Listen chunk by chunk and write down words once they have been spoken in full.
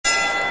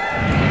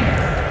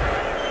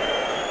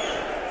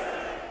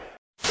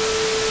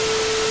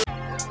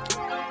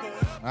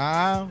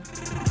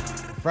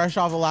Fresh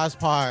off the last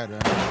pod.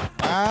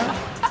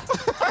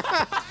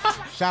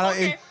 Shout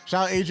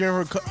out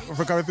Adrian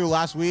for coming through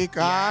last week.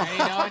 You know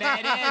what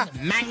it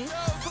is, man.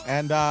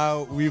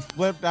 And we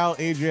flipped out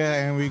Adrian,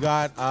 and we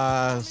got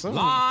some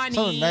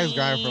nice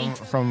guy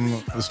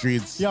from the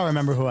streets. Y'all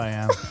remember who I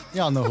am.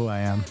 Y'all know who I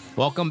am.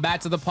 Welcome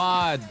back to the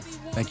pod.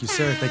 Thank you,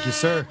 sir. Thank you,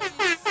 sir.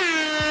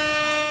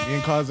 Me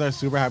and Cuz are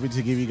super happy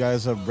to give you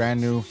guys a brand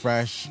new,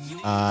 fresh,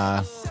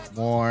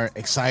 more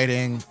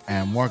exciting,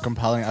 and more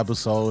compelling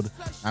episode.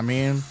 I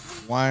mean,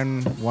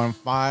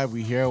 115,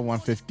 we here,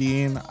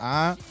 115.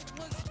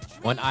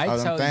 When I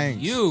tell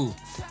you,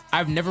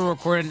 I've never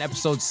recorded an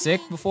episode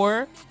sick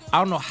before. I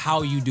don't know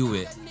how you do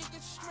it.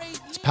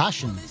 It's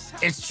passion.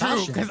 It's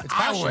true, because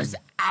I was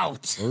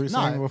out. What were you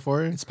saying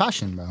before? It's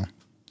passion, bro.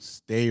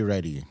 Stay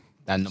ready.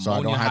 That So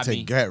I don't have to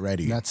get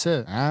ready. That's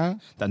it. That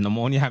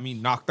pneumonia had me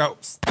knocked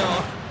out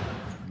still.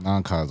 No,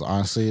 cause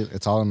honestly,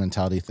 it's all a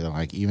mentality thing.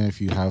 Like, even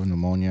if you have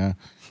pneumonia,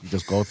 you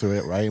just go through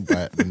it, right?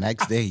 But the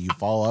next day, you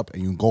follow up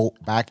and you go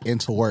back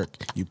into work.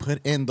 You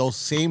put in those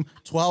same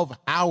 12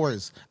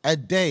 hours a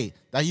day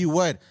that you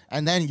would,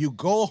 and then you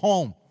go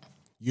home,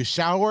 you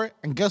shower,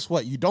 and guess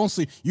what? You don't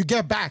sleep. You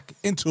get back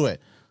into it.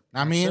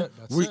 I mean,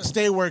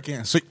 stay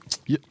working. So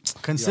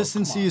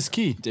consistency is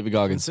key. David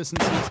Goggins.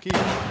 Consistency is key.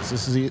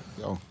 Consistency,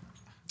 yo.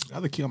 I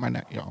have the key on my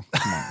neck, yo.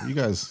 Come on, you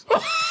guys.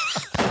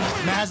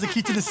 Man has the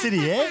key to the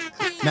city, eh?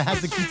 Man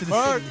has the key to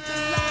the city.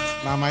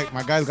 Nah,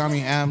 my guys got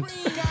me amped.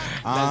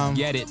 Let's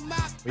get it.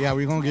 But yeah,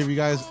 we're gonna give you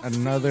guys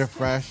another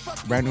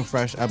brand new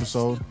fresh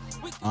episode.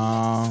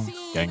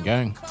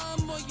 Gang.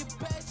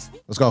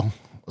 Let's go.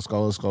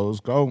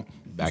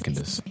 Back in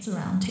this. It's a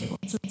round table.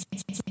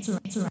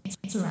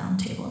 It's a round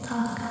table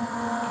talk.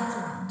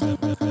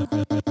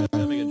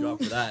 Make a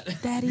drop for that.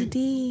 Daddy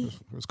D.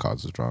 Where's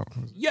Cause this drop?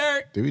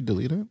 Yurt. Did we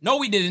delete it? No,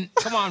 we didn't.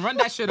 Come on, run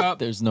that shit up.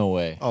 There's no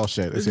way. Oh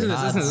shit! It's Listen to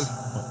here. this. Listen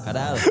to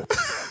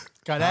this.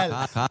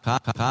 Caralho.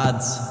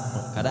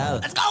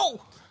 Let's go.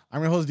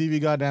 I'm your host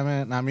DV.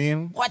 Goddammit. I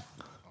mean, What?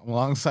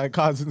 alongside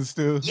Cause and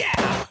Stu. Yeah.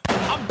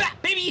 I'm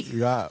back, baby. We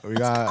got,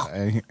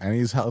 and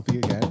he's healthy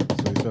again,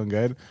 so he's feeling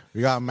good.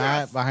 We got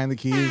Matt behind the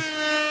keys,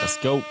 Let's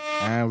go.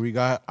 and we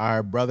got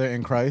our brother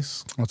in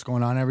Christ. What's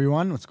going on,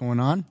 everyone? What's going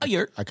on? A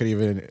yurt. I couldn't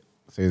even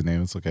say his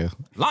name. It's okay.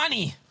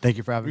 Lonnie. Thank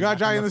you for having We me. got back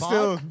Johnny on in the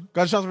pod. stew.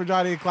 Gunshots for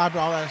Johnny. Clap it,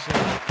 all that shit.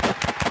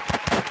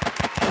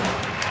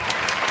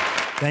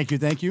 Thank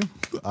you.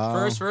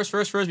 First,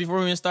 before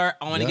we even start,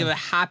 I want to give a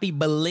happy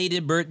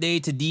belated birthday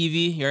to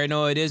DV. You already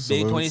know what it is, Big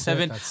Salute.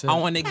 27. That's it. I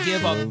want to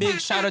give a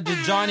big shout out to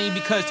Johnny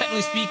because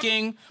technically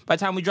speaking, by the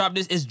time we drop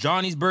this, it's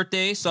Johnny's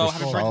birthday. So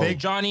happy sure. birthday, Big-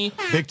 Johnny.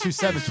 Big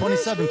 27,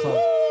 27 club.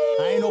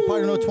 I ain't no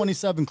part of no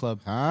 27 club.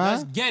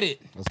 Let's get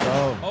it. Let's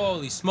go.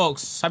 Holy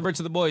smokes. Happy birthday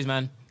to the boys,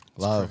 man.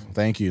 Love.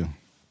 Thank you.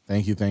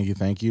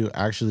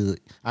 Actually,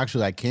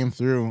 I came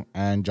through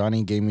and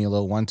Johnny gave me a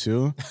little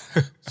 1-2.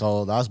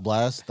 So that was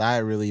blessed.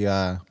 That really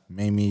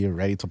made me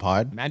ready to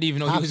pod. Man, I didn't even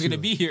know he was going to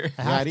be here.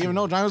 Yeah, I didn't even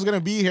know Johnny was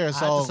gonna be here. I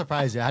So had to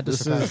surprise you.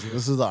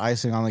 this is the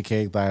icing on the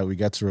cake that we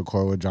get to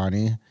record with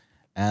Johnny.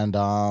 And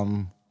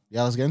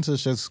yeah, let's get into the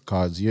shits.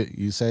 Cause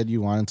you said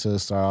you wanted to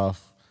start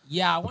off.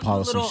 Yeah, I want pod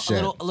with some a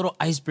shit. little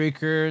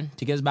icebreaker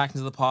to get us back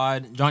into the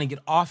pod. Johnny, get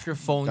off your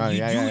phone. Oh, You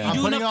yeah, do, yeah, yeah. you I'm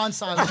do putting enough, it on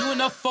silent. You do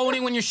enough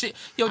phoning when you're shit.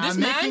 Yo, this I'm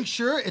man, making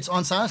sure it's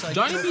on silence. So I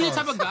Johnny can be the hear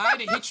type calls. of guy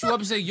that hits you up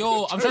and say,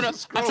 "Yo, I'm trying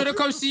to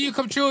come see you,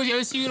 come chill. You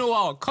haven't seen you in a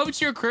while. Come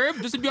to your crib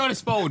just to be on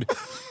his phone,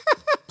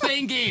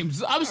 playing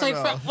games." I was like,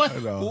 "What? I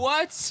know.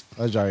 What?"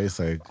 That's Johnny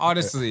saying.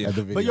 Honestly. at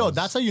the But yo, videos.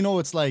 that's how you know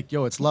it's like,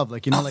 yo, it's love.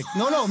 Like, you know, like,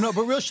 no,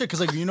 but real shit. Cause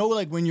like, you know,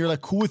 like when you're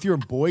like cool with your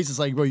boys, it's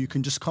like, bro, you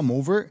can just come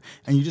over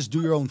and you just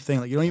do your own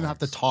thing. Like, you don't even have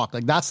to talk.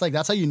 Like, that's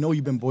how you know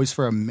you've been boys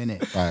for a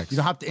minute. Facts. You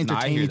don't have to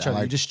entertain hear each that. other.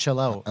 You Like- just chill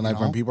out. And like you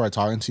when know? people are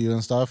talking to you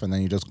and stuff, and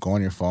then you just go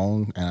on your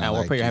phone and we'll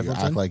like, put your you headphones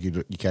act in? like you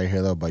can't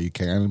hear them, but you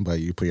can. But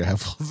you put your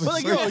headphones.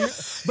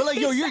 But like,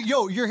 you're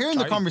hearing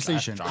the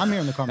conversation. I'm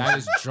hearing the That conversation.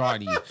 is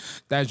Johnny.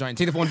 That is Johnny.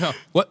 Take the phone. Phil.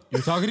 What?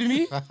 You're talking to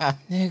me?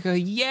 Nigga,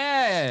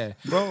 yeah.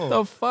 Bro.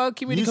 The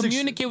fuck? You need to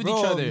communicate with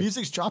each other.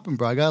 Music's dropping,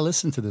 bro. I gotta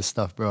listen to this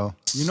stuff, bro.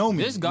 You know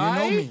me. This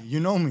guy? You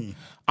know me.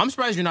 I'm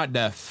surprised you're not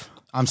deaf.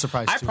 I'm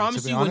surprised. I too,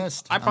 promise to be you,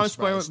 honest. I I'm promise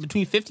surprised.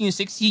 between 50 and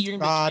 60, you're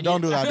gonna be.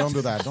 Don't do that. Don't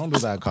do that. Don't do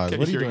that, cuz.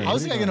 What are you doing? How's What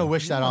this are guy you gonna doing?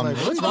 wish that on me?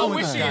 What's I'm wrong not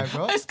with this wishing. guy,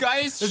 bro? This guy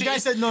is. This shit. guy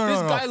said no. This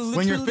guy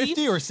When you're literally-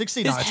 50 or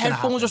 60, his no, it's gonna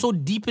headphones happen. are so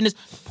deep in his.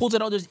 Pulls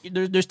it out.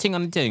 There's ting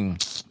on the ting.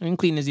 And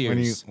clean his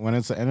ears. When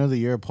it's the end of the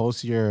year,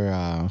 post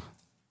your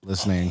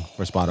listening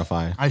for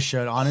Spotify. I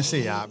should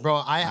honestly, yeah,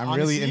 bro. I'm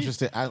really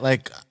interested.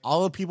 Like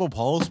all the people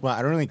post, but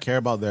I don't really care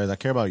about theirs. I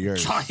care about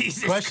yours.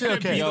 Johnny's Question, gonna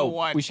okay. be the Yo,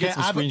 one. we should get Okay,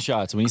 some I have a-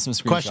 screenshots. We need some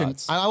Question.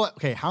 screenshots.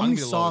 Okay, how I'm many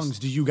gonna be the lowest. songs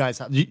do you guys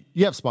have? You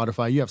have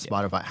Spotify. You have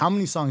Spotify. How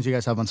many songs do you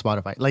guys have on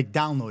Spotify? Like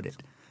downloaded.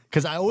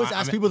 Because I always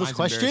ask people this mine's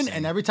question, embarrassing.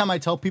 and every time I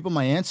tell people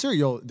my answer,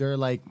 yo, they're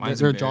like, Mine's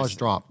their jaws embarrassing.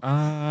 drop.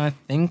 I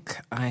think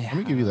I. Let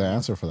me give you the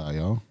answer for that,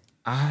 yo.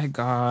 I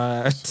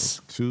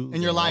got. Two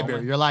In your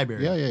library,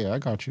 Yeah. I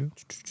got you.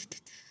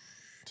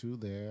 Two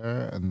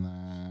there, and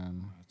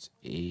then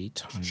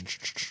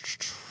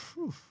 800.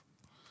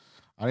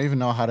 I don't even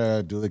know how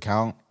to do the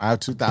count. I have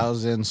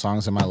 2,000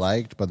 songs in my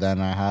liked, but then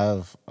I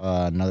have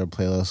another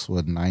playlist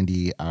with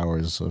 90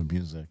 hours of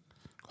music.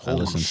 I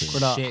listen to.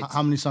 But, Shit.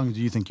 how many songs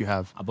do you think you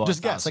have? About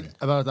Just guess, 1,000.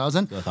 like about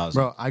 1,000. 1,000.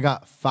 Bro, I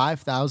got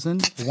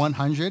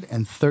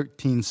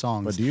 5,113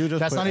 songs. But do you just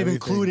That's put not even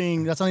everything-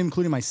 including. That's not even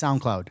including my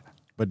SoundCloud.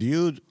 But do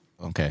you?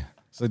 Okay.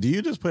 So do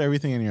you just put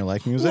everything in your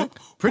like music?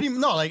 Pretty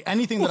no, like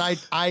anything that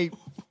I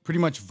pretty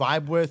much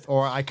vibe with,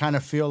 or I kind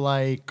of feel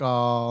like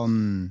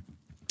something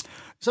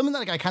that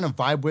like, I kind of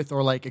vibe with,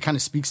 or like it kind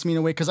of speaks to me in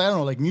a way. Because I don't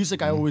know, like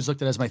music, I always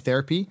looked at as my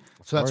therapy.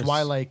 So that's course.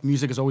 why like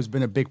music has always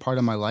been a big part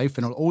of my life,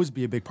 and it'll always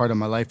be a big part of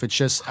my life. It's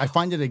just I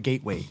find it a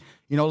gateway.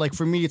 You know, like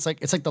for me, it's like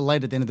the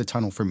light at the end of the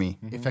tunnel for me,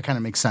 if that kind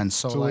of makes sense.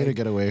 So It's a like, way to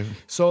get away.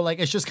 so like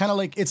it's just kind of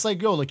like it's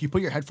like yo, like you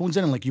put your headphones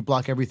in and like you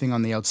block everything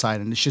on the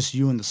outside, and it's just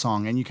you and the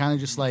song, and you kind of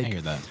just like I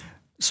hear that.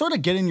 sort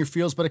of get in your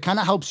feels, but it kind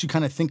of helps you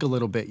kind of think a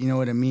little bit. You know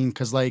what I mean?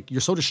 Because like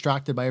you're so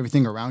distracted by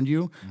everything around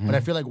you. But I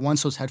feel like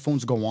once those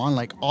headphones go on,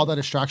 like all that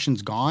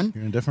distraction's gone.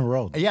 You're in a different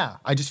world. Yeah,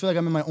 I just feel like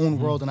I'm in my own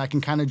world, and I can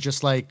kind of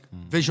just like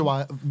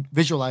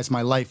visualize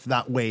my life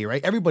that way,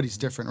 right? Everybody's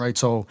different, right?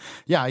 So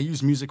yeah, I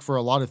use music for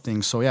a lot of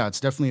things. So yeah,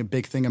 it's definitely a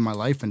big thing in my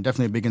life, and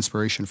definitely a big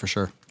inspiration for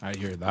sure. I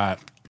hear that.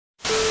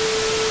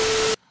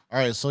 All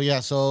right. So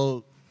yeah.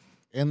 So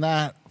in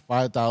that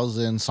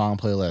 5,000 song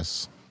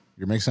playlist,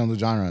 you're mixing up the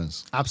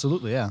genres.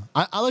 Absolutely, yeah.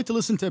 I like to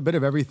listen to a bit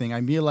of everything.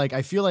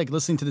 I feel like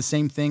listening to the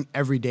same thing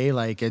every day,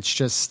 like it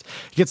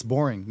gets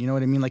boring. You know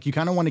what I mean? Like you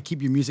kind of want to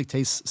keep your music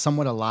taste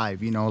somewhat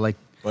alive. You know, like.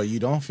 But you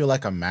don't feel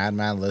like a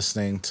madman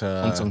listening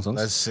to, songs.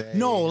 let's say.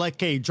 No, like,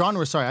 okay,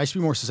 genre. Sorry, I should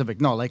be more specific.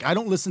 No, like, I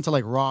don't listen to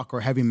like rock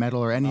or heavy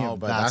metal or any No,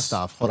 of but that that's-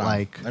 stuff. hold But on.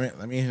 like,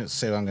 let me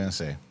say what I'm gonna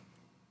say.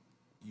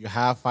 You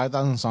have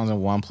 5,000 songs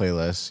in one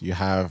playlist. You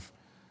have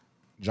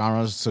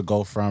genres to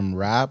go from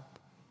rap,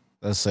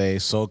 let's say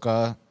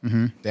soca,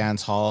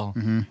 dance hall,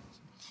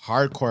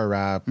 hardcore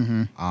rap,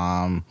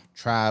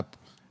 trap,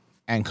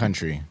 and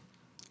country.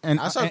 and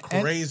That's a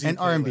crazy and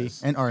R&B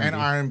playlist. and R&B. and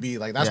R&B.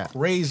 Like that's Yeah.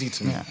 crazy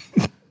to me.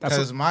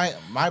 Because my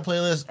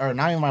playlist, or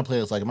not even my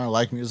playlist, like my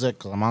like music,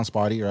 because I'm on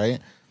Spotify,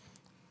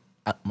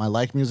 right? My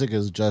like music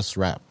is just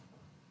rap.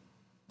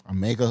 I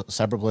make a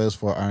separate playlist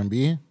for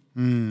R&B. Okay,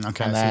 and I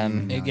see what you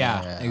then- mean.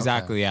 Yeah,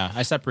 exactly. Yeah,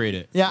 I separate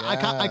it. Yeah,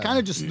 I kind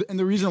of just, and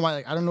the reason why,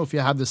 like, I don't know if you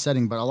have this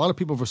setting, but a lot of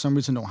people for some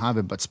reason don't have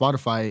it. But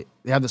Spotify,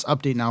 they have this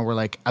update now where,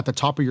 like, at the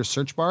top of your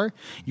search bar,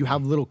 you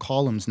have little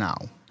columns now,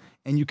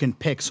 and you can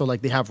pick. So,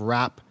 like, they have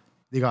rap,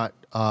 they got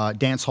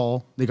dance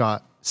hall, they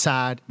got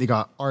sad, they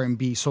got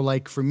R&B. So,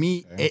 like, for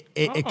me,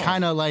 it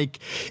kind of like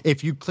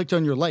if you clicked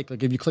on your like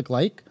if you click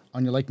like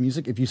on your like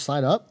music, if you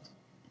slide up.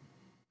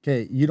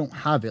 Okay, you don't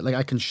have it. Like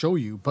I can show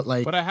you, but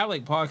like, But I have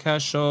like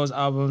podcast shows,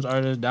 albums,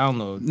 artists,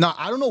 download. no,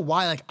 I don't know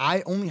why. Like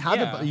I only have it,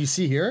 Yeah. but you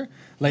see here,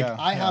 like Yeah,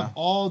 I have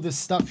all this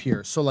stuff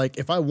here. So like,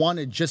 if I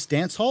wanted just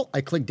dance hall, I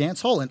click dance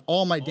hall, and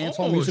all my dance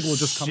hall music will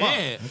just come up.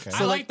 shit. Okay.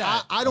 So I like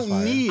that. I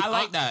don't need. I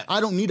like that.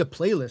 I don't need a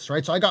playlist,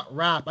 right? So I got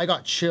rap, I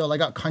got chill, I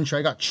got country,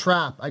 I got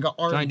trap, I got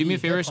R&B. Johnny, do me a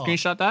favor, hip-hop.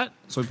 screenshot that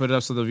so we put it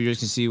up so the viewers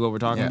can see what we're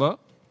talking Yeah. about.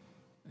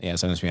 Yeah,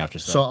 send it to me after.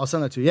 So I'll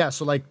send that to you. Yeah.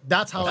 So like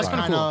that's how That's I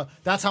kinda kind of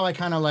that's how I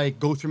kind of like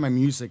go through my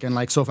music, and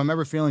like so if I'm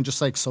ever feeling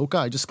just like soca,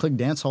 I just click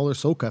dance hall or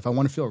soca. If I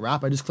want to feel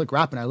rap, I just click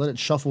rap and I let it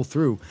shuffle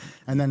through,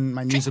 and then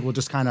my music will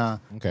just kind of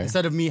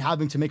instead of me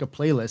having to make a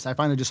playlist, I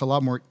find it just a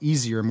lot more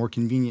easier, more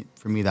convenient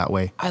for me that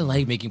way. I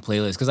like making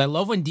playlists because I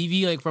love when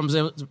DV, like for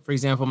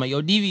example, I'm like,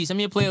 yo, DV, send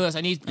me a playlist.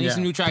 I need Yeah.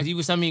 some new tracks. He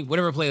would send me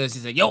whatever playlist.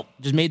 He's like, yo,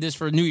 just made this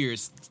for New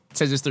Year's.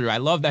 Sends this through. I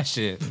love that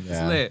shit. It's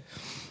Yeah. lit.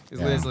 It's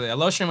lit. It's lit. I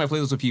love sharing my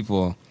playlists with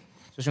people,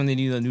 especially when they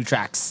need the new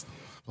tracks.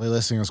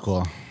 Playlisting is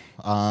cool.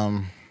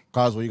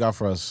 Cause, what you got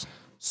for us?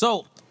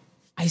 So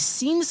I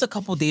seen this a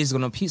couple days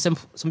ago. And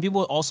some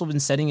people also been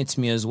sending it to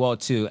me as well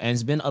too, and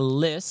it's been a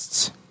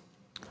list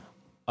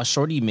a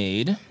shorty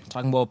made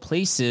talking about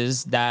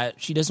places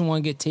that she doesn't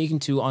want to get taken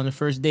to on the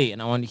first date,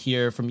 and I want to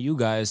hear from you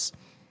guys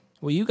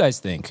what you guys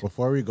think.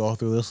 Before we go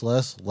through this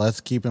list, let's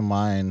keep in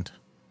mind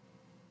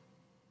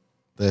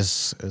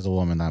this is a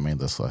woman that made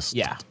this list.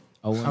 Yeah.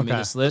 I want to make Okay.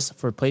 this list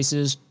for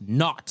places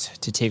not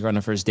to take her on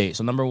a first date.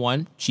 So number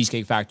 1,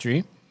 Cheesecake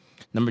Factory.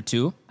 Number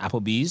 2,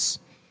 Applebee's.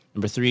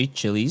 Number 3,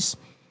 Chili's.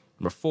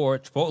 Number 4,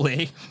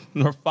 Chipotle.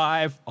 Number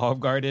 5, Olive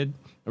Garden.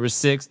 Number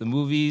 6, the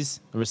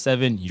movies. Number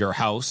 7, your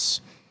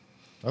house.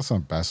 That's the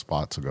best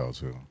spot to go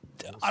to.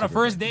 On a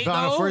first date, But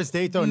though? on a first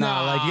date though,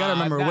 nah, like you gotta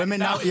remember, women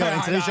now, yeah,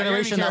 in today's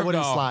generation, that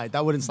wouldn't slide.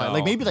 That wouldn't slide. No.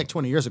 Like maybe like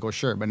 20 years ago,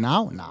 sure, but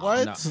now, nah.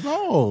 What?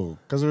 No,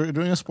 because we're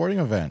doing a sporting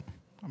event.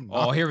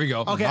 Oh, here we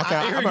go. Okay,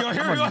 Here we go.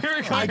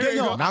 I guess,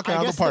 no, Knock it I out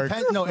of guess the park.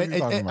 no, What are you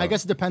talking I about?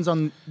 guess it depends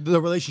on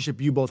the relationship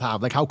you both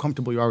have, like how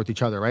comfortable you are with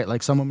each other, right?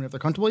 Like some women, if they're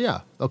comfortable,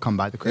 yeah, they'll come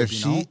by the crib.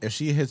 If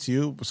she hits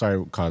you,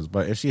 sorry, cause,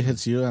 but if she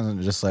hits you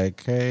and just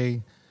like,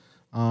 hey,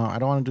 I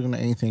don't want to do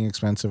anything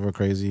expensive or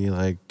crazy.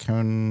 Like,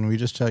 can we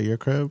just chill at your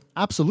crib?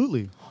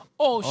 Absolutely.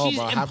 Oh, she's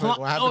but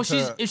what happened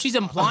to- if she's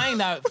implying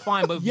that,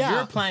 fine. But if Yeah,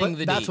 you're planning but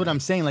the that's date. what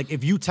I'm saying. Like,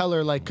 if you tell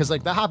her, like, because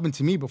like that happened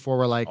to me before,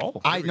 where like Oh,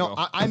 here I we know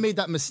go. I made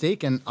that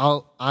mistake, and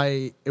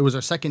it was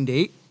our second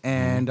date,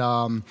 and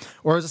or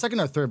it was the second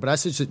or third. But I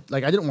said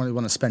like I didn't really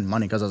want to spend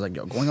money because I was like,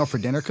 yo, going out for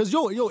dinner because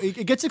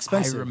it gets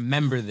expensive. I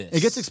remember this.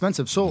 It gets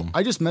expensive. So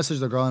I just messaged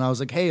the girl and I was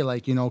like, hey,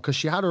 like, you know, because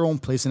she had her own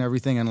place and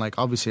everything. And like,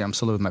 obviously I'm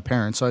still with my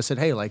parents. So I said,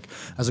 hey, like,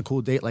 as a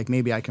cool date, like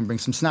maybe I can bring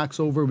some snacks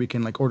over. We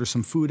can like order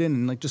some food in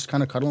and like just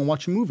kind of cuddle and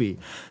watch a movie.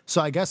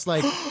 So I guess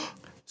like,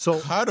 so.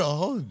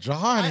 Cuddle,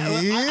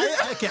 Johnny.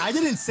 Okay, I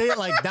didn't say it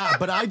like that,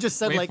 but I just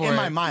said Wait like for in it.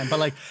 my mind. But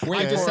like,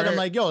 I just said, I'm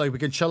like, yo, like we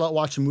can chill out,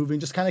 watch a movie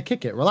and just kind of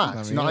kick it,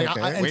 relax. You know, like,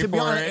 okay. and Wait to be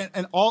for honest, it.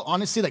 and all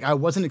honesty, like I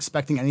wasn't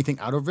expecting anything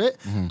out of it.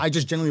 I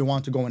just genuinely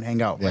wanted to go and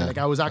hang out. Right? Yeah. Like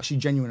I was actually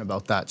genuine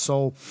about that.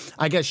 So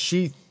I guess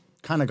she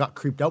kind of got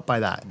creeped out by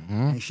that,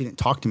 and she didn't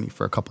talk to me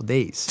for a couple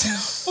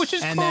days. Which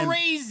is And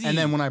crazy.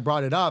 then when I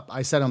brought it up,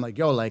 I said, I'm like,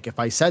 yo, like if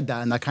I said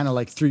that and that kind of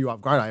like threw you off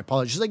guard, I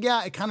apologize. She's like,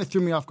 yeah, it kind of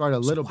threw me off guard a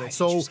little bit.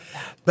 So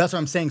that's what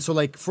I'm saying. So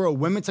like for a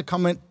woman to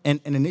come in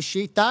and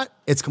initiate that,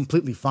 it's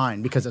completely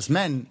fine because as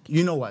men,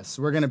 you know us,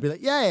 we're going to be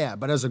like, yeah.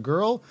 But as a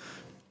girl,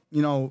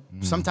 you know,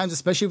 sometimes,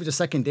 especially if it's a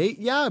second date,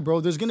 yeah, bro,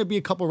 there's going to be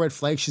a couple red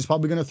flags she's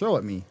probably going to throw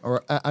at me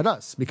or at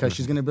us because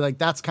she's going to be like,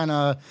 that's kind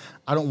of,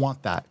 I don't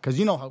want that. Because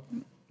you know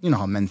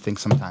how men think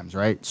sometimes,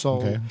 right? So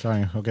Okay,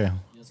 Johnny. Okay.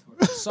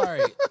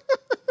 Sorry.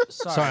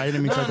 sorry, I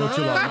didn't mean to go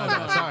too long. My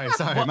bad.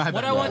 Sorry, my bad.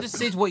 What I wanted to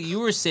say to what you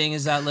were saying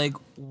is that like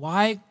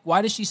why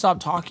did she stop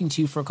talking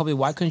to you for a couple of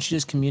why couldn't she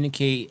just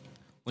communicate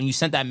when you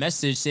sent that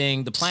message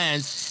saying the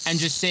plans and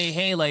just say,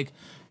 hey, like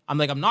I'm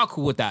not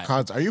cool with that.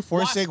 Cons, are you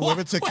forcing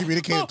women to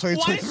communicate in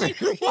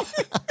 2023?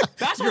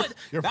 That's what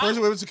You're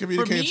forcing women to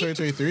communicate in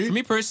 2023? For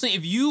me personally,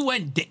 if you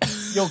went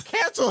Yo,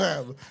 cancel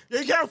him.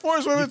 You can't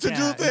force women to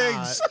do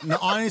things. No,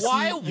 honestly,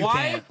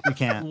 you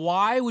can't.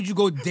 Why would you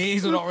go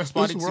days without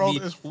responding This to world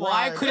me? is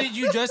Why fried. couldn't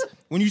you just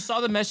when you saw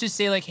the message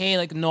say like, hey,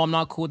 like no, I'm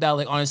not cool with that.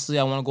 Like honestly,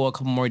 I want to go a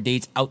couple more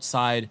dates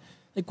outside.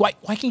 Like why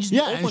can't you just be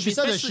Yeah, open? and she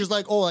said that Especially- she's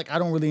like, oh, like I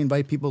don't really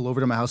invite people over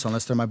to my house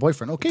unless they're my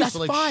boyfriend. Okay, that's so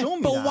like fine. show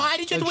me But that. why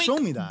did you have Like, to show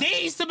me wait that?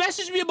 days to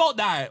message me about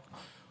that?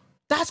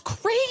 That's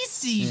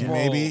crazy.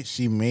 bro.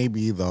 She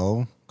maybe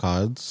though,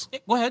 Cods,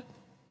 Go ahead.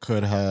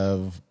 could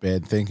have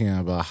been thinking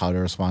about how to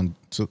respond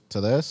to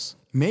this.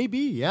 Maybe,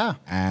 yeah.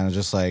 And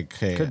just like,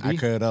 hey, Could I be.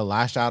 could have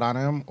lashed out on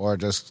him or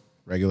just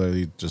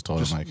regularly just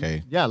told him like,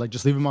 hey. Yeah, like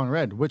just leave him on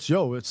red. Which,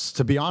 it's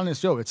to be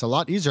honest, it's a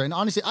lot easier. And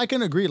honestly, I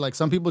can agree. Like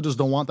some people just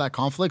don't want that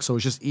conflict, so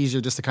it's just easier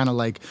just to kind of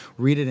like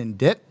read it and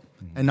dip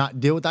and not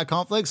deal with that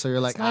conflict. So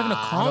you're like, It's not even a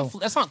I don't-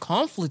 conflict. That's not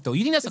conflict though.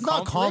 You think that's It's a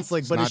not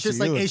conflict, but not it's just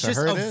to like you, it's to just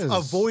her it is.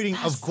 avoiding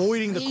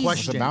the crazy.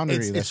 question. It's a boundary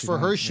that It's she for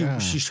her. don't- yeah.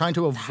 She's trying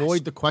to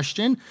avoid the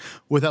question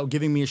without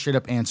giving me a straight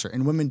up answer.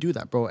 And women do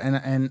that, bro.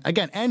 And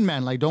again, and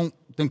men, like don't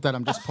think that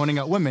I'm just pointing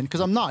at women because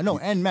I'm not. No,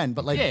 and men,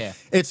 but like Yeah.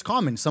 it's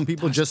common. Some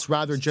people just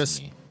rather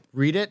just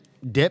read it,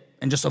 dip,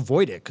 and just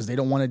avoid it because they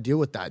don't want to deal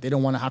with that. They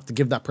don't want to have to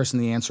give that person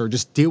the answer or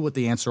just deal with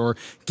the answer or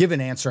give an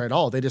answer at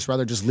all. They just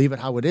rather just leave it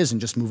how it is and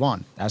just move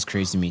on. That's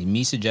crazy to me.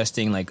 Me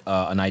suggesting like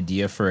an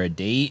idea for a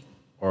date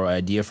or an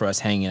idea for us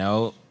hanging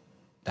out,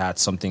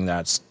 that's something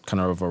that's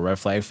kind of a red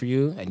flag for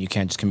you, and you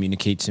can't just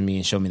communicate to me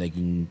and show me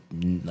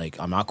like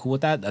I'm not cool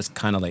with that. That's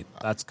kind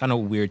of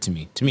weird to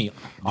me. To me,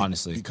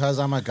 honestly. Because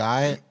I'm a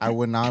guy, I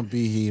would not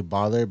be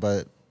bothered.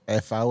 But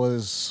if I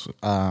was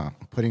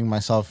putting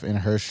myself in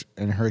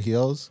her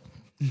heels,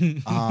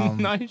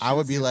 I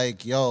would be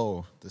like,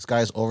 yo, this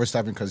guy's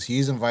overstepping because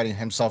he's inviting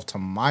himself to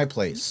my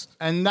place.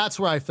 And that's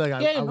where I feel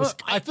like Yeah, I was.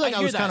 no, I feel like I I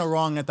hear was kind that. of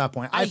wrong at that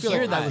point. I feel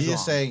hear like that. I was He's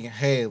wrong. saying,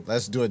 hey,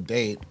 let's do a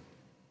date,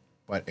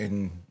 but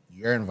in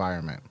your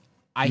environment.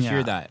 I hear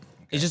Yeah. that.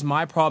 It's just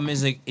my problem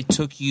is like it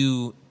took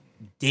you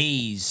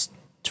days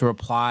to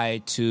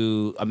reply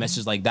to a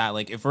message like that.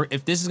 Like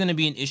if this is going to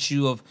be an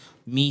issue of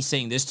me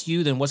saying this to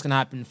you, then what's going to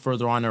happen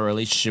further on in a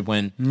relationship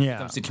when it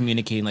comes to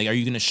communicating? Like, are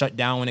you going to shut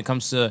down when it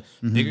comes to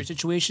bigger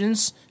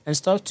situations and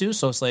stuff too?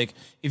 So it's like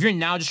if you're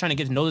now just trying to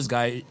get to know this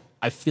guy,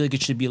 I feel like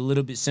it should be a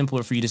little bit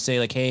simpler for you to say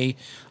like, hey,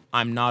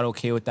 I'm not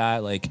okay with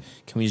that. Like,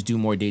 can we just do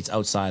more dates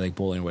outside, like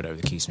bowling or whatever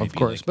the case may be? Of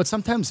course, Like, but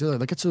sometimes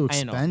like it's so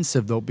I know.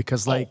 expensive though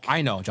because like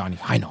I know, Johnny.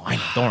 I know.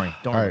 Don't worry.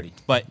 Don't All worry. right,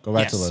 But go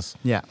back yes. to this.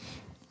 yeah.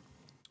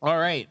 All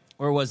right.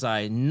 Where was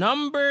I?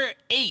 Number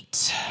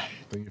 8.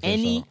 Think you finished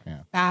Any that? Yeah.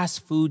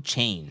 fast food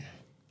chain.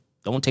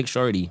 Don't take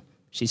Shorty.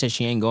 She said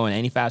she ain't going to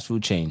any fast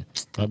food chain.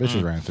 That bitch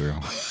just ran through.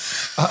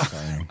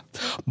 Sorry.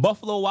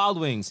 Buffalo Wild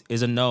Wings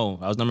is a no.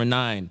 That was number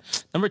 9.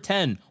 Number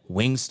 10,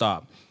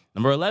 Wingstop.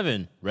 Number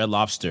 11, Red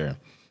Lobster.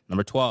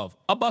 Number 12,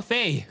 a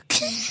buffet.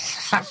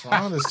 What's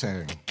wrong with this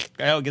thing?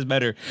 Oh, it gets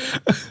better.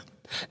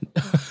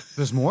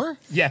 There's more.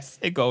 Yes,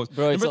 it goes.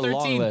 Bro, it's a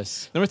long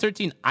list. Number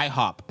 13,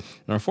 IHOP.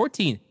 Number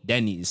 14,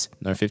 Denny's.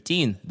 Number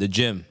 15, the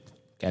gym.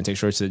 Can't take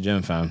shorts to the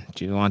gym, fam.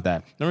 You don't want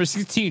that. Number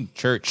 16,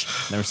 church.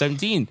 Number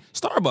 17,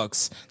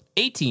 Starbucks.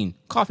 18,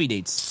 coffee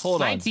dates.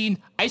 Hold on. 19,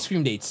 ice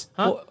cream dates.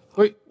 Huh? What-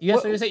 Wait, you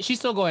guys what- to say she's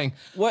still going.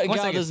 What One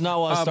gal second. does not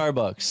want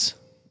Starbucks?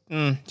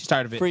 She's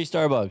tired of it. Free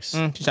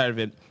Starbucks. She's tired of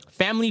it.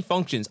 Family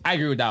functions. I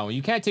agree with that one.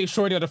 You can't take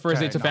shorty on the first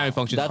date to family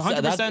functions.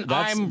 100%.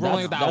 I'm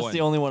rolling with that That's one.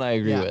 the only one I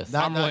agree with.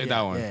 I'm rolling with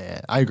that one.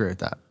 Yeah, I agree with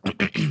that.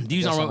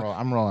 These Yes, are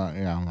I'm rolling.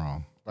 Yeah, I'm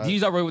wrong.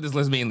 These are right with this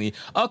list mainly.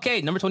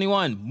 Okay, number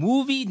 21,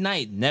 movie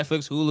night,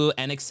 Netflix, Hulu,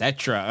 and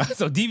etc.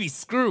 So DV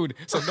screwed.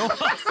 So no.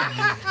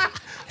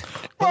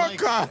 Oh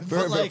God.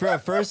 For a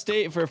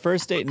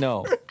first date,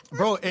 no.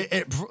 Bro,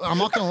 I'm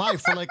not gonna lie.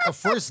 For like a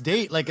first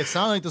date, like it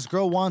sounded like this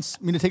girl wants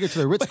me to take her to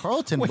the Ritz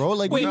Carlton, bro.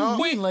 Like, Wait, what do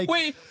you wait, mean? Like,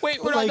 wait.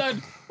 We're like- not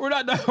done. We're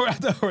not done.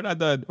 We're not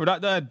done. We're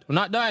not done. We're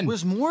not done.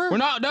 Where's more? We're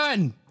not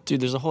done. Dude,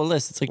 there's a whole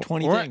list. It's like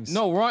 20 things.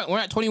 We're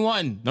at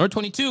 21. Number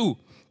 22.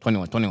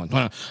 21.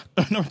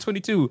 Number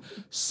 22.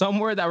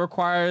 Somewhere that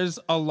requires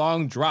a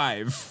long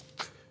drive.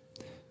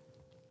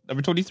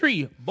 Number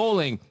 23,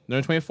 bowling.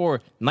 Number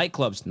 24,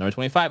 nightclubs. Number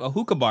 25, a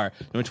hookah bar.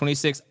 Number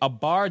 26, a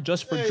bar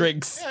just for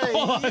drinks.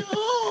 Hold on.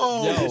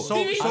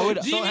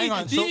 Yo, hang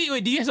on.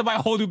 Wait, do you have to buy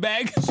a whole new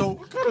bag? So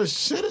What kind of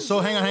shit is So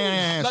hang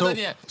on. Not So done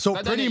yet. so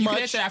Not done pretty yet. You can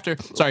much. answer after.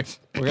 Sorry.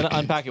 We're going to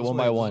unpack it one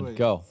by one.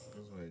 Go.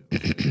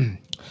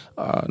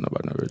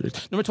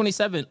 Number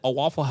 27, a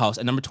Waffle House.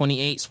 And number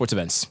 28, sports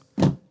events.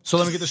 So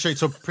let me get this straight.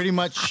 So pretty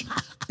much,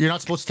 you're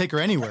not supposed to take her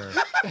anywhere.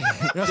 You're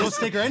not supposed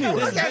to take her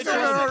anywhere. That's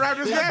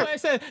what I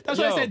said. That's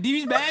what I said.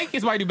 DV's bag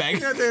is my new bag.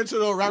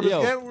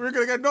 Yo. We're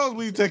gonna get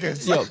nosebleed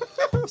tickets. Yo,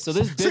 so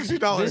this bitch,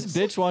 $60. this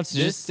bitch wants to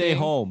just stay thing-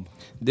 home.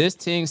 This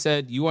thing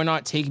said, you are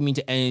not taking me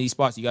to any of these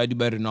spots. You got to do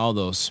better than all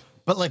those.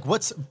 But like,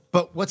 what's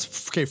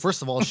okay?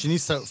 First of all, she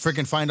needs to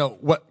freaking find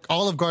out what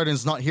Olive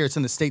Garden's not here. It's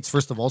in the States,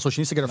 first of all. So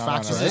she needs to get a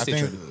fax. I receipt.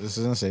 think this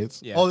is in the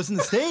States. Yeah. Oh, it's in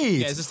the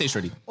States. Yeah, it's a stage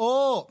ready.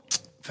 Oh,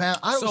 fam.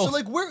 So- So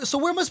like, where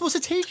am I supposed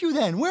to take you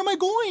then? Where am I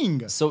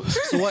going? So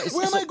what?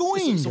 Where am I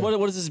going? So what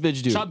does this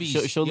bitch do? Chubby's.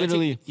 She'll You gotta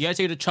literally. you gotta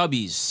take her to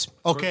Chubby's.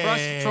 Okay. For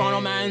us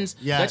Toronto mans,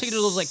 you gotta take her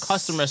to those like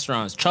custom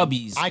restaurants.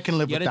 Chubby's. I can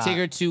live You with gotta that. take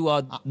her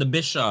to the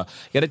Bishop.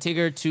 You gotta take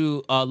her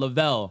to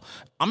Lavelle.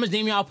 I'm just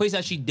naming out places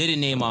that she didn't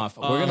name off.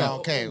 We're gonna.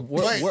 Okay,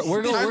 We're wait,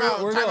 going. time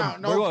out, We're time going.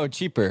 out. No. We're going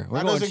cheaper. We're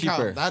That going doesn't cheaper.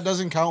 count. That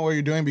doesn't count what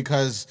you're doing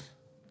because,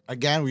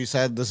 again, we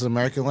said this is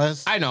American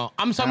list. I know.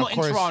 I'm talking And of about in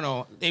course,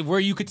 Toronto, where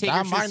you could take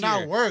That her. might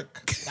not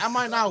work. That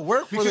might not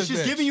work for Because this she's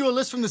bitch. giving you a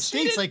list from the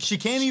States. Like she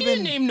can't She even.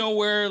 didn't name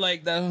nowhere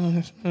like that.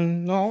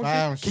 No.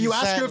 Fam, Can you she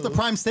ask her said- if the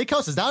Prime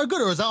Steakhouse is that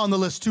good or is that on the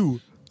list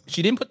too?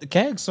 She didn't put the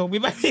keg, so we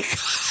might be.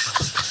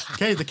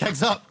 Okay, the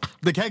keg's up.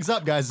 The keg's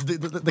up, guys.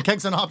 The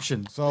keg's an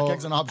option. So- the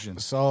keg's an option.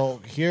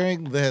 So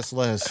hearing this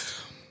list,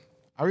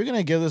 are we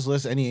gonna give this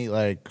list any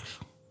like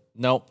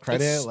Nope.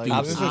 credit? It's Like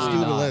stupid. this is a Absolutely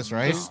stupid not. list,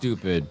 right? It's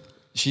stupid.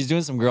 She's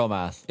doing some girl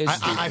math. It's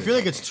I feel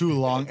like it's too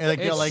long. And, like,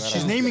 It's- like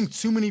she's naming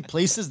too many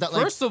places that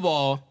like. First of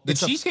all, the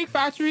It's a- Cheesecake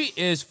Factory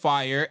is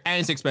fire and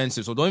it's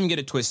expensive, so don't even get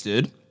it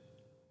twisted.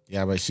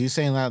 Yeah, but she's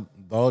saying that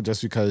though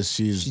just because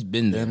she's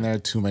been there.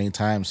 too many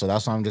times. So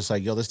that's why I'm just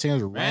like, yo, this thing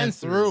is ran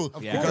through.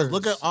 Yeah. Because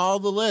look at all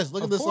the lists.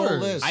 Look at this whole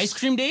course. list. Ice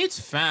cream dates,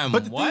 fam.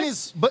 But the what? thing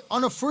is, but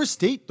on a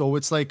first date though,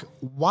 it's like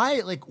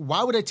why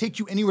would I take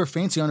you anywhere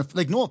fancy on a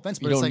like no offense,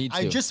 but You it's don't like need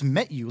I to. just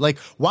met you. Like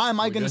why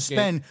am I going to just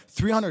spend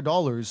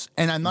 $300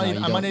 and I'm not No,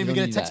 even you I might don't- not you even don't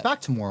get a need text that.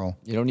 back tomorrow.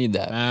 You don't need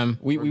that.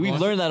 we're We've going-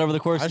 learned that over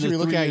the course I of should the be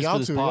looking 3 at years y'all for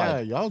this two.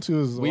 pod. Yeah, y'all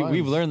two is the We've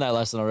ones. learned that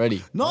lesson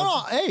already.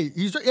 No, hey,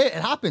 it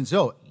happens,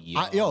 yo.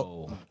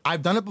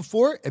 I've done it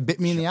before. It bit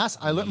me in the ass.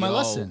 I learned my Yo,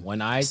 lesson.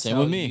 When I Same tell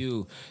with me.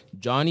 you,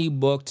 Johnny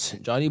booked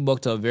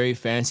a very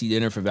fancy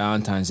dinner for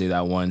Valentine's Day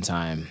that one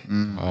time,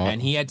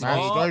 and he had to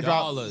pay Story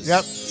drop. dollars.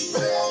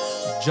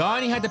 Yep.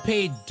 Johnny had to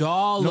pay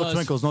dollars No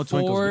twinkles.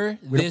 for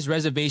this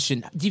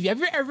reservation. Have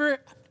you ever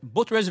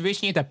booked a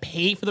reservation? You had to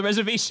pay for the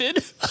reservation.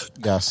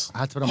 Yes. I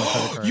had to put on my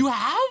credit card. You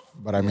have?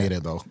 But I made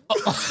it though.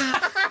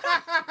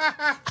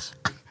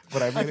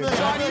 But I made it.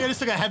 I feel like I just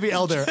took a heavy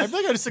L there. I feel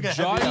like I just took a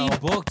heavy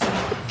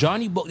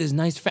Johnny booked this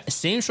nice,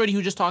 same shorty he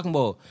was just talking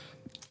about.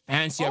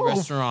 Fancy at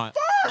restaurant.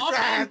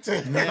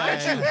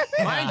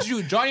 Mind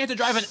you, Johnny had to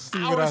drive an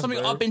hour or something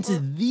up into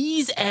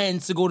these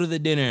ends to go to the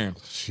dinner.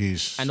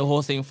 Sheesh. And the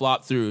whole thing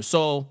flopped through.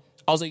 So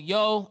I was like,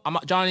 yo,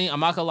 Johnny, I'm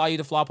not gonna allow you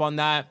to flop on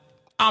that.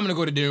 I'm gonna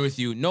go to dinner with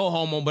you. No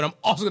homo, but I'm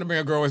also gonna bring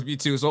a girl with me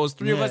too. So it was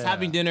three of us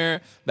having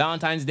dinner,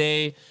 Valentine's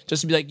Day,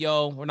 just to be like,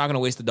 yo, we're not gonna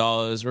waste the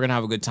dollars. We're gonna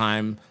have a good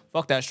time.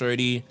 Fuck that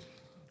shorty.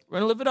 We're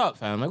gonna live it up,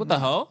 fam. Like, what the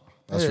hell?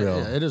 That's real.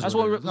 Yeah, it is. That's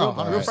what what it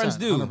is. real friends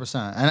do.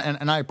 100%.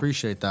 And I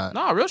appreciate that.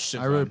 Nah, real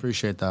shit. I really fam.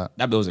 appreciate that.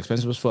 That bill was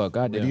expensive as fuck.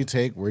 God Where damn.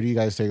 do you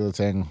guys take the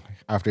thing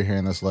after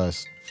hearing this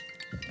list?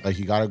 Like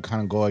you gotta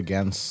kind of go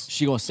against.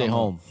 She gonna stay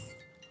home.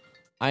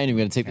 I ain't even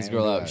gonna take this Can't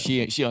girl do out.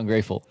 that. She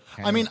ungrateful.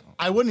 I mean,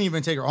 I wouldn't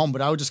even take her home,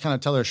 but I would just kind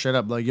of tell her straight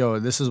up, like, yo,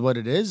 this is what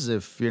it is.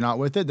 If you're not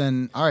with it,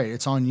 then all right,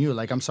 it's on you.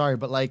 Like, I'm sorry,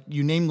 but like,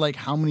 you named like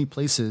how many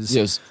places?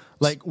 Yes.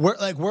 Like where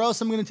else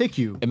I'm gonna take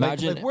you?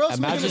 Imagine, like, where else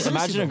am I gonna take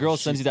imagine you? a girl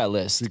sends you that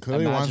list. She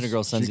clearly Imagine a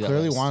girl sends she you that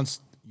clearly list. wants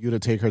you to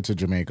take her to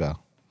Jamaica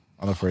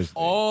on the first.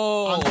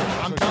 Oh,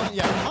 I'm telling,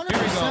 yeah,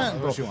 100%,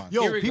 bro. What she wants.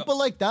 Yo, Here we people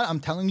like that, I'm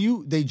telling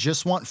you, they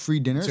just want free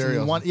dinners. And they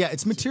Material. want,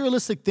 it's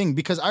materialistic thing.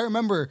 Because I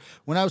remember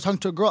when I was talking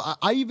to a girl,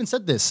 I even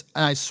said this,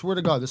 and I swear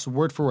to God, this is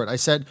word for word. I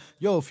said,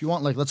 yo, if you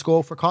want, like, let's go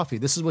out for coffee.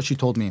 This is what she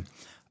told me.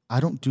 I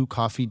don't do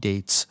coffee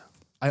dates.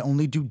 I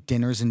only do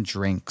dinners and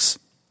drinks.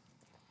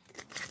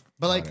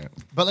 But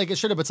like it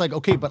should have. It's like,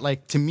 okay, but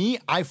like to me,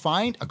 I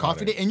find a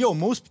coffee date, and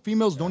most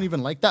females don't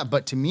even like that.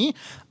 But to me,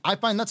 I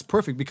find that's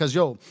perfect because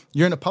you're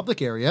in a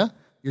public area,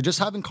 you're just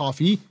having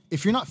coffee.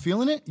 If you're not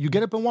feeling it, you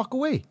get up and walk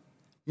away.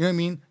 You know what I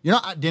mean? You're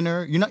not at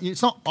dinner.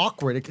 It's not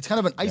awkward. It's kind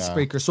of an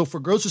icebreaker. So for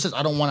girls who says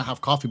I don't want to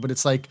have coffee, but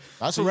it's like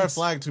that's a red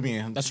flag to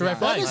me. That's a red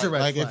flag. That is a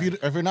red flag.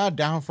 If you're not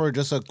down for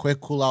just a quick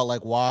cool out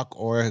like walk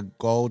or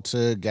go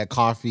to get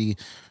coffee,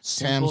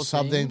 Simple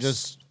something,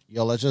 things.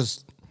 let's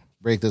just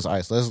break this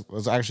ice.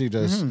 Let's actually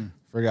just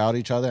figure out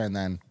each other and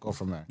then go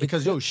from there.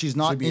 Because she's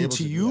not be able into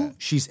to do you. that.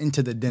 She's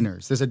into the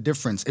dinners. There's a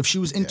difference. If she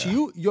was into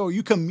you,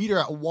 you can meet her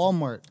at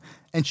Walmart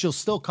and she'll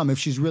still come if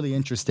she's really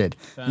interested.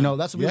 That's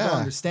what people don't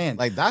understand.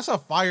 Like that's a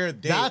fire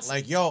date.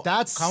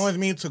 Come with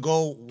me to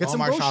go get some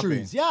Walmart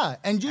groceries. shopping. Yeah,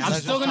 and I'm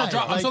still gonna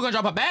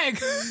drop a bag.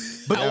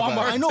 But at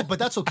Walmart. I know, but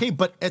that's okay.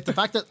 But the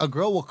fact that a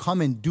girl will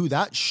come and do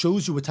that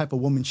shows you what type of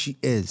woman she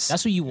is.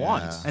 That's what you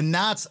want. And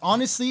that's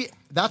honestly,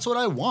 that's what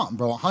I want,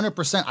 bro.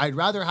 100%. I'd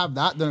rather have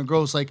that than a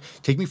girl's like,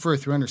 take me for a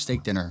 $300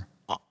 steak dinner.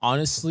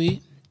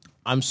 Honestly,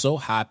 I'm so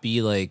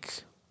happy.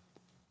 Like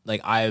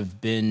I've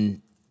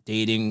been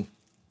dating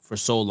for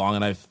so long,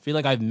 and I feel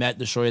like I've met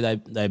the shorty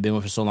that I've been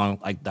with for so long.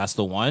 Like that's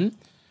the one.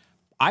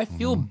 I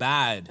feel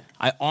bad.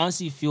 I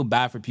honestly feel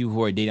bad for people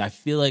who are dating. I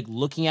feel like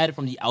looking at it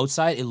from the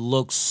outside, it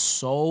looks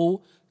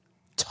so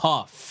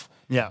tough.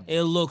 Yeah.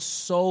 It looks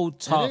so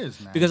tough. It is,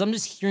 man. Because I'm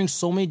just hearing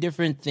so many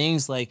different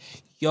things like,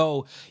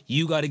 yo,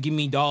 you got to give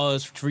me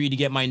dollars for you to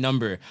get my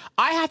number.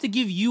 I have to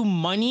give you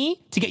money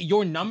to get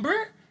your number?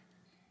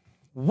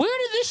 Where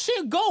did this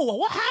shit go?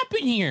 What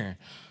happened here?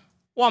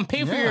 Well, I'm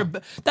paying for your...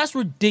 That's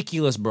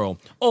ridiculous, bro.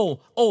 Oh,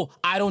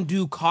 I don't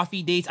do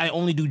coffee dates. I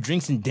only do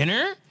drinks and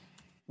dinner?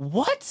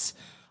 What?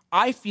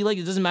 I feel like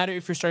it doesn't matter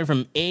if you're starting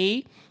from A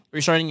or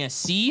you're starting at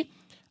C.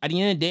 At the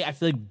end of the day, I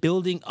feel like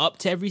building up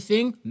to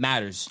everything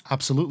matters.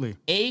 Absolutely.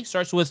 A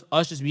starts with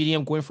us just meeting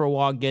up, going for a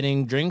walk,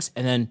 getting drinks,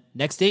 and then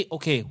next day,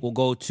 okay, we'll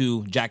go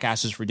to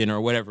Jackasses for dinner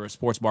or whatever, a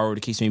sports bar or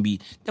the case may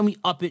be. Then we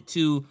up it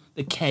to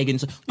the keg,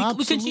 and so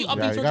we continue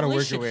upping you for gotta the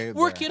work your relationship. way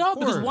Work there. it up,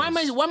 because why am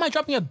I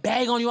dropping a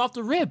bag on you off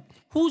the rip?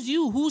 Who's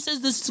you? Who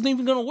says this is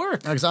even gonna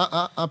work?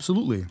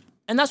 Absolutely.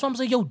 And that's why I'm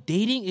saying, yo,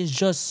 dating is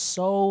just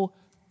so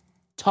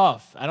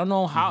tough. I don't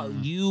know how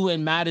you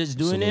and Matt is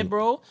doing it,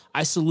 bro.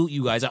 I salute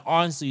you guys. I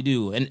honestly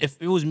do. And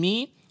if it was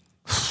me,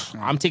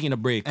 I'm taking a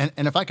break. And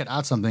if I could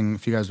add something,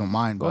 if you guys don't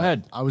mind. Go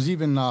ahead. I was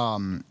even,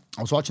 I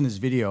was watching this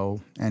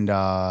video and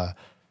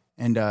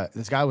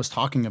this guy was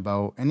talking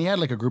about, and he had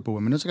like a group of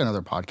women. It was like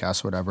another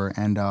podcast or whatever.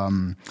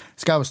 And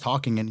this guy was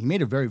talking and he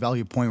made a very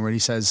valuable point where he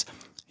says,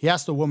 he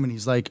asked the woman,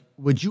 he's like,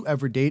 would you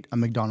ever date a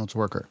McDonald's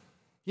worker?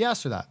 He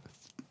asked her that.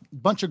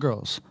 Bunch of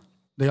girls.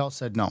 They all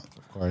said no.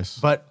 Of course.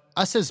 But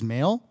us as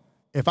male,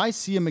 if I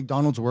see a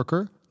McDonald's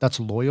worker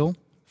that's loyal,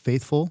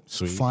 faithful,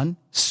 fun,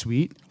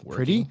 sweet,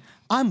 pretty,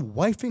 I'm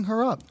wifing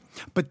her up.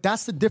 But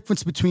that's the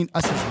difference between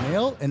us as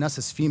male and us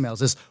as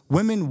females is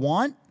women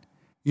want,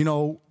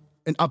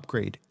 an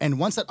upgrade. And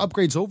once that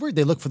upgrade's over,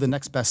 they look for the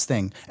next best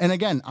thing. And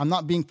again, I'm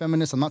not being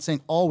feminist. I'm not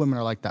saying all women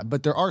are like that,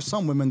 but there are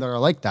some women that are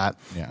like that.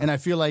 Yeah. And I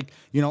feel like,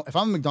 if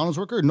I'm a McDonald's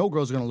worker, no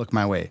girl's going to look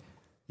my way.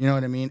 You know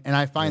what I mean? And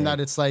I find that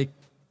it's like,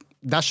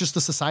 that's just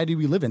the society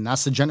we live in.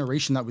 That's the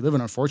generation that we live in,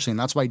 unfortunately. And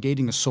that's why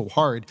dating is so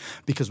hard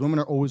because women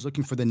are always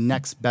looking for the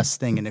next best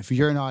thing. And if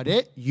you're not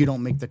it, you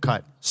don't make the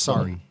cut.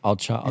 Sorry. I'll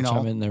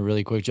chime in there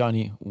really quick,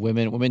 Johnny.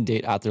 Women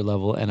date at their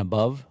level and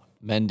above.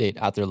 Men date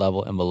at their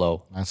level and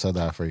below. I said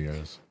that for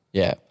years.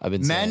 Yeah, I've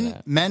been saying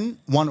that. Men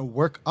want to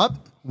work up.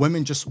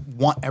 Women just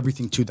want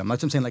everything to them.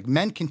 That's what I'm saying. Like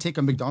men can take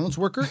a McDonald's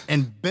worker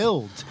and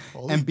build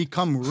and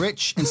become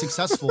rich and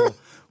successful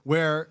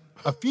where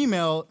a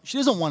female, she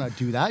doesn't want to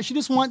do that. She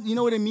just want, you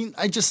know what I mean?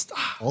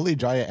 Only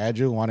Jai and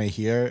Andrew want to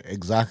hear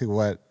exactly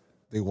what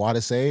they want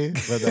to say,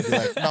 but they'll be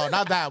like, no,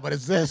 not that, but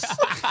it's this.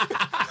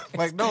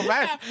 Like, no,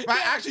 man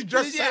actually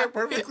just said it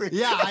perfectly.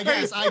 Yeah, I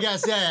guess.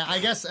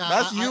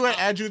 That's you and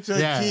Andrew to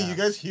a T. You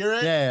guys hear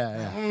it?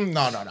 Yeah.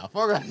 No.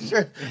 Fuck that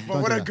shit.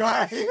 But with a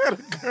guy and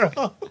a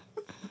girl.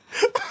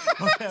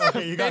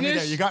 Okay, you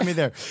got me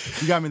there.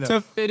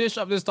 To finish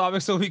up this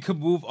topic so we can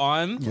move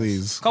on.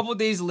 Please. A couple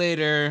days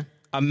later,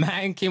 a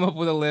man came up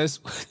with a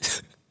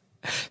list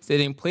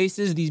stating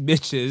places these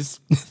bitches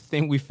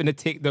think we finna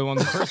take them on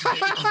the first date.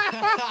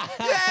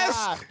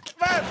 Yes!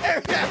 Man,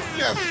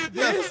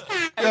 yes.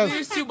 And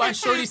these two, my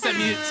shorty sent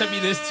me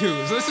this too.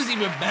 So this is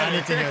even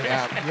better.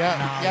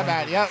 Yeah,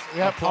 man.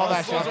 Yep. All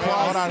that shit.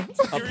 Hold on.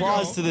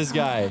 Applause to this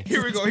guy.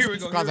 Here we go.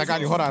 Guys, I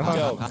got you. Hold on.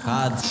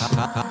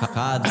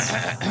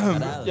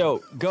 Yo,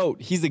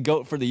 GOAT. He's the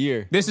GOAT for the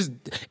year.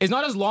 It's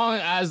not as long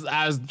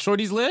as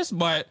Shorty's list,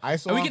 but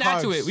ISO we can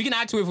add to it. We can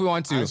add to it if we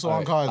want to. ISO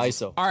on cards.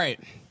 ISO. All right.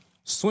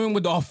 Swim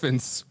with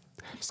dolphins,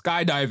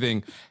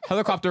 skydiving,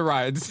 helicopter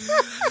rides.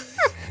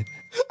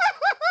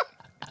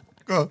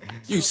 Go.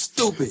 You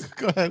stupid.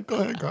 Go ahead,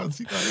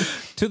 Cards.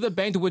 To the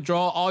bank to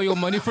withdraw all your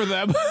money for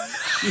them.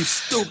 You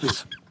stupid.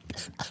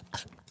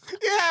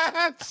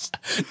 Yes.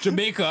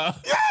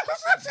 Jamaica.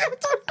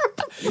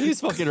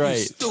 He's fucking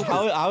right.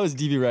 How is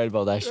DB right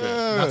about that shit?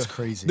 That's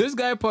crazy. This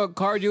guy put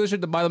car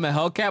dealership to buy them a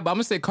Hellcat, but I'm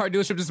gonna say car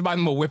dealership just to buy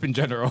them a whip in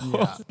general.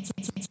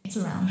 It's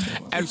a round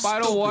table. And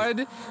final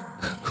one,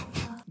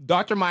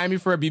 Dr. Miami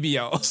for a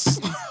BBL.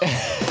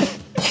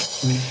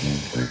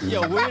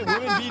 Yo, women be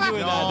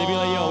doing that. They be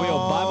like, yo,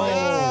 buy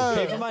my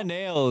pay for my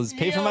nails,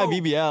 pay for my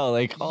BBL,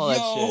 like all that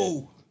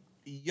shit.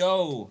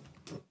 Yo,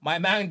 my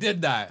man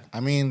did that. I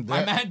mean,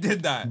 My man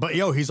did that. But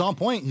yo, he's on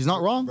point. He's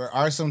not wrong. there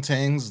are some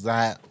things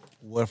that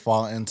would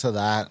fall into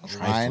that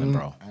Trifling, line,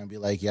 bro. and be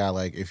like, yeah,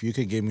 like if you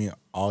could give me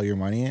all your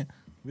money,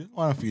 we can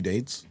go on a few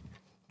dates.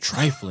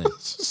 Trifling.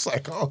 It's just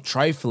like, oh,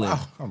 Trifling.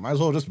 wow, I might as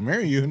well just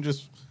marry you and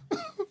just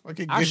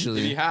fucking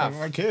Actually, give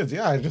my kids.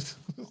 Yeah, just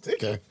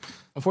take it.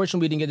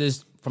 Unfortunately, we didn't get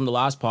this from the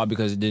last pod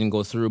because it didn't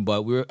go through.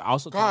 But we were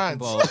also talking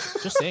about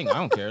just saying, I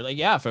don't care. Like,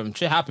 yeah, from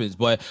shit happens.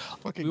 But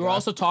we were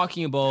also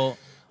talking about.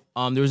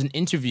 There was an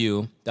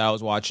interview that I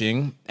was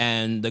watching,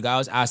 and the guy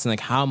was asking like,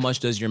 how much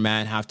does your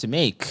man have to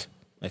make?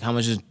 Like, how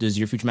much does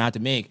your future man have to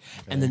make?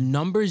 Okay. And the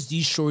numbers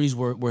these shorties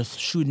were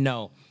shooting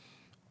out,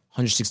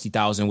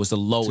 160,000 was the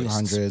lowest.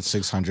 200,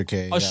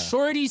 600K. A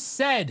shorty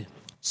said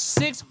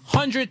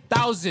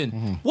 600,000.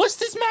 Mm-hmm. What's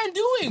this man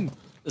doing?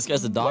 This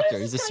guy's a doctor.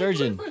 He's a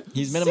surgeon.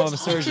 He's minimum a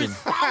surgeon.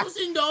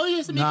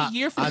 $600,000 to make a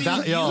year for me.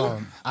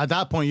 At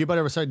that point, you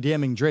better start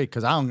DMing Drake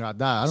because I don't got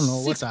that. I don't know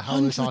what the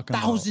hell you're talking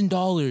about.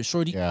 $600,000,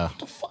 shorty. Yeah,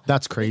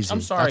 that's crazy.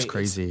 I'm sorry. That's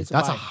crazy. It's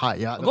that's a a hot.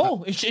 Yeah.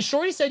 Go.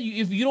 Shorty said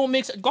if you don't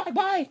make, go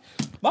bye.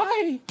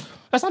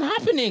 That's not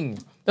happening.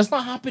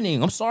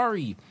 I'm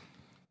sorry.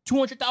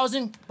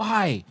 200,000,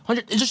 buy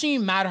 100. It doesn't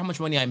even matter how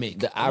much money I make.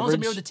 The average, as long as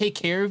I'm able to take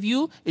care of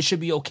you, it should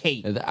be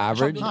okay. The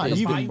average, not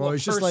even, bro.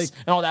 It's just like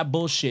and all that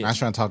bullshit. I'm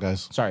trying to talk,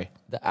 guys. Sorry.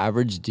 The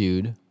average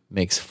dude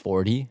makes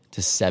 40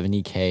 to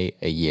 70K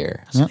a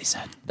year. That's what they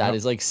said. That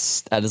is like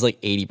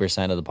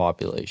 80% of the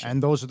population.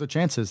 And those are the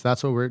chances.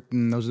 Those are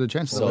the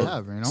chances that we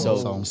have. You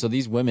know. So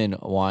these women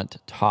want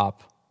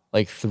top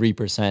like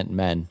 3%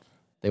 men.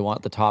 They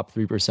want the top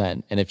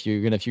 3%. And if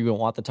you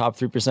want the top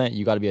 3%,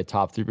 you got to be a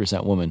top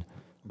 3% woman.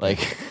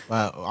 Like,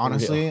 but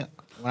honestly,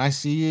 when I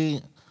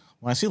see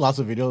lots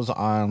of videos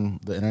on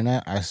the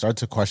internet, I start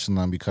to question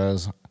them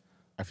because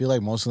I feel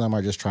like most of them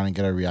are just trying to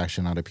get a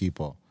reaction out of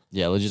people.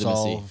 Yeah,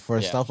 legitimacy. So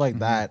for stuff like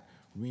that,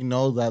 we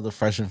know that the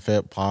Fresh and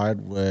Fit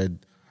pod would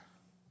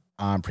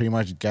pretty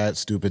much get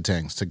stupid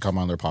things to come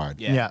on their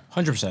pod. Yeah.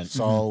 100%.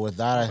 So with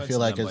that, I feel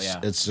like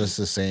it's just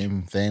the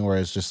same thing where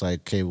it's just like,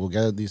 okay, we'll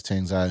get these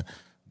things that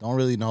don't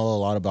really know a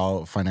lot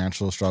about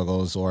financial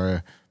struggles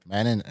or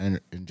men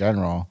in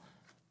general.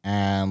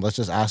 And let's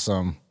just ask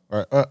them,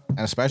 and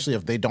especially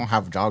if they don't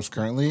have jobs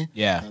currently,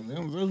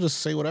 they'll just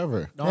say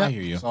whatever. No, I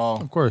hear you. So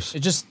of course,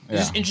 it's just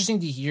interesting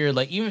to hear.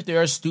 Like, even if they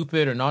are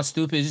stupid or not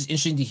stupid, it's just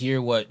interesting to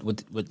hear what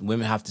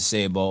women have to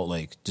say about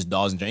like just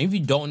dollars in general. Even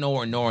if you don't know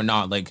or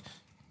not, like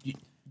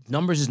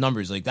numbers is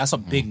numbers. Like that's a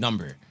big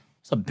number.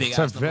 It's a big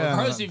ass number.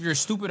 Regardless if you're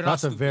stupid or not.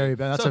 That's a very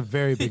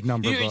big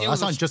number, bro.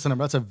 That's not just a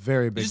number. That's a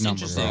very big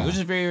number. Interesting. Which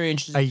is very, very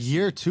interesting. A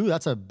year too.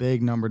 That's a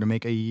big number to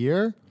make a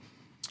year.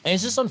 And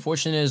it's just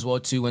unfortunate as well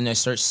too when I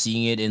start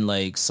seeing it in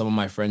like some of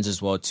my friends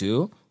as well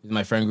too.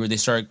 My friend group, they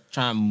start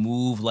trying to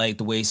move like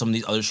the way some of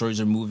these other shorties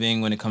are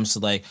moving when it comes to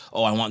like,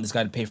 oh, I want this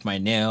guy to pay for my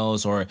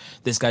nails, or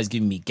this guy's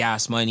giving me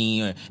gas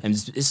money, and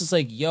it's just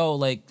like, yo,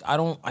 like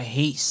I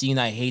hate seeing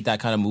that. I hate that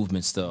kind of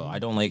movement still. I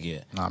don't like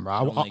it. Nah, bro.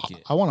 I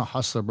want a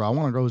hustler, bro. I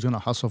want a girl who's gonna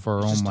hustle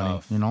for her own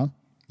money. You know.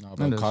 No,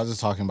 but Cause is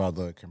talking about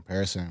the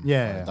comparison.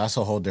 Yeah. That's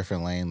a whole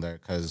different lane there.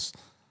 Because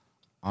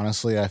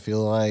honestly, I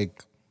feel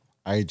like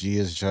IG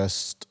is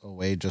just a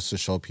way just to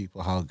show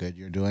people how good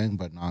you're doing,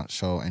 but not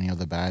show any of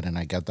the bad. And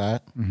I get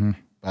that. Mm-hmm.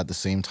 But at the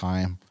same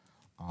time,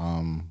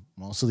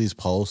 most of these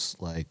posts,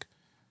 like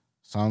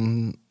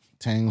some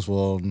things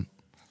will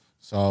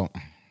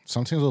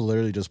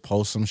literally just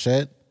post some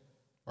shit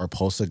or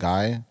post a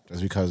guy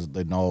just because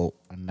they know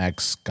a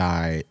next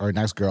guy or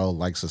next girl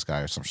likes this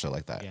guy or some shit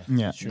like that.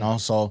 Yeah. You know,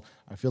 so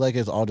I feel like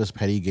it's all just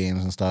petty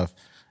games and stuff.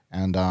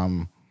 And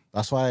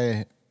that's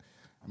why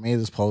I made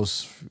this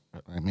post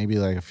maybe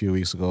like a few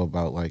weeks ago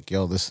about like,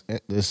 yo, this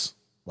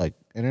like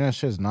internet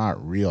shit is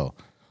not real.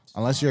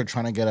 Unless you're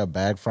trying to get a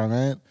bag from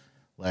it,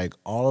 like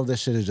all of this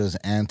shit is just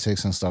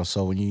antics and stuff.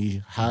 So when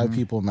you have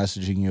people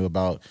messaging you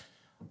about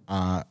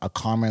a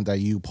comment that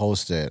you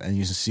posted and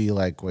you see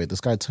like, wait,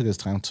 this guy took his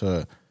time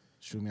to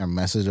shoot me a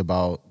message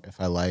about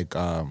if I like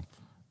Lil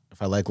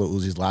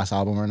Uzi's last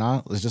album or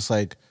not, it's just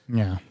like,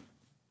 yeah,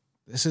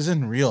 this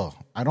isn't real.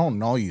 I don't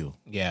know you.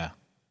 Yeah.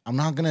 I'm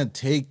not going to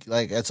take,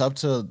 like, it's up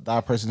to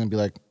that person to be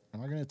like,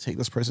 am I going to take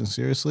this person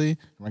seriously?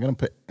 Am I going to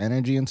put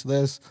energy into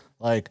this?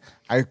 Like,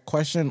 I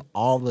question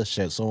all this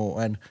shit. So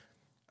when,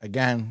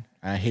 again,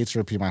 and I hate to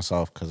repeat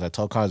myself because I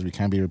tell Cause we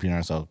can't be repeating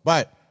ourselves.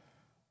 But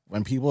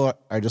when people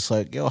are just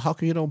like, yo, how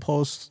come you don't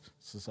post?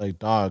 It's just like,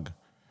 dog,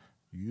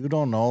 you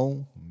don't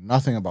know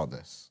nothing about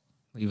this.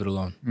 Leave it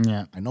alone.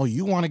 Yeah. I know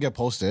you want to get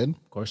posted.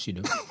 Of course you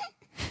do.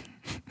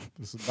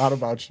 This is not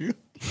about you.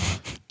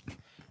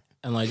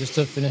 And like, just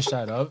to finish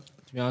that up,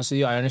 To be honest with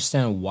you, I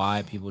understand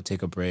why people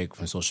take a break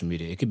from social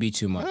media. It could be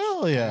too much.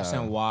 Hell I yeah.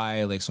 understand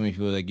why, like, so many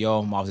people are like, yo,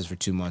 I'm off this for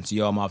 2 months.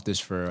 Yo, I'm off this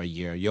for a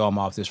year. Yo, I'm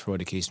off this for what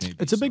the case may be.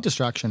 It's a big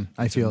distraction,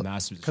 I feel.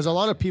 massive Because a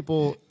lot of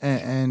people,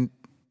 and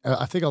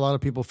I think a lot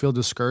of people feel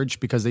discouraged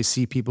because they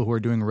see people who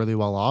are doing really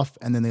well off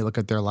and then they look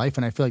at their life.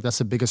 And I feel like that's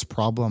the biggest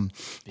problem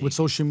with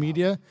social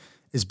media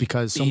is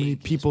because so many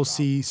people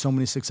see so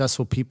many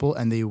successful people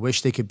and they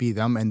wish they could be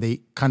them and they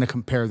kind of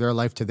compare their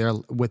life to their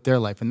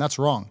life. And that's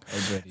wrong.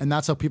 And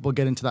that's how people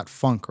get into that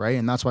funk, right?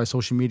 And that's why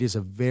social media is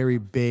a very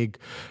big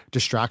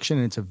distraction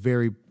and it's a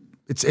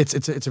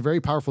very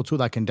powerful tool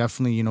that can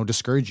definitely, you know,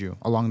 discourage you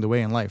along the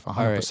way in life,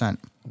 100%. Right.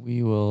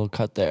 We will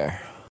cut there.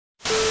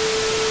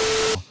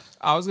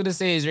 I was going to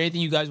say, is there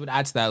anything you guys would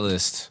add to that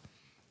list?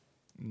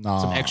 No.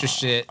 Some extra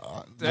shit.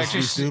 Just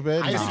be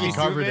stupid? I think he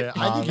covered it.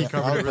 I think he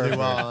covered it really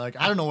well. Like,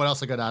 I don't know what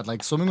else I could add.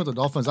 Like, swimming with the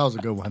dolphins, that was a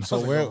good one. So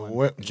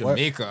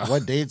Jamaica.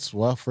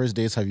 What first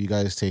dates have you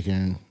guys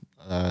taken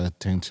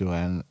to,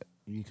 and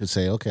you could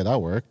say, okay, that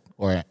worked,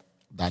 or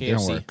that didn't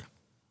KFC. work?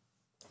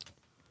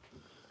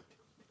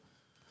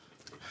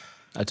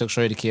 I took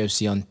Shorty to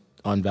KFC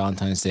on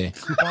Valentine's Day.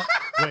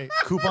 Wait,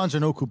 coupons or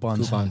no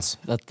coupons? Coupons.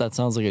 That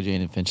sounds like a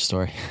Jane and Finch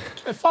story.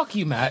 Hey, fuck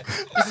you, Matt.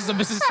 This is a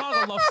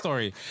Mississauga love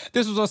story.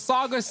 This was a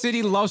Saga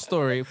City love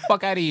story.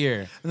 Fuck out of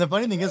here. And the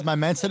funny thing is, my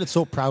man said it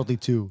so proudly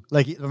too.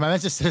 Like, my man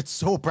just said it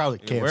so proudly.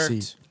 It KFC.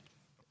 worked.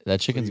 That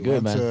chicken's You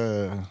good, went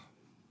man.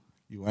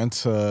 You went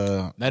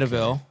to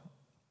Medaville,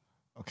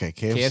 okay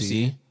KFC,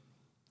 KFC.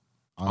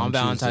 On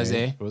Valentine's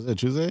Tuesday. Day. Was it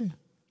Tuesday?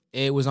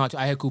 It was not.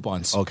 I had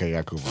coupons. Okay,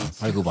 yeah,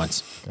 coupons. I had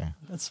coupons. Okay.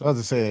 I was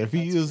to say, if you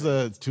use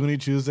the Toonie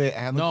Tuesday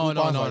and the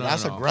coupons,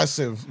 that's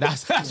aggressive.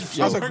 That's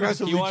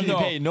aggressive. You wanted to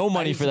pay no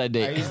money for that I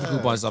date. used the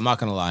coupons. I'm not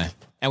gonna lie,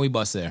 and we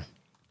bust there.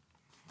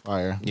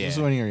 Fire. Yeah. This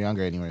is when you were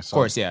younger, anyway. So. Of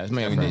course, yeah. It's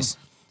my younger days.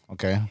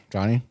 Okay,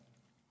 Johnny.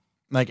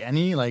 Like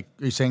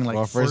you're saying like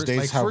Well, first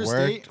dates have first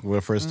worked. date?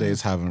 Well, first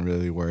dates haven't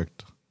really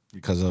worked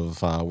because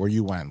of where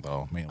you went,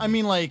 though. Mainly. I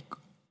mean, like,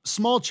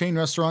 small chain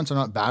restaurants are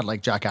not bad,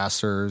 like Jack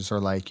Astor's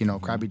or like, you know,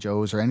 Krabby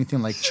Joe's or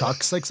anything like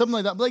Chuck's, like something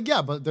like that. But like,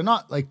 yeah, but they're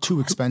not like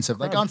too expensive.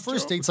 Like on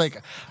first dates, like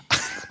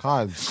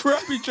God,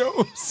 Krabby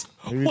Joe's.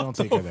 maybe don't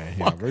take it there.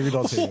 Yeah, maybe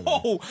don't take it there.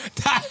 Oh,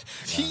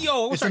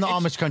 yo, it's in the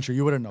Amish country.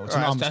 You wouldn't know. It's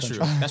in the Amish that's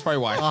country. true. That's probably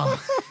why.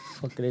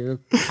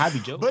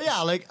 Krabby Joe's. But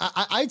yeah, like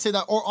I'd say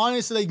that. Or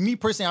honestly, like me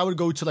personally, I would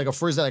go to like a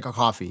first date, like a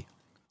coffee.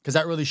 Because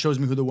that really shows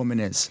me who the woman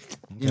is,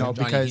 you know.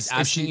 Johnny, because he's if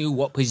asking you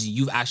what place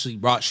you've actually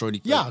brought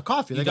Shorty. yeah,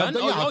 coffee, like done?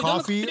 yeah,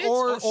 coffee,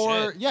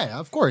 or yeah,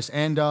 of course,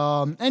 and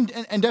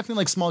definitely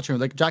like small chain,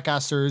 like Jack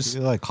Astor's. I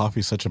feel like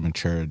coffee's such a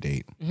mature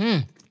date.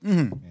 Yeah.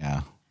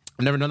 I've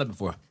never done that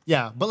before.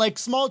 Yeah, but like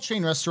small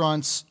chain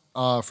restaurants,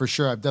 for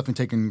sure. I've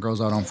definitely taken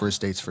girls out on first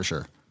dates for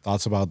sure.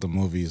 Thoughts about the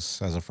movies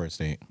as a first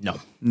date? No,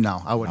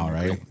 No, I wouldn't. All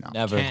right. agree, no.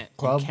 Never.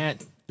 you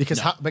can't. Because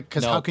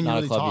No. how can you not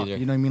a really club talk? either.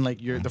 You know what I mean? Like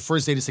the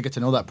first date is to get to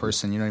know that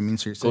person. You know what I mean?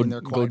 So you're sitting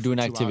there Go quiet do for an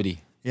 2 activity. hours.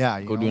 Yeah,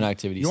 you Go do know? an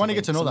activity. You want to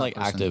get to know that like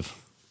person.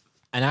 active.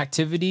 An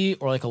activity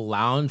or like a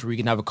lounge where you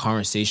can have a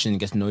conversation and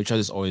get to know each other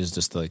is always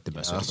just like the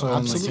best way to That's go. what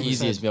I'm It's like, the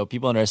easiest, yo.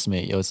 People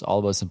underestimate. Yo, it's all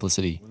about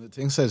simplicity. when the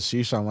thing says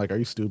shisha, I'm like, are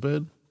you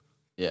stupid?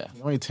 Yeah. You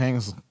know how many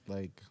tangs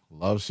like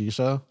love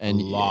shisha?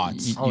 And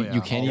Lots.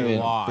 you can't A even.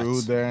 lot.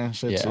 Food there and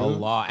shit Yeah. too. A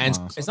lot. And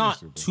Nah, it's something not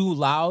stupid. too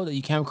loud that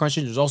you can't crunch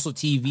it. There's also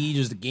TV,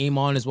 there's the game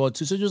on as well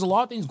too. So there's a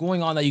lot of things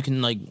going on that you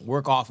can like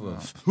work off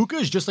of. Hookah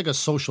is just like a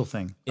social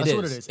thing. It That's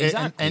what it is. is.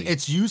 Exactly. And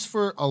it's used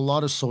for a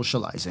lot of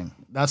socializing.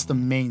 That's the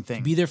main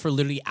thing. Be there for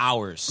literally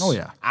hours. Oh,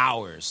 yeah.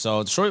 Hours.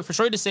 So for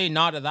sure to say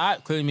no to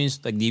that clearly means,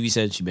 like Davey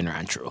said, she's been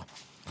around true.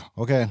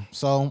 Okay,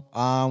 so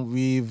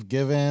we've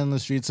given the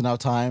streets enough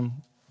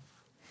time,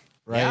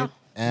 right? Yeah.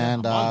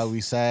 And A month. we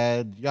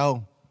said,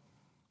 yo,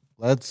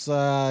 let's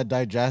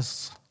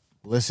digest,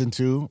 listen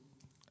to,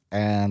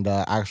 and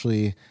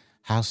actually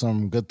have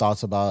some good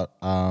thoughts about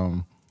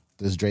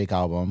this Drake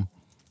album.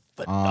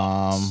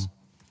 And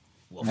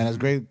it's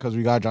great because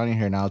we got Johnny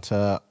here now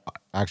to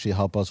actually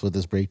help us with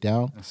this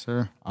breakdown. Yes,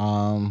 sir.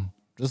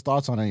 Just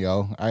thoughts on it,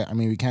 yo. I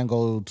mean, we can't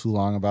go too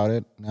long about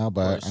it now,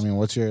 but I mean,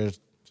 what's your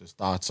just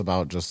thoughts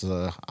about just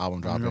the album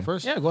You dropping? go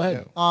first? Yeah, go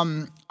ahead.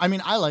 I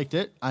mean, I liked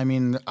it. I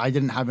mean, I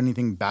didn't have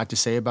anything bad to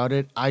say about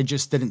it. I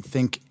just didn't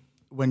think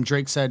when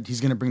Drake said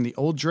he's going to bring the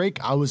old Drake,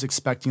 I was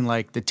expecting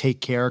like the Take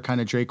Care kind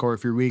of Drake, or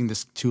if you're reading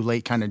this too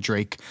late kind of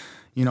Drake,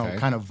 you know, Okay.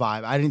 kind of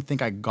vibe. I didn't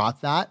think I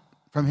got that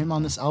from him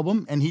on this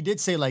album. And he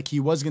did say like he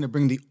was going to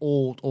bring the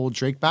old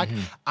Drake back.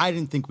 I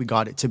didn't think we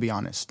got it, to be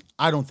honest.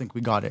 I don't think we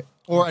got it,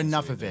 or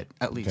enough of it,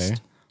 at least.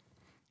 Okay.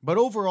 But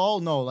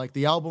overall, no, like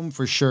the album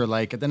for sure.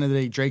 Like at the end of the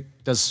day, Drake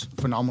does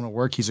phenomenal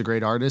work. He's a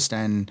great artist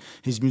and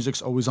his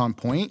music's always on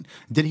point.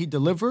 Did he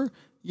deliver?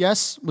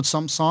 Yes, with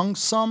some songs.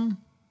 Some,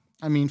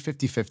 I mean,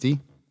 50-50,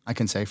 I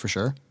can say for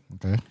sure.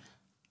 Okay.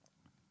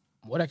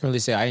 What I can really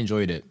say, I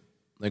enjoyed it.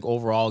 Like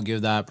overall,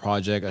 give that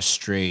project a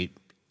straight.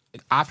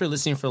 Like, after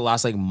listening for the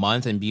last like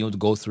month and being able to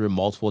go through it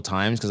multiple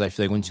times, because I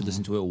feel like once you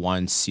listen to it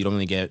once, you don't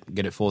really get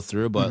it full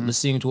through. But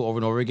listening to it over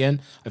and over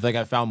again, I feel like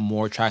I found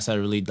more tracks that I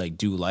really like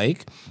do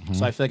like.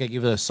 So I feel like I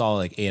give it a solid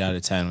like 8 out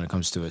of 10 when it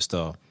comes to it.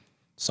 Still,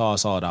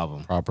 Solid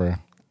album. Proper.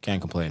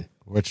 Can't complain.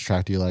 Which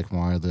track do you like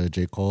more, the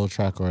J. Cole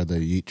track or the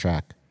Yeet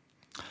track?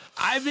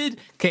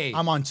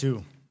 I'm on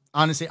 2.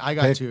 Honestly, I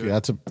got 2.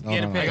 That's a You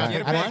had to pick.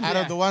 out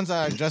of the ones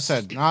that I just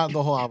said, not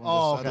the whole album.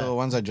 Oh, Out of okay. the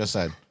ones I just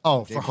said.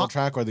 Oh, J. for Cole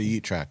track or the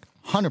Yeet track?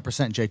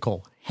 100% J.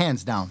 Cole.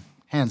 Hands down.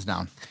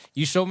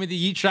 You showed me the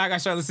Yeet track. I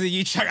started listening to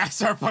the Yeet track. I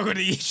started fucking with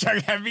the Yeet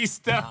track heavy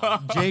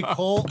stuff. J.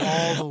 Cole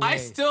all the way. I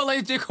still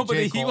like J. Cole, but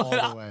J. the Cole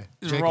all the way.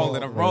 Just J.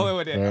 rolling. Cole. I'm rolling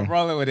with it. Fair. I'm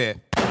rolling with it.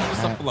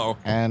 Just a flow.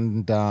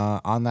 And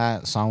on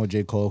that song with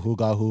J. Cole, who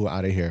got who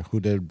out of here? Who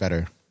did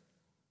better?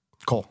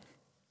 Cole.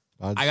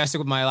 I gotta stick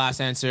with my last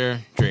answer,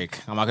 Drake.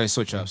 I'm not gonna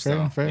switch up.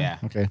 Fair. Yeah.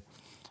 Okay.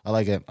 I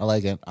like it. For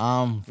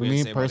to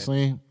me say about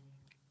personally,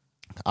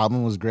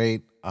 album was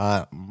great.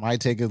 My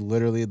take is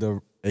literally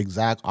the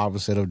exact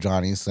opposite of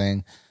Johnny's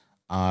thing,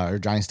 or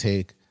Johnny's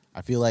take.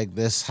 I feel like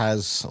this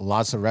has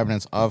lots of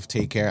remnants of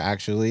Take Care,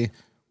 actually,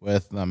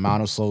 with the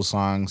amount of slow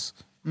songs.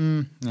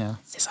 Yeah.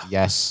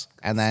 Yes.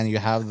 And then you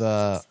have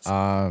the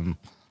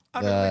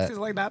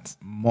like that.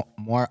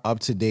 more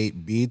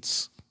up-to-date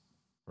beats,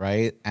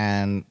 right?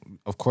 And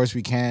of course,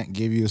 we can't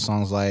give you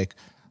songs like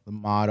The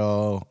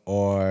Motto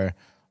or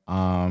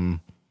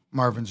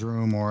Marvin's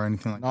Room or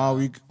anything like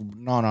that.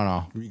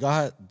 no. We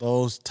got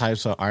those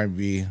types of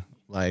R&B.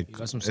 Like,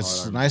 got some it's solid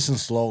R&B. nice and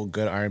slow,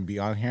 good R&B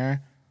on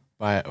here.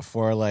 But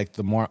for like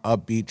the more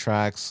upbeat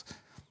tracks,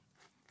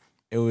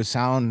 it would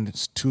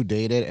sound too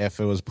dated if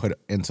it was put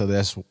into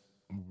this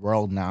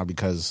world now,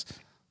 because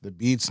the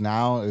beats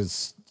now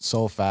is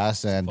so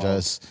fast and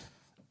just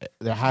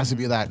there has to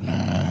be that.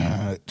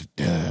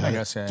 I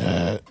guess,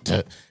 yeah.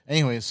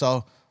 Anyway,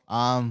 so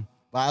but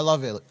I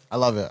love it.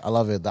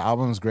 The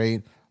album's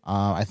great.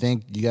 I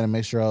think you get a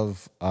mixture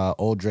of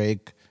old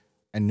Drake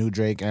and new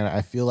Drake, and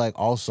I feel like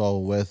also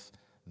with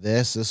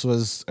this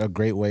was a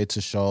great way to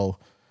show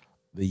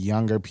the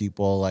younger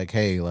people, like,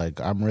 hey,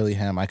 like, I'm really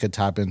him. I could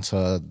tap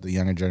into the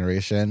younger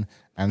generation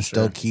and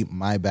still keep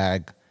my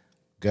bag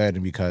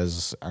good,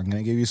 because I'm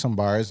gonna give you some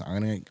bars. I'm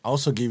gonna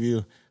also give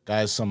you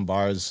guys some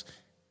bars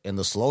in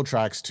the slow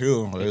tracks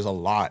too. There's a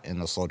lot in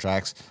the slow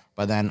tracks,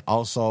 but then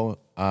also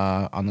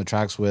on the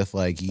tracks with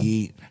like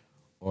Yeet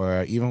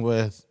or even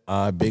with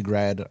Big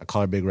Red. I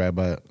call her Big Red,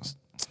 but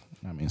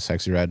I mean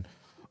Sexy Red.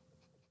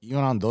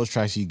 Even on those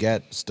tracks, you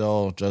get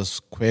still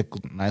just quick,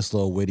 nice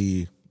little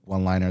witty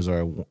one-liners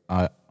or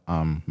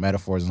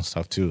metaphors and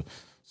stuff too.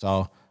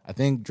 So I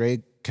think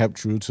Drake kept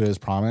true to his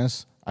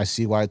promise. I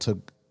see why it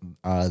took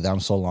them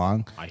so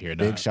long. I hear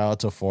that. Big shout out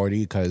to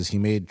 40, because he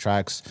made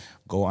tracks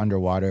go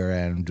underwater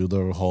and do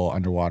the whole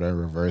underwater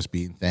reverse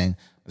beat thing.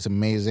 It's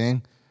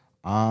amazing.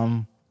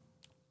 And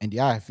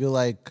yeah, I feel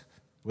like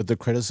with the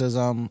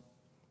criticism,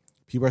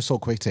 people are so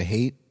quick to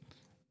hate,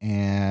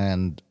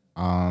 and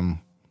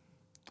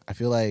I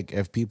feel like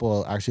if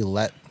people actually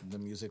let the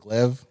music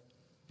live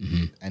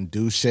and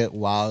do shit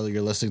while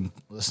you're listening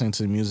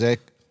to the music,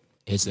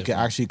 you can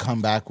actually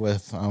come back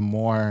with a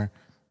more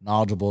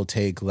knowledgeable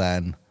take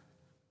than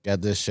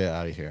get this shit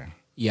out of here.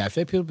 Yeah, I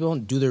feel like people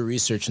don't do their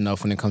research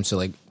enough when it comes to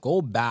like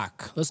go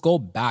back. Let's go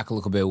back a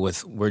little bit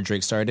with where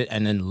Drake started,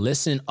 and then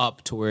listen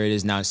up to where it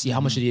is now. See how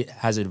much it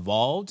has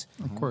evolved.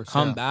 Of course.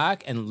 Come yeah.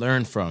 back and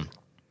learn from.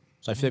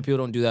 So I feel like people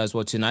don't do that as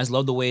well too. And I just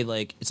love the way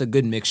like it's a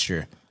good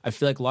mixture. I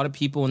feel like a lot of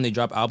people when they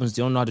drop albums,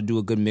 they don't know how to do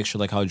a good mixture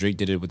like how Drake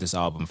did it with this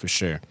album for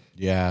sure.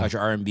 Yeah. Got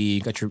your R&B,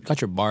 got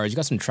your bars, you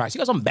got some tracks, you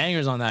got some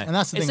bangers on that. And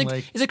that's the it's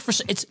thing,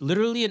 it's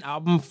literally an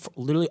album,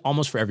 literally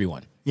almost for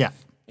everyone Yeah.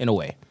 in a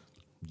way.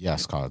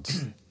 Yes,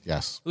 Cods.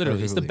 Yes.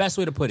 Literally, it's the best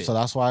way to put it. So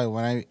that's why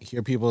when I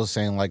hear people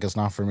saying like it's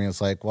not for me,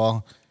 it's like,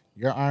 well,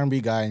 you're an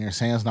R&B guy and you're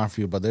saying it's not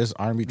for you, but there's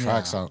R&B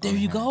tracks out there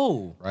you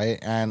go. right?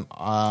 And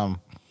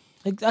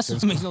Like that's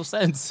what makes no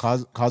sense.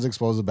 Cause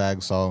exposed the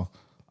bag. So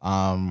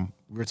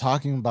we were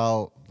talking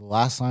about the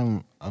last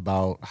time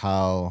about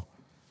how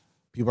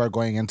people are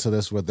going into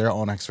this with their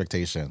own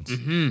expectations.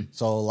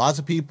 So lots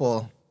of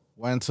people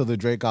went to the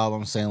Drake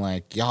album saying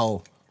like,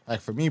 yo, like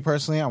for me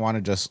personally, I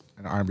wanted just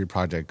an R&B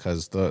project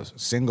because the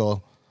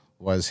single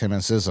was him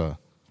and SZA.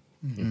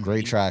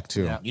 Great track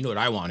too. Yeah, you know what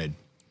I wanted?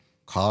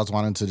 Cause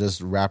wanted to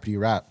just rappity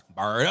rap.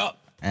 Bar it up.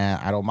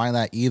 And I don't mind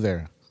that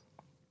either.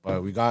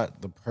 But we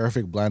got the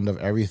perfect blend of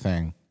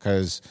everything.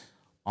 Because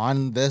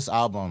on this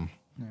album,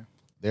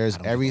 there's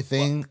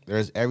everything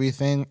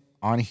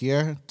on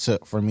here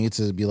for me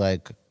to be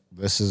like,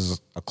 this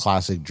is a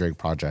classic Drake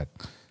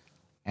project.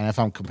 And if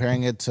I'm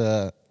comparing it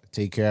to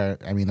Take Care,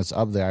 I mean, it's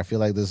up there. I feel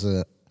like this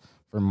is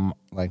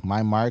like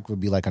my mark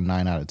would be like a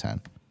 9 out of 10.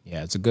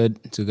 Yeah, it's a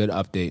good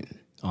update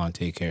on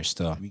Take Care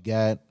still. We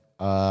get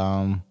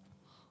a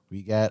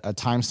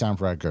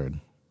timestamp record.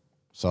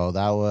 So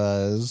that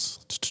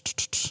was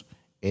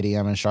 8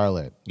 a.m. in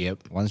Charlotte.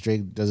 Yep. Once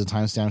Drake does a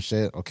timestamp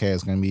shit, okay,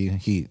 it's gonna be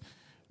heat.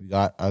 We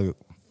got a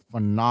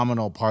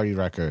phenomenal party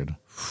record.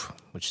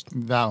 Which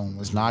That one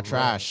was It's not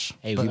trash.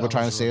 Hey, People that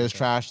trying to say it's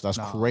trash. That's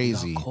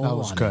crazy. Cole that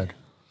was on good. it.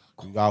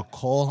 We got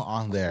Cole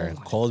on there.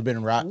 Cole's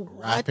been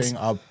rapping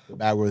up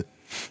back with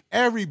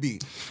every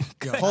beat.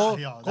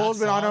 Cole's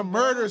been on a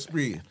murder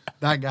spree.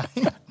 That guy.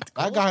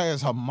 That guy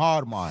is a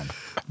madman.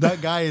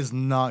 That guy is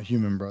not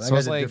human, bro. That So guy's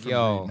it's a like, different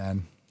yo. breed,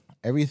 man.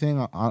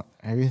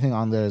 Everything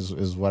on there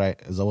is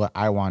what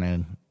I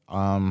wanted.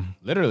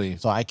 Literally.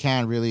 So I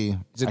can't really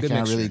a good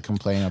mixture.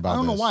 complain about. I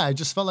don't know this. why. I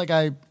just felt like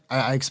I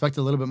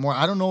expected a little bit more.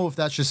 I don't know if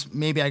that's just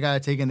maybe I gotta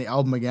take in the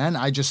album again.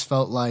 I just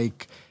felt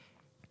like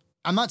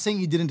I'm not saying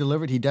he didn't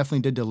deliver it. He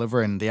definitely did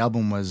deliver, and the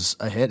album was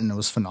a hit and it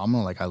was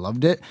phenomenal. Like I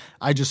loved it.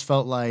 I just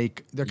felt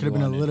like there could have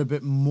been a little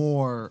bit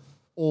more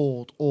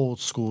old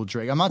school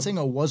Drake. I'm not saying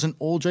it wasn't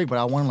old Drake, but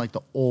I wanted like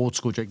the old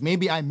school Drake.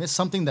 Maybe I missed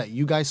something that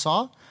you guys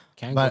saw.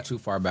 Can't but- go too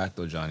far back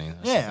though, Johnny.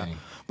 That's the Yeah. thing.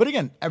 But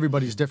again,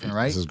 everybody's different,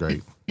 right? This is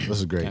great. This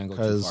is great Can't go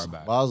too because far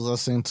back. while I was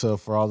listening to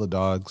For All the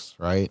Dogs,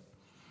 right,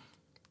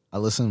 I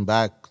listened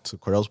back to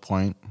Cordell's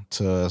point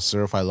to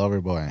Certified Lover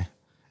Boy,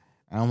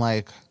 and I'm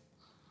like,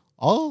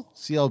 all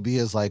CLB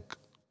is like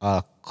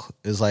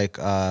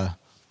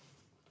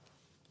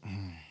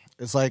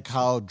it's like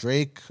how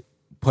Drake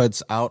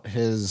puts out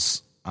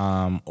his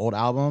old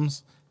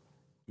albums.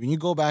 When you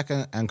go back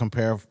and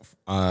compare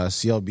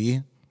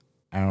CLB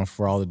and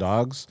For All the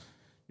Dogs,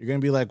 you're gonna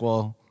be like,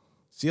 well,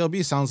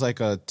 CLB sounds like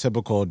a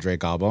typical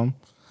Drake album,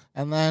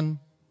 and then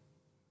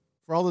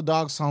For All the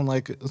Dogs sound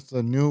like it's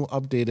a new,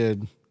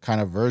 updated kind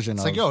of version.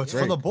 It's of like, yo, it's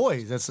Drake. for the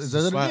boys. That's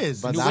what it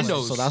is. But New that's,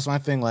 Windows. so that's my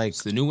thing. Like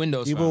It's the new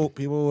Windows. people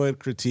fam. would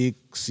critique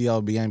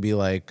CLB and be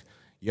like,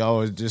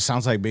 yo, it just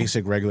sounds like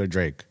basic regular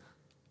Drake.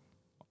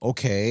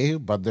 Okay,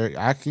 but they're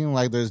acting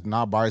like there's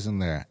not bars in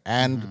there.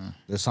 And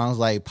there's songs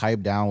like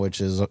Pipe Down,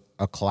 which is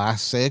a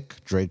classic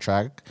Drake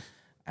track,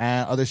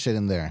 and other shit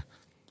in there.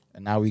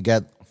 And now we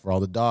get For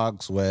All the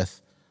Dogs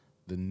with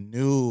the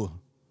new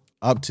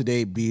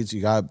up-to-date beats.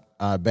 You got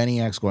Benny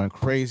X going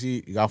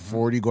crazy. You got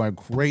 40 going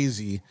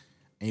crazy.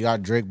 And you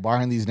got Drake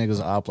barring these niggas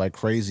up like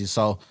crazy.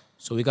 So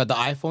So we got the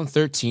iPhone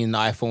 13 and the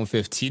iPhone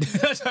 15.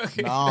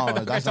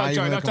 no, that's not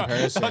even a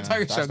comparison. I'm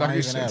talking That's shit. not Talking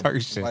even shit. it. Talking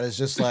shit. But it's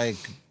just like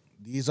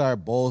these are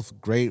both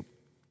great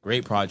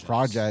Great project.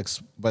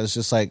 projects. But it's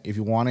just like if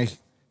you want to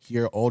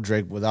hear old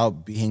Drake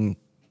without being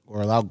or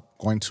without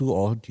going too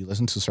old, you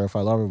listen to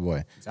Certified Lover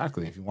Boy.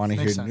 Exactly. If you want to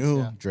hear Makes sense, new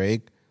yeah.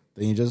 Drake,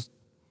 then you just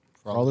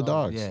For All the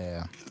Dogs.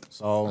 Yeah.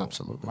 So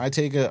Absolutely. my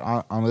take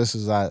on this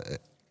is that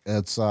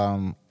it's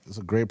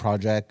a great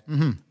project,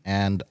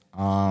 and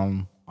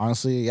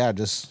honestly, yeah,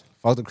 just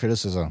fuck the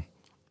criticism.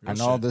 I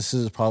know this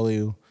is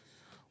probably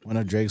one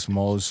of Drake's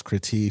most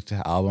critiqued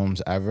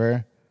albums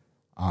ever,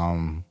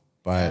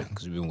 but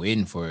Because we've been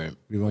waiting for it.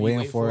 we've been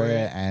waiting for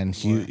it, and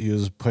he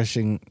was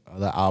pushing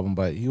the album,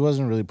 but he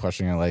wasn't really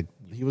pushing it. Like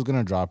he was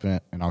gonna drop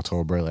it in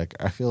October. Like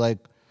I feel like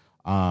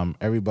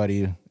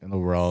everybody in the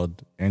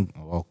world, and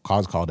well,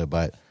 Cause called it,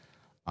 but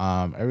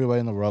everybody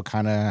in the world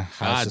kind of has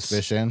Gods.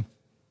 suspicion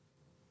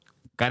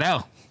Got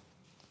out.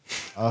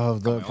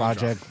 of the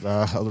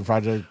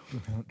project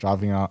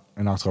dropping out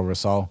in October.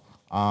 So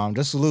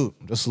just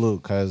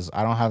salute because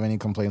I don't have any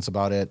complaints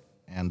about it.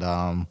 And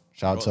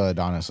shout out to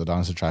Adonis.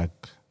 Adonis' track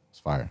is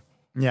fire.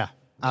 Yeah,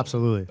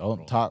 absolutely.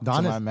 Don't talk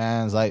Adonis- to my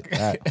mans like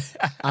that.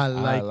 I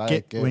like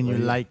it when you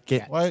like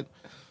it. What?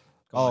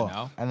 on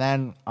now. And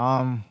then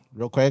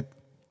real quick,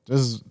 this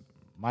is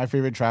my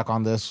favorite track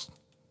on this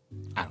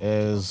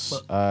is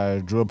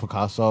Drew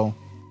Picasso,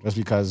 just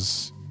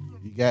because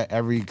you get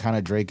every kind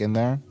of Drake in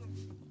there.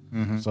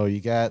 So you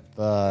get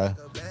the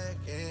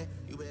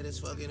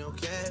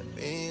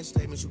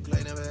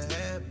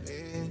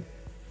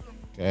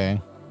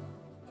okay,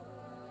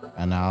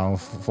 and now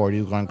 40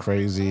 is going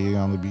crazy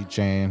on the beat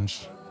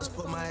change.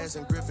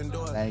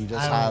 And you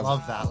just I have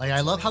love that. Like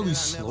I love how he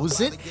slows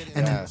it,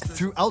 and then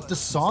throughout the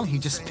song, he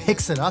just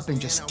picks it up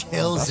and just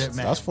kills it,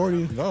 man. that's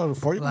 40. No,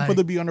 40 Like- put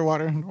the beat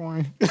underwater. Don't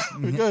worry,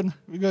 we're good.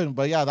 We're good.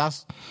 But yeah,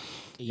 that's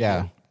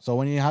yeah. So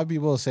when you have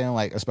people saying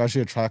like,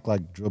 especially a track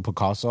like Drew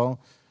Picasso,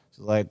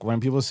 like when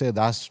people say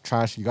that's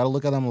trash, you got to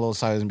look at them a little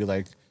sideways and be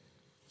like,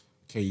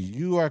 okay,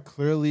 you are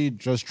clearly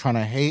just trying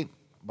to hate.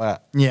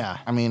 But Yeah.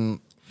 I mean,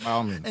 by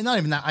all means. And not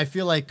even that. I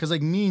feel like, because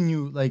like me and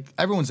you, like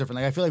everyone's different.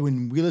 Like I feel like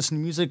when we listen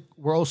to music,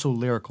 we're also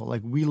lyrical.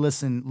 Like we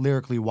listen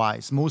lyrically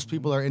wise. Most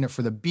people are in it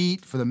for the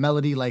beat, for the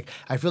melody. Like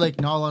I feel like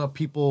not a lot of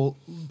people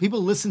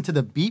listen to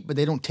the beat, but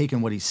they don't take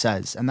in what he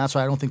says. And that's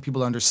why I don't think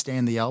people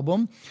understand the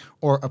album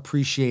or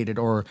appreciate it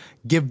or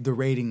give the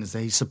ratings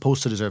that he's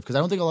supposed to deserve. Because I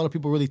don't think a lot of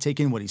people really take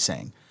in what he's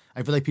saying.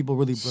 I feel like people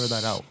really blur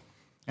that out.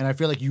 And I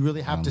feel like you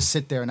really have to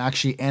sit there and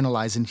actually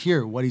analyze and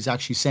hear what he's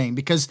actually saying,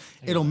 because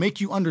it'll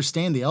make you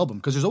understand the album.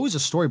 Because there's always a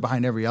story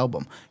behind every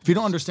album. If you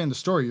don't understand the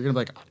story, you're gonna be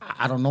like,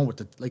 I don't know what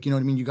the, like, you know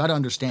what I mean? You got to I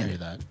understand hear it.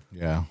 that.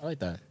 Yeah. I like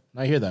that.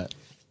 I hear that.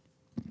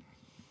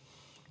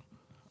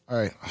 All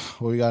right.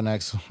 What we got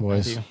next,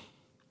 boys? Matthew?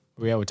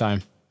 Where we at with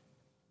time?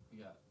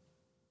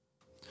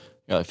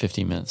 Got like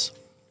 15 minutes.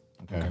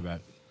 Okay,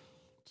 bad.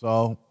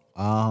 So,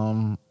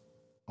 I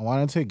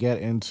wanted to get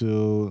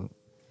into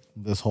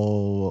this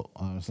whole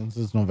since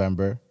it's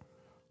November.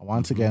 I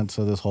wanted to get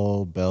into this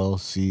whole Bill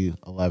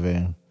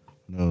C-11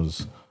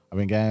 news. I've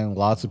been getting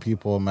lots of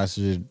people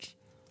message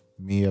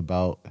me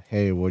about,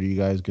 hey, what are you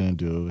guys gonna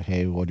do?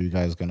 Hey, what are you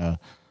guys gonna?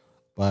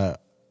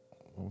 But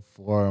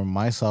for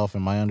myself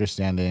and my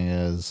understanding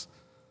is,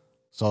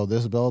 So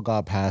this bill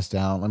got passed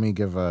down. Let me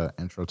give an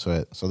intro to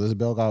it. So this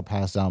bill got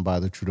passed down by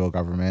the Trudeau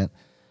government,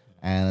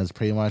 and it's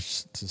pretty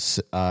much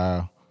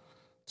to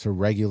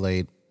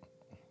regulate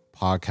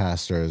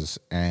podcasters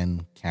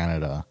in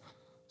Canada.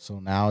 So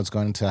now it's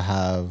going to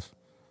have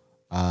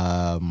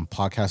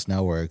podcast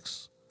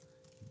networks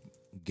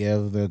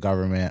give the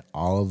government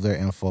all of their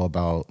info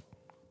about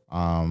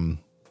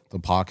the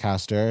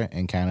podcaster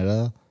in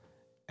Canada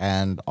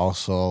and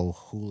also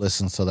who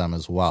listens to them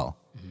as well.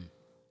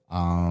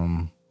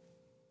 And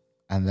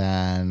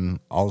then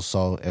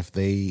also, if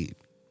they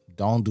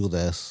don't do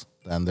this,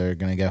 then they're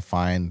going to get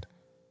fined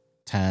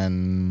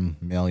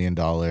 $10 million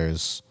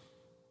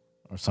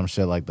or some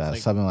shit like that.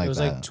 Something like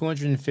that. It was like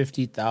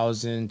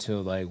 250,000 to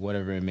like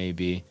whatever it may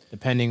be,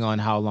 depending on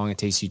how long it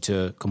takes you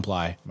to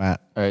comply.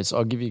 Matt. All right, so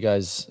I'll give you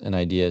guys an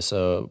idea.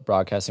 So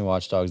Broadcasting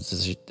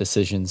Watchdog's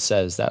decision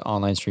says that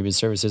online streaming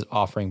services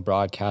offering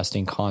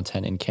broadcasting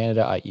content in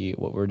Canada, i.e.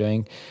 what we're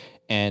doing,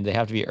 and they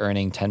have to be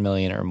earning $10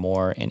 million or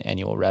more in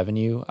annual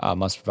revenue,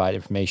 must provide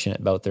information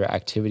about their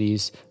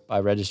activities by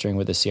registering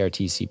with the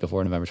CRTC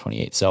before November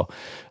 28th. So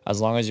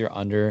as long as you're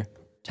under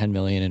 $10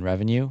 million in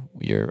revenue,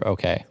 you're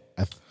okay.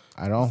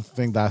 I don't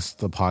think that's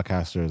the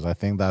podcasters. I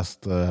think that's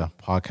the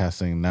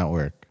podcasting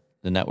network.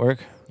 The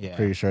network? Yeah.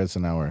 Pretty sure it's a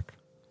network.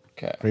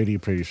 Okay.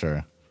 Pretty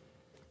sure.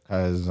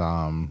 Because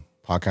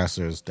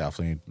podcasters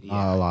definitely,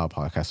 not a lot of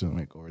podcasters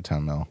make over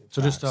 10 mil.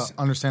 So just to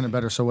understand it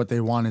better, so what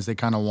they want is they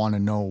kind of want to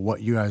know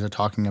what you guys are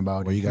talking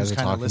about, What you guys are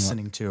kind of talking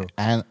listening to.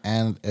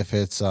 And if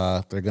it's,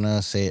 they're going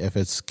to say if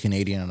it's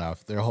Canadian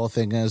enough. Their whole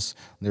thing is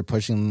they're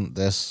pushing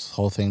this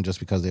whole thing just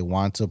because they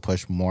want to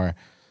push more.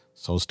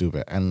 So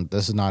stupid. And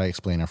this is not an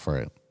explainer for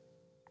it.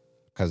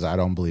 Because I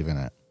don't believe in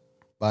it.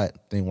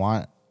 But they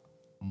want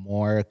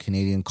more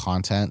Canadian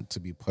content to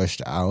be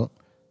pushed out.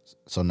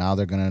 So now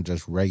they're going to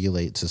just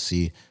regulate to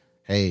see,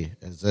 hey,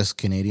 is this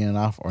Canadian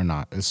enough or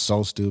not? It's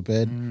so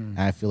stupid. And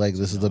I feel like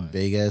this is the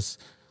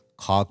biggest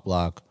cock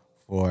block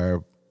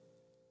for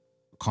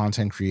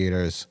content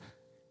creators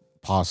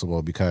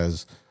possible,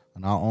 because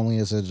not only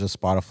is it just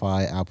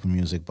Spotify, Apple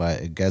Music, but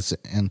it gets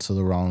into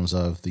the realms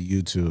of the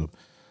YouTube,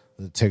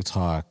 the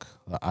TikTok,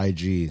 the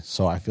IG.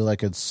 So I feel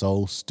like it's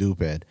so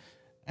stupid.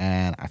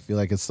 And I feel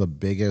like it's the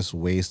biggest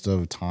waste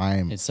of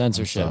time. It's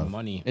censorship.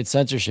 Money. It's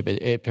censorship.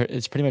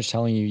 It's pretty much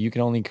telling you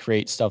can only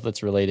create stuff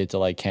that's related to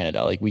like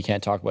Canada. Like we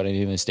can't talk about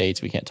anything in the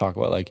States. We can't talk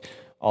about like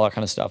all that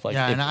kind of stuff. Like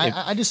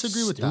I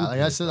disagree with that.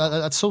 Like I said,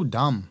 that's so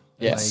dumb.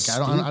 Yes.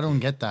 Like I don't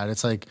get that.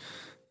 It's like,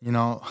 I don't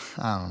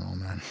know,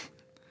 man.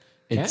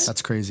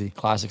 That's crazy.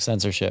 Classic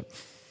censorship.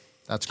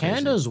 That's crazy.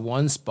 Canada's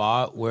one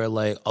spot where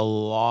like a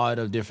lot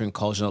of different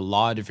cultures, a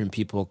lot of different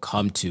people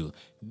come to,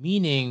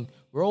 meaning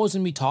we're always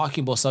going to be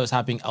talking about stuff that's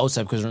happening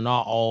outside because we're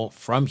not all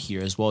from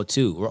here as well,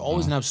 too. We're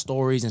always going to have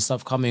stories and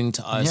stuff coming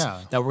to us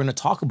that we're going to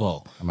talk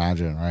about.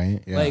 Imagine,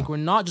 right? Yeah. Like, we're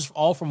not just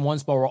all from one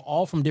spot. We're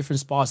all from different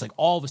spots. Like,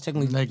 all of us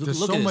technically, Like, look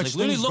there's at so this. much Like,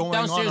 literally things look going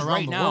on downstairs around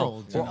right the now.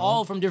 world, We're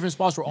all from different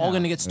spots. We're all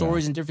going to get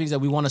stories and different things that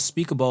we want to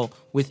speak about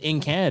within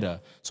Canada.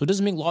 So it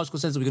doesn't make logical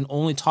sense that we can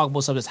only talk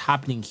about stuff that's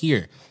happening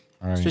here.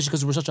 Right. Especially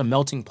because we're such a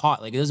melting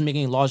pot. Like, it doesn't make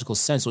any logical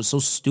sense. So it's so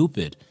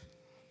stupid.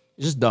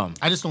 It's just dumb.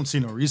 I just don't see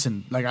no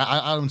reason. Like,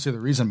 I don't see the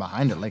reason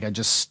behind it. Like, I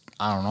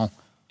don't know.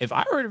 If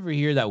I were to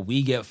hear that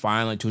we get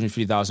fined like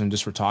 $250,000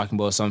 just for talking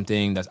about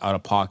something that's out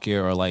of pocket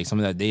or like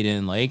something that they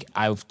didn't like,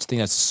 I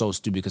think that's so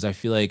stupid because I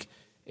feel like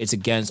it's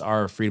against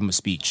our freedom of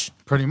speech.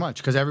 Pretty much,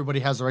 because everybody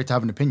has the right to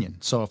have an opinion.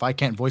 So if I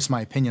can't voice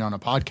my opinion on a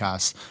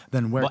podcast,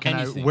 then where can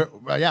anything.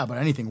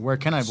 Where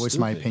can I voice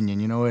my opinion?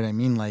 You know what I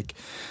mean? Like,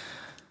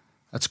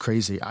 that's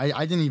crazy.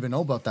 I didn't even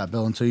know about that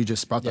bill until you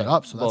just brought that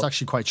up. So that's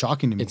actually quite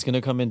shocking to me. It's going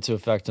to come into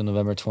effect on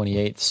November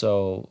 28th.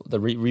 So the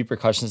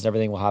repercussions and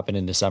everything will happen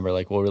in December.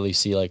 Like we'll really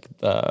see like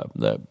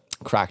the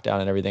crackdown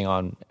and everything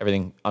on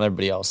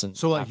everybody else. And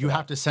so like you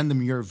have to send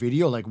them your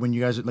video. Like when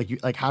you guys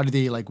like how do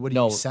they like what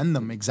do you send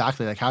them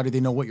exactly? Like how do they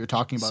know what you're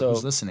talking about?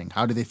 Who's listening?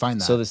 How do they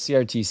find that? So the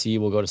CRTC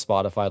will go to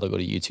Spotify. They'll go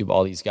to YouTube.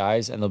 All these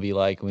guys, and they'll be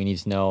like, we need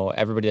to know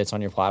everybody that's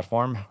on your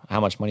platform, how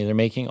much money they're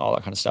making, all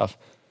that kind of stuff.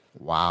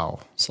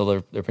 Wow. So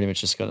they're pretty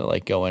much just gonna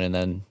like go in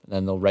and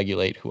then they'll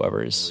regulate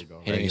whoever's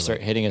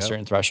hitting a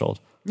certain threshold.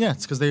 Yeah,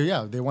 it's because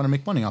they want to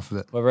make money off of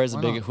it. Whoever has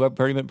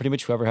pretty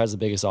much whoever has the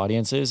biggest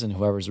audiences and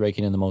whoever's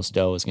raking in the most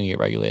dough is gonna get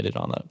regulated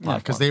on that platform. Yeah,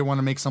 because they want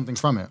to make something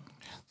from it.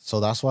 So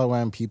that's why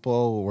when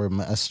people were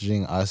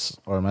messaging us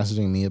or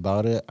messaging me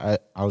about it, I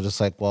was just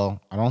like,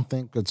 well, I don't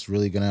think it's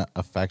really gonna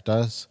affect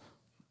us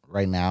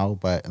right now,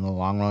 but in the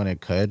long run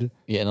it could.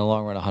 Yeah, in the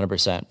long run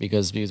 100%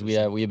 because we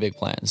have big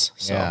plans.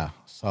 So. Yeah.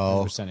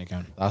 So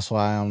that's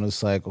why I'm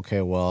just like,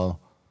 okay, well,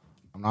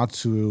 I'm not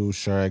too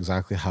sure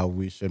exactly how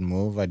we should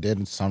move. I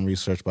did some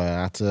research, but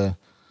I had to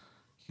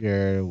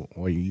hear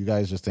what you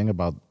guys just think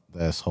about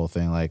this whole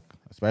thing, like,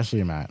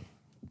 especially Matt.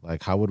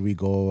 Like, how would we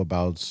go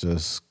about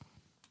just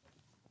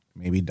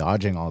maybe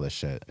dodging all this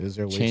shit? Is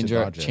there a way to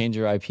dodge it? Change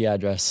your IP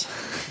address.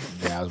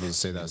 Yeah, I was going to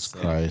say that.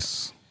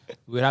 Christ.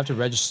 We'd have to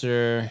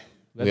register.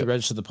 We have to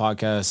register the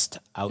podcast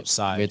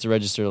outside. We have to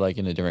register like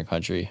in a different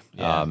country,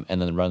 and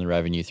then run the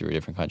revenue through a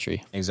different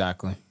country.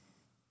 Exactly.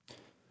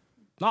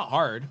 Not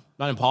hard,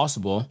 not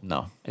impossible.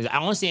 No. I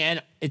honestly,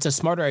 and it's a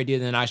smarter idea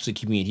than actually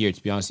keeping it here.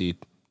 To be honest with you,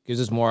 gives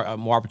us more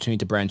opportunity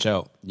to branch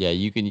out. Yeah,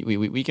 you can.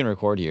 We can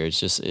record here. It's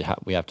just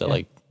we have to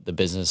like the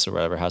business or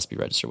whatever has to be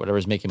registered.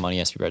 Whatever's making money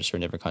has to be registered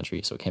in a different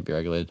country, so it can't be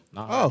regulated.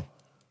 Oh,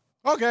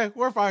 okay,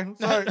 we're fine.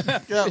 Sorry.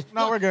 Yeah,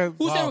 no, we're good.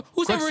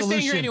 Who's ever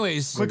staying here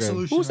anyways? Quick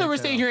solution. Who's ever right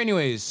staying there. here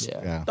anyways?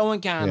 Yeah. Don't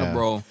in Canada,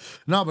 bro.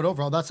 No, but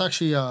overall, that's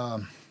actually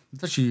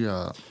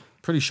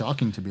pretty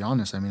shocking, to be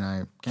honest. I mean,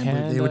 I can't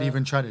believe they would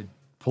even try to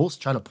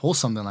pull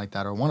something like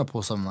that or want to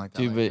pull something like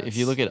that. Dude, but if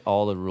you look at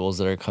all the rules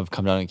that have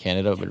come down in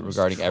Canada, but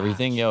regarding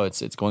everything,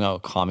 it's going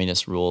out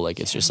communist rule. Like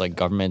it's just like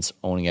governments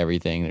owning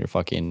everything. They're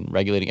fucking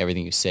regulating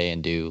everything you say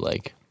and do.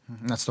 Like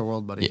that's the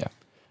world, buddy. yeah,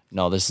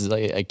 no, this is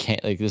like I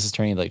can't like this is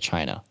turning into like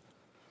China.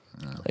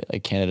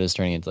 Like Canada is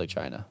turning into like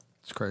China.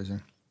 It's crazy.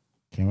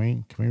 Can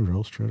we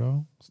roast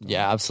Trudeau?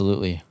 Yeah,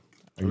 absolutely.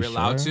 Are we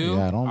allowed to?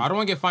 Yeah, I don't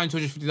want to get fined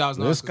 $250,000.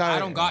 This guy- I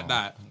don't got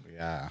that.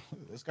 Yeah,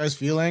 this guy's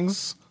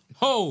feelings.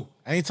 Oh,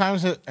 Anytime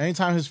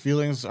his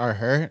feelings are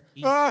hurt,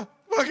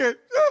 fuck it,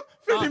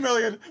 50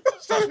 million.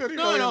 Stop 50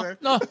 million.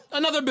 no,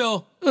 another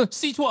bill.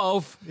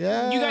 C12.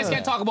 Yeah. You guys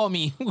can't talk about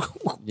me.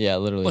 Yeah,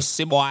 literally.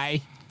 Pussy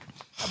boy.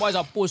 That boy's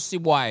a pussy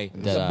boy.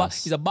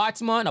 Deadass. He's a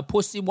Batman, a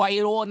pussy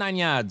boy, all 9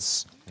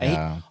 yards.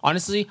 Yeah.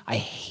 Honestly, I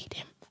hate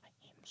him. I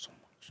hate him so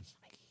much.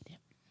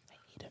 I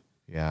hate him.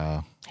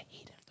 Yeah. I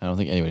hate him. I don't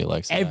think anybody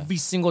likes that. Every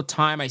single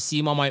time I see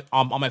him on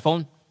my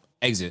phone,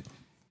 exit.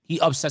 He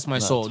upsets my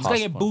soul. This guy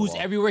get boozed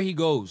everywhere he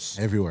goes.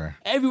 Everywhere.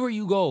 Everywhere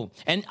you go.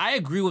 And I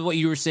agree with what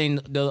you were saying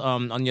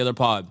on the other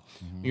pod.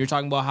 You're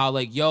talking about how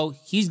like, yo,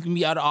 he's gonna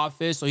be out of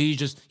office, so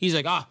he's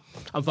like,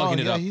 I'm fucking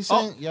it up. He's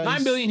saying,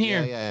 9 billion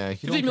here. Yeah.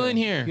 50 million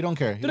here. He don't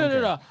care.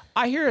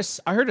 I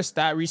heard a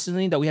stat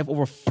recently that we have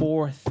over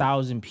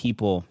 4,000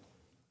 people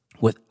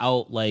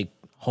without like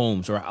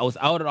homes or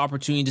without an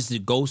opportunity just to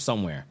go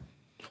somewhere.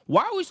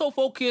 Why are we so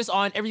focused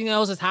on everything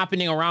else that's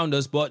happening around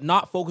us, but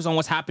not focused on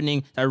what's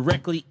happening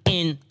directly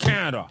in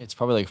Canada? It's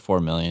probably like 4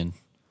 million.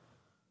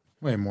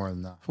 Way more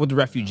than that. With the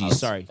refugees,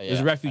 sorry. yeah,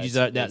 There's refugees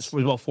that's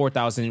about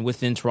 4,000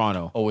 within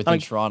Toronto. Oh, within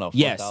Toronto,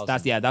 Yes,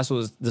 4,000. that's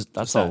what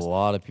That's a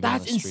lot of people on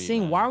That's the street,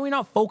 insane. man. Why are we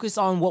not focused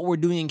on what we're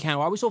doing in Canada?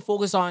 Why are we so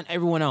focused on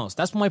everyone else?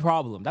 That's my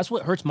problem. That's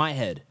what hurts my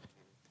head.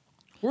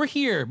 We're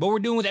here, but we're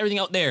doing with everything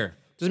out there.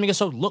 Doesn't make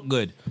us look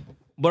good.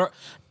 But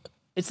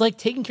it's like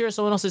taking care of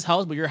someone else's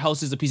house, but your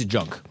house is a piece of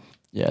junk.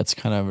 Yeah, it's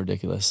kind of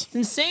ridiculous. It's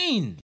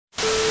insane.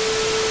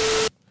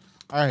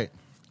 All right.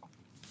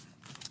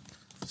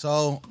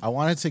 So I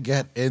wanted to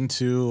get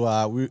into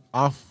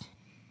off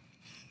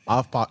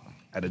pot.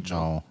 I had a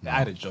joke. I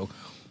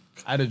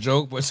had a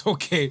joke, but it's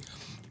okay.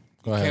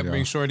 Go ahead. Can't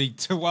bring Shorty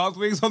to Wild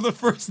Wings on the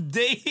first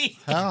date.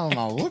 Hell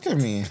no! Look at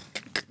me.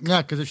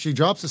 Yeah, because if she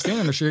drops the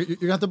stand, you're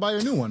gonna have to buy her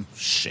a new one.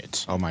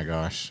 Shit. Oh my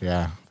gosh.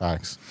 Yeah.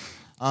 Facts.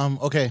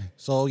 Okay.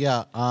 So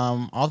yeah.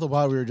 All the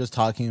while we were just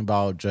talking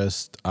about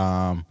just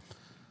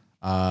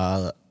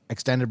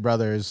extended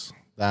brothers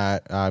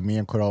that me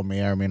and Cordell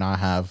may or may not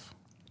have.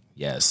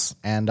 Yes.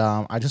 And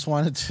I just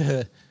wanted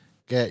to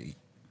get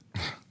a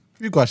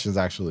few questions,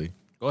 actually.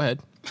 Go ahead.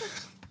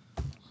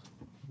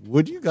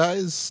 Would you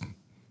guys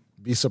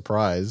be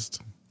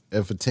surprised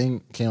if a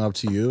ting came up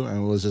to you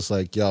and was just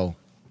like, yo,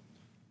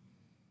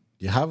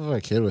 you have a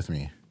kid with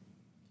me?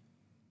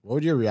 What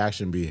would your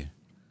reaction be?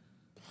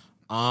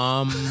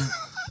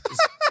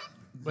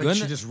 Like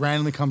she just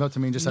randomly comes up to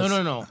me and just says,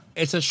 No.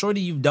 It's a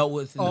Shorty you've dealt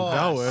with in the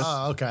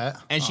past. okay.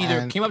 And she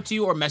either came up to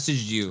you or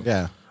messaged you.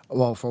 Yeah.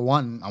 Well, for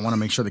one, I want to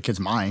make sure the kid's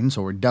mine,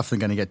 so we're definitely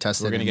going to get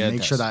tested. We're gonna and get a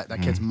make sure test.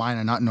 that kid's mine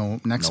and not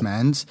no next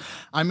man's.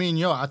 I mean,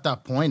 at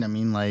that point, I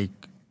mean, like,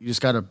 you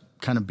just got to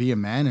kind of be a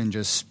man and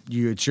just at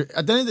the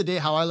end of the day,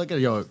 how I look at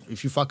it,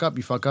 if you fuck up,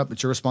 you fuck up.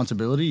 It's your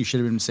responsibility. You should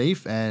have been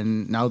safe,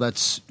 and now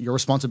that's your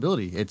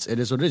responsibility. It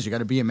is what it is. You got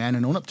to be a man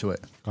and own up to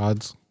it.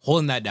 Gods.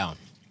 Holding that down.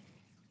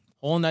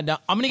 I'm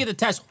gonna get the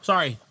test.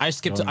 Sorry, I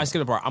skipped a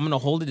part. I'm gonna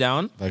hold it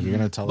down. Like, you're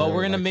going to tell But her,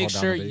 we're gonna like, make hold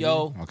down sure, the baby?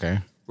 yo. Okay.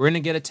 We're gonna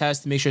get a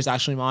test to make sure it's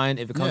actually mine.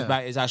 If it comes Yeah.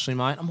 back, it's actually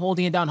mine. I'm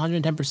holding it down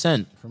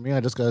 110%. For me,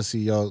 I just got to see,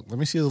 yo, let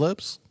me see his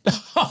lips.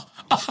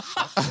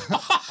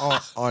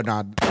 oh,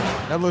 nah.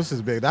 That lips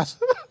is big. That's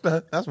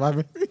my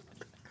baby.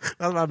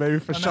 That's my baby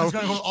for And sure. then he's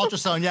going to go to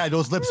ultrasound. Yeah,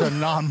 those lips are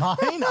not mine.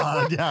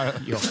 Yeah.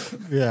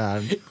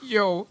 Yeah.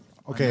 Yo,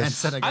 Okay. Man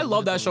said I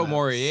love that show,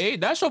 Maury. Eh?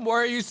 That show,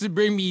 Maury, used to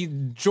bring me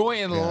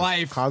joy in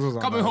life. Kaz was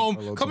on Coming that a home,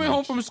 little coming too home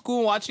much. from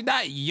school, watching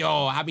that.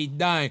 Yo, I be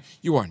dying.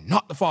 You are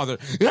not the father.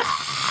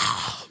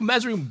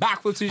 Measuring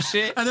backflips and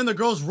shit. And then the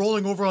girl's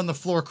rolling over on the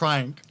floor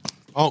crying.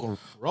 Oh,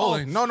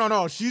 rolling.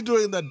 No. She's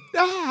doing the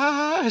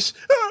dash.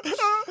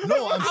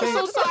 No, I'm I'm saying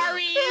so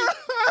sorry.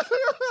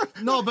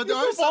 no, but there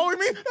are some, Following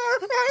me.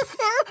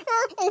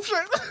 Oh,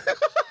 shit.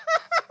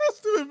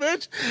 Stupid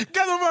bitch.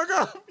 Get the fuck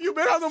up. You've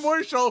been on the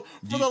morning show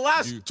for the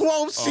last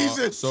 12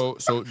 seasons. So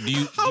do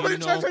you? How many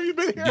times have you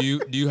been here?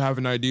 Do you have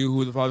an idea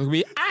who the father could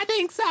be? I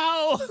think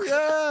so.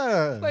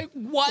 Yeah. Like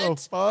what?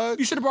 The fuck?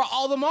 You should have brought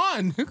all them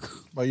on.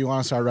 But you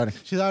want to start running.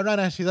 She's out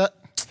running. She's out.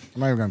 I'm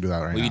not even gonna do that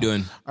right now. What are you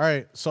doing? All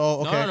right, so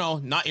okay.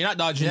 No. You're not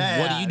dodging.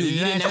 What do you do? You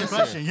didn't answer the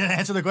question. You didn't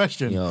answer the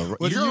question. Yo,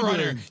 What's you're your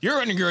running. running? You're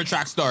running. You're a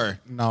track star.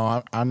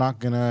 No, I'm not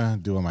gonna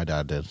do what my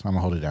dad did. I'm gonna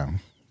hold it down.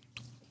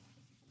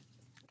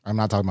 I'm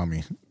not talking about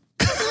me.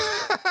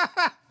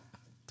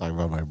 Talking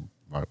about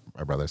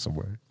my brother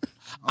somewhere.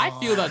 I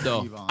feel that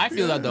though. I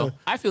feel that though.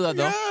 I feel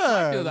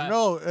that.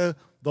 No,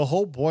 the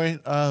whole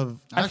point of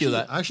I feel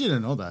that. I actually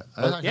didn't know that.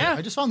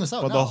 I just found this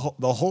out. but now.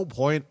 the whole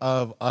point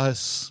of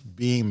us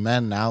being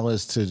men now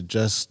is to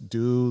just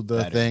do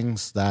the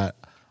things that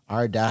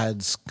our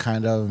dads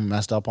kind of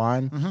messed up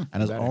on,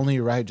 and it's only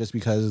right just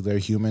because they're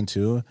human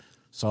too.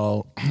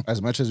 So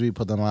as much as we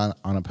put them on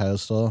a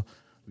pedestal,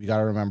 we got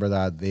to remember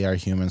that they are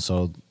human,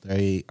 so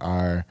they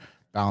are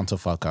bound to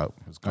fuck up.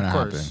 It's going to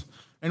happen.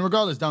 And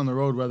regardless down the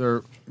road,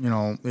 whether,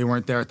 they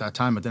weren't there at that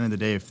time, at the end of the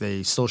day, if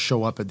they still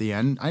show up at the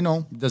end, I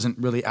know it doesn't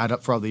really add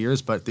up for all the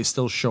years, but they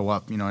still show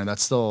up, and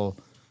that's still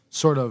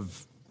sort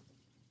of,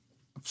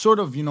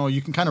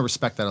 you can kind of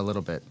respect that a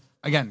little bit.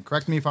 Again,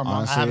 correct me if I'm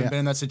wrong. I haven't been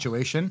in that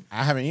situation.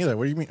 I haven't either.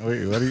 What do you mean?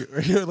 Wait, what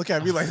are you look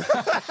at me like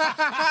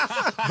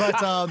that?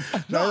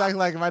 But no,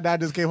 like my dad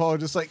just came home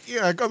just like,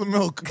 yeah, I got the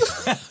milk.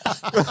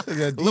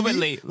 A little bit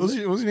late. Was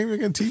your name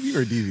again TV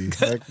or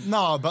DV?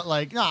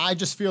 Like, no, I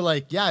just feel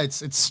like, yeah,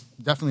 it's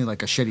definitely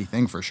like a shitty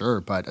thing for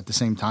sure. But at the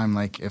same time,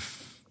 like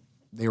if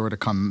they were to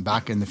come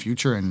back in the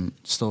future and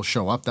still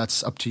show up,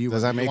 that's up to you.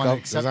 does that make up?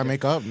 Does that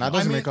make up? That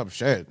doesn't make up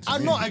shit. I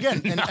know.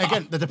 Again,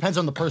 that depends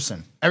on the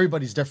person.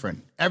 Everybody's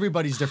different.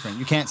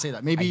 You can't say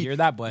that. Maybe I hear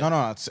that, but No,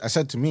 I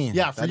said to me.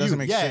 Yeah, for that doesn't you.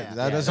 make Yeah, shit. yeah.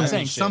 That doesn't I'm make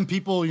saying shit. some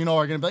people,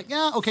 are gonna be like,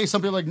 yeah, okay.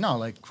 Some people are like, no,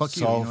 like fuck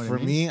you. So You know what for I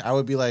mean? me, I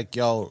would be like,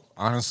 yo,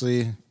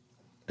 honestly,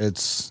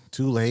 it's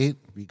too late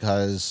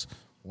because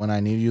when I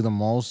needed you the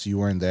most, you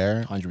weren't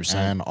there. 100%.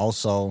 And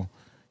also,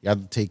 you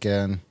have to take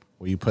in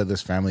what you put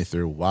this family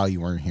through while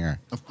you weren't here.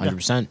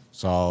 100%.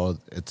 So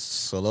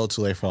it's a little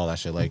too late for all that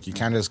shit. Like, you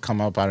can't just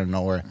come up out of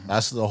nowhere.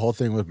 That's the whole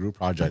thing with group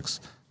projects.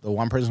 The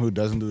one person who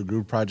doesn't do the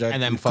group project,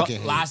 And then you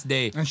fucking hate. last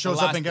day and shows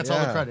the up last- and gets all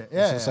the credit.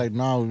 Yeah, It's just like,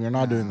 no, you're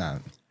not doing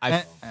that.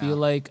 I feel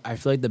like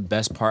the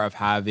best part of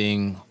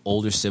having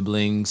older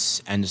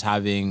siblings and just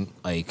having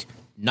like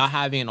not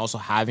having and also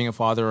having a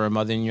father or a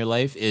mother in your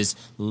life is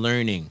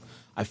learning.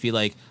 I feel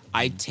like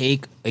I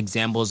take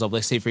examples of,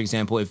 let's say, for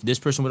example, if this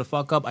person would have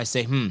fuck up, I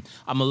say, I'm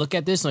gonna look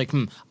at this and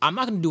like, I'm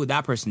not gonna do what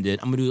that person did.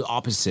 I'm gonna do the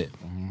opposite.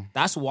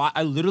 That's why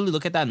I literally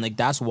look at that and like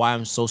that's why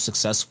I'm so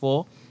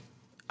successful.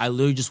 I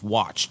literally just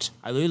watched.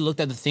 I literally looked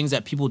at the things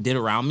that people did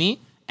around me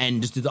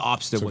and just did the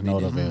opposite of what they note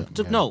did. of it,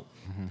 Took yeah. note.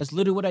 That's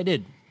literally what I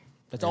did.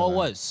 That's all it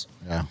was.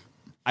 Yeah.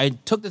 I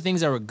took the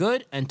things that were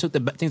good and took the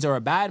things that were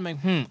bad. I'm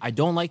like, I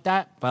don't like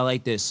that, but I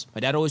like this.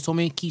 My dad always told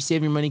me, keep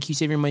saving money, keep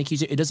saving money,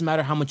 It doesn't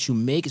matter how much you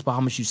make, it's about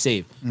how much you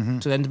save.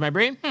 So then to my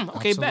brain,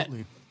 okay, bet.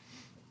 Absolutely.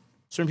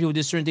 Certain people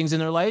did certain things in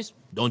their lives.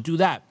 Don't do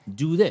that.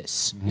 Do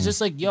this. It's just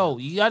like, yo,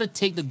 you got to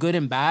take the good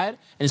and bad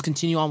and just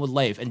continue on with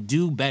life and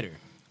do better.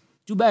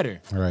 Do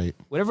better. Right.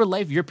 Whatever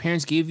life your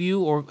parents gave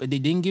you or they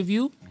didn't give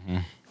you,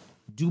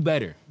 do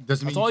better.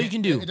 Doesn't mean That's all you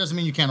can do. It doesn't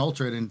mean you can't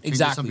alter it and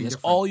Exactly. something That's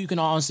different. all you can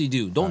honestly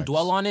do. Don't Facts.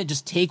 dwell on it.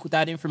 Just take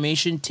that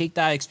information, take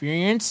that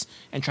experience,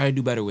 and try to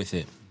do better with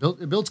it.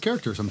 It builds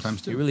character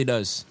sometimes too. It really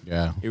does.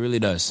 Yeah. It really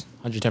does.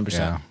 110%.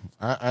 Yeah.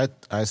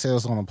 I say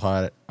this on the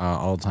pod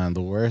all the time.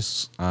 The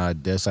worst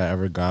diss I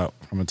ever got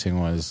from a ting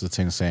was the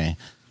ting saying,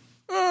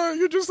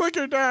 you're just like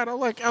your dad. I'm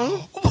like,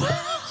 oh.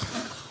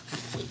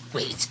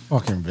 Wait.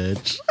 Fucking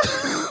bitch.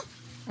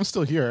 I'm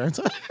still here, aren't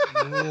I?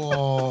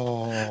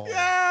 Whoa.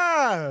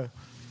 Yeah.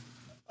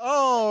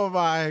 Oh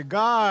my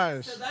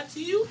gosh. Said that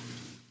to you?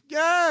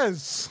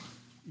 Yes.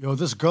 Yo,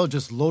 this girl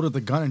just loaded the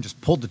gun and just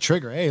pulled the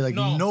trigger. Hey, like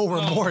no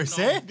remorse,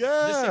 eh?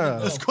 Yeah.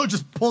 This girl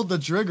just pulled the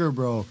trigger,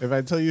 bro. If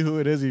I tell you who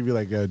it is, you'd be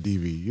like, yo,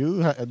 DV, you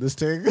had this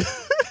thing?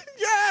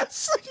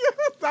 Yes.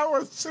 That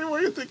was, see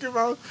what you're thinking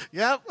about?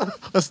 Yep.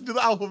 Let's do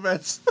the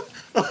alphabets.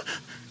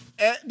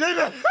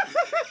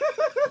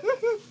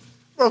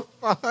 The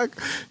fuck?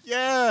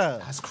 Yeah.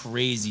 That's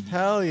crazy. Dude.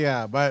 Hell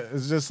yeah. But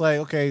it's just like,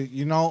 okay,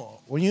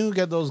 when you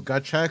get those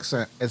gut checks,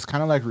 it's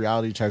kind of like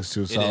reality checks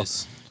too. So, It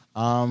is.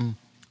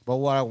 But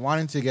what I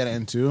wanted to get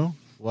into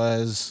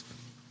was,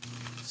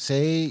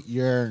 say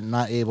you're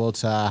not able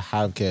to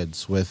have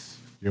kids with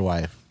your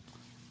wife.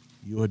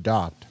 You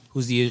adopt.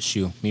 Who's the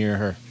issue? Me or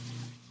her?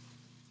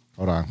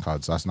 Hold on,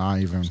 Cods. That's not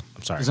even,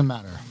 I'm sorry. Doesn't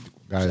matter.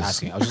 guys.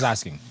 I was just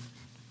asking.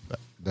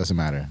 Doesn't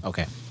matter.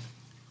 Okay.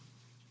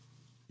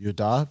 You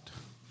adopt.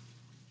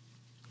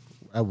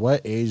 At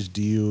what age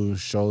do you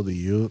show the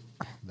youth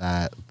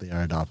that they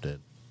are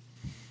adopted?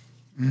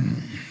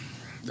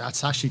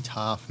 That's actually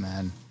tough,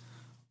 man.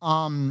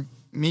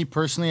 Me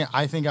personally,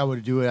 I think I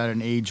would do it at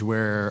an age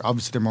where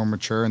obviously they're more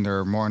mature and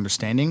they're more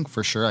understanding.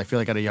 For sure, I feel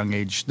like at a young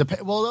age.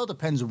 Well, it all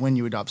depends when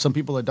you adopt. Some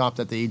people adopt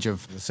at the age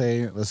of. Let's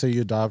say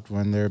you adopt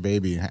when they're a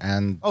baby,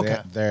 and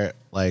Okay. their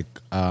like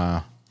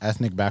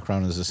ethnic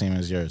background is the same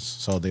as yours,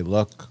 so they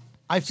look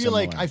I feel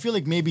Similar.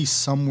 like maybe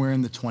somewhere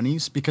in the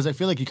 20s, because I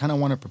feel like you kind of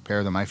want to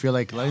prepare them. I feel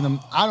like letting them.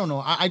 I don't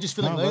know. I just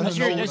feel like letting them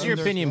know That's your in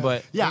their- opinion,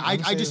 but Yeah,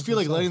 I just feel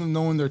like letting them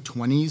know in their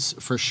 20s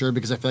for sure,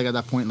 because I feel like at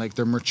that point, like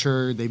they're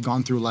mature, they've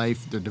gone through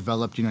life, they're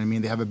developed. You know what I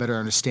mean? They have a better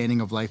understanding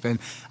of life, and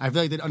I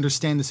feel like they'd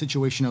understand the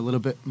situation a little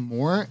bit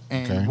more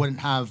and Okay. wouldn't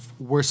have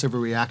worse of a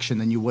reaction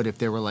than you would if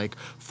they were like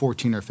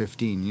 14 or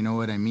 15. You know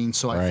what I mean?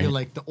 So I feel Right.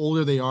 like the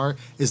older they are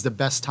is the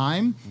best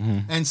time,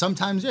 and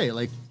sometimes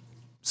like.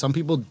 Some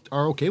people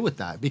are okay with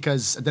that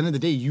because at the end of the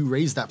day, you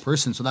raise that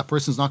person. So that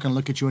person's not going to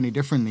look at you any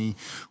differently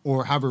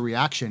or have a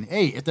reaction.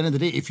 Hey, at the end of the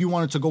day, if you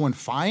wanted to go and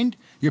find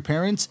your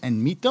parents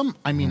and meet them,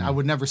 I mean, I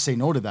would never say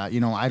no to that.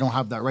 You know, I don't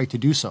have that right to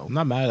do so. Mm. I'm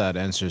not mad at that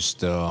answer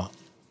still.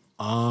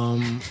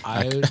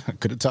 I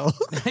Couldn't tell.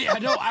 yeah,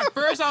 no. At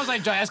first, I was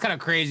like, "Joy, that's kind of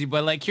crazy,"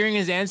 but like hearing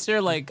his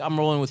answer, like I'm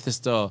rolling with this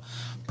still.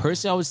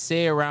 Personally, I would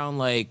say around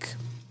like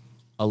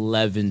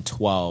 11,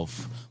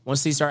 12.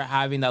 Once they start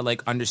having that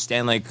like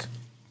understand,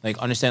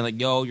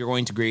 yo, you're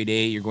going to grade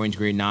 8, you're going to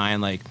grade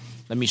 9, like.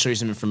 Let me show you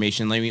some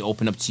information. Let me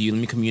open up to you.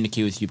 Let me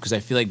communicate with you, because I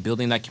feel like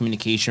building that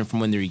communication from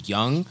when they're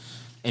young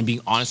and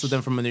being honest with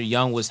them from when they're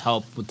young was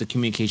help with the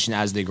communication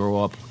as they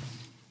grow up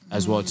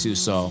as well too.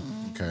 So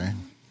Okay.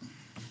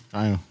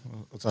 Fine.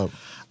 What's up?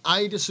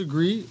 I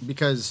disagree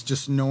because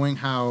just knowing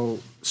how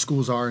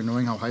schools are and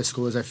knowing how high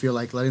school is, I feel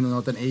like letting them know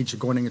at that age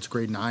going into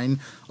grade 9,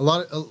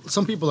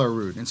 some people are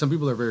rude and some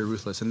people are very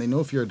ruthless, and they know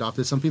if you're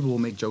adopted, some people will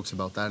make jokes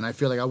about that. And I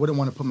feel like I wouldn't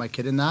want to put my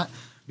kid in that,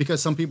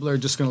 because some people are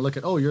just going to look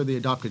at, oh, you're the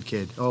adopted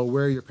kid. Oh,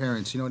 where are your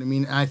parents? You know what I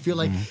mean? And I feel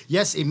like,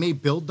 yes, it may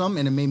build them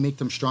and it may make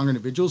them stronger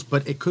individuals,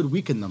 but it could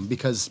weaken them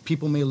because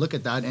people may look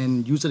at that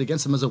and use it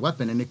against them as a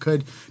weapon, and it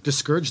could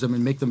discourage them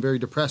and make them very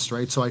depressed,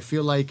 right? So I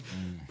feel like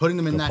putting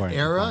them in Good that point, good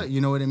era, point.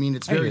 you know what I mean?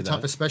 It's I hear very that.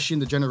 tough, especially in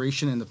the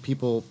generation and the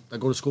people that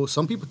go to school.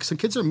 Some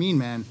kids are mean,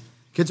 man.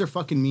 Kids are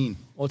fucking mean.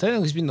 well,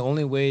 technically speaking, the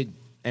only way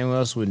anyone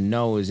else would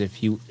know is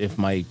if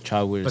my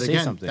child were to But say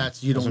again, something.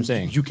 that's what I'm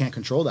saying. You can't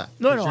control that.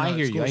 No, because no, you're I not at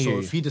hear you, school. I hear So you.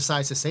 if he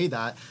decides to say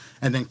that,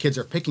 and then kids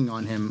are picking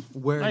on him, I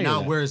hear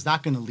that. where is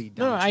that going to lead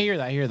down? No, to? I hear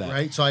that. I hear that.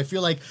 Right. So I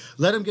feel like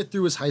let him get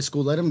through his high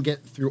school, let him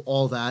get through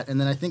all that, and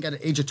then I think at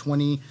the age of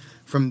 20,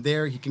 from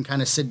there he can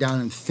kind of sit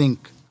down and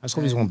think. I just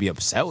hope he's gonna be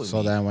upset with So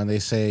me. then when they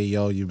say,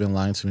 yo, you've been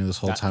lying to me this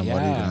whole That- time,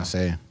 what are you yeah. going to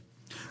say?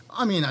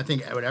 I mean, I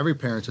think what every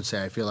parent would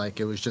say. I feel like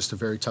it was just a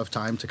very tough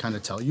time to kind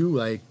of tell you,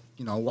 like,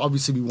 you know,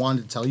 obviously we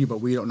wanted to tell you, but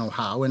we don't know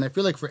how. And I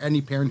feel like for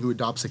any parent who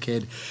adopts a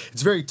kid,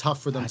 it's very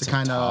tough for them That's to a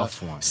kind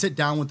tough of one. sit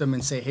down with them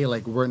and say, hey,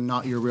 like, we're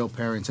not your real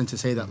parents, and to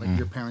say that, like,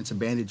 your parents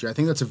abandoned you. I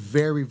think that's a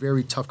very,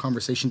 very tough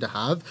conversation to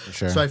have.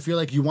 Sure. So I feel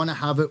like you want to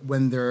have it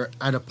when they're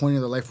at a point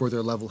in their life where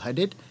they're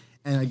level-headed.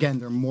 And again,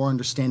 they're more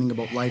understanding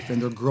about life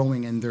and they're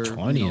growing and they're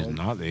 20 you is know,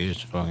 not the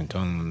age to fucking tell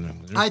them.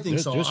 I think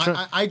so.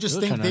 I just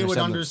think they would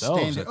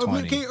understand it.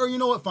 Okay, or you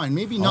know what, fine.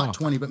 Maybe not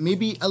 20, but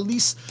maybe at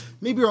least,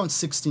 maybe around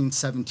 16,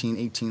 17,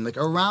 18, like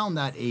around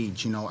that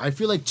age, you know. I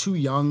feel like too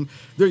young.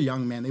 They're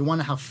young, man. They want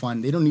to have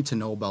fun. They don't need to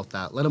know about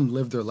that. Let them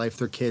live their life.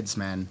 They're kids,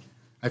 man.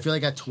 I feel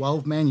like at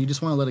 12, man, you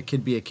just want to let a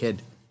kid be a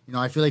kid. You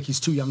know, I feel like he's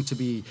too young to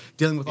be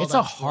dealing with all It's that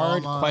a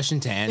hard trauma.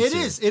 question to answer. It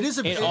is. It is.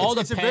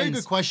 It's a very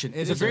good question.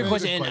 It's a very good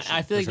question, and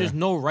I feel like there's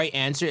no right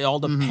answer. It all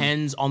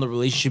depends on the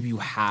relationship you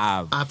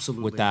have.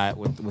 Absolutely. With that,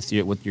 with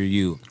your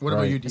you. What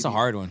about you, It's a DB?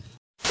 hard one.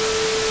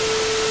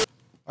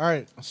 All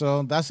right,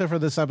 so that's it for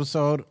this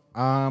episode.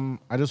 I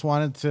just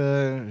wanted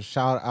to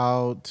shout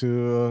out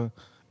to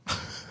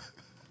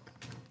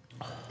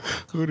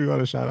who do you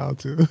want to shout out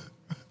to?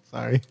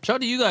 Sorry. Shout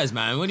out to you guys,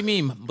 man. What do you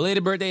mean?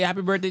 Belated birthday,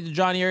 happy birthday to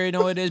Johnny. You already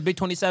know what it is. Big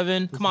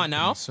 27. Come on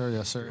now. Sir,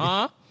 yes, sir.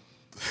 Huh?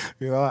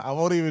 You know, I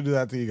won't even do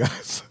that to you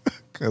guys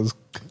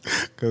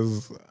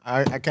because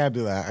I can't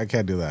do that. I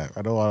can't do that.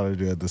 I don't want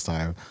to do it this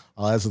time.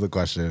 I'll answer the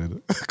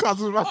question.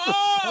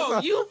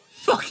 Oh, you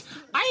fuck.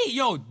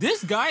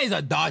 This guy is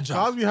a dodger.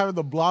 Cause me having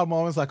the blonde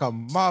moments like a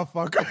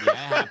motherfucker. Yeah, it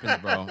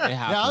happens, bro. It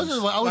happens. Yeah,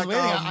 I was Like,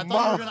 waiting. I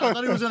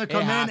thought he was gonna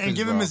come in happens, and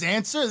give him bro. his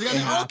answer. He's gonna,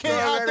 It okay,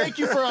 happens. thank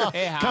you for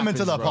It coming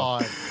to happens, the bro.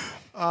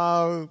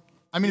 pod.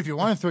 I mean, if you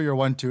want to throw your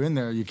 1-2 in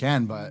there, you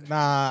can. But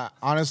Nah,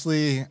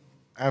 honestly,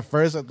 at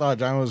first I thought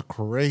John was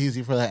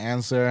crazy for that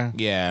answer.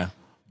 Yeah.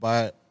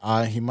 But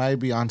he might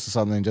be onto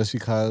something just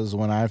because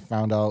when I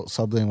found out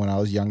something when I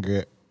was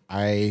younger,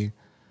 I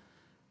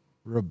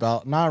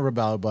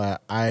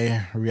but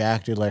I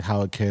reacted like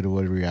how a kid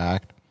would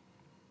react.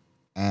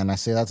 And I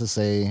say that to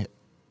say,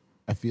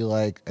 I feel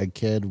like a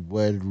kid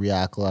would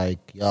react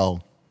like, yo,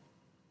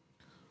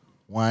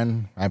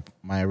 one,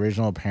 my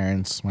original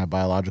parents, my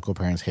biological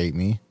parents hate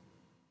me,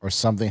 or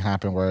something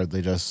happened where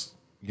they just,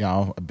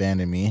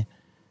 abandoned me.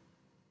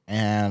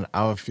 And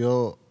I would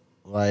feel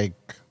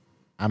like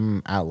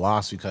I'm at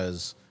loss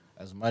because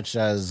as much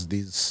as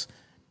these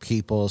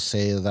people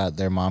say that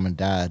they're mom and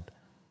dad,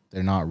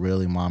 they're not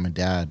really mom and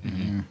dad.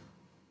 Mm-hmm.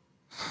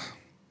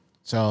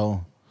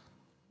 So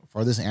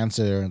for this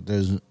answer,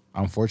 there's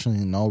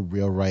unfortunately no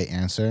real right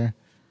answer.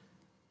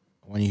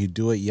 When you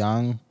do it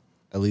young,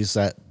 at least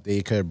that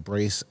they could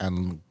brace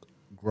and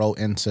grow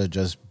into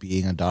just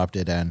being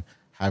adopted and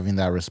having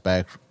that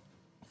respect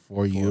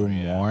for you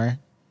more,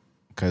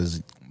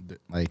 because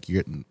like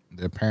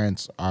their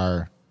parents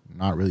are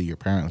not really your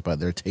parents, but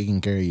they're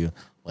taking care of you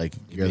like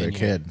you're their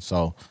kid.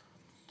 So,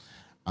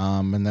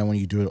 and then when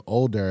you do it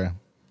older,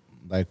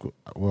 like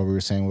what we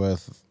were saying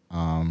with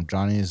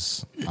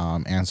Johnny's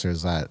answer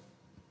is that,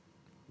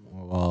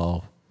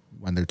 well,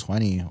 when they're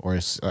 20 or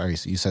you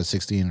said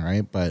 16,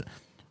 right? But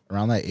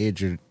around that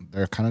age,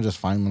 they're kind of just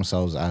finding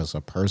themselves as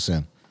a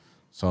person.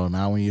 So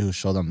now when you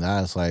show them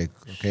that, it's like,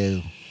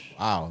 okay,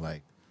 wow,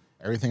 like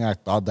everything I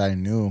thought that I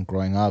knew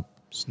growing up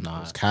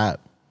was cap,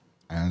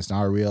 and it's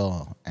not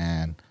real.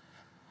 And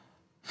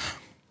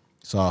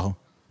so,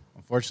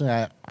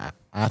 unfortunately, I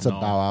have to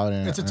bow out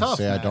and, It's a and tough,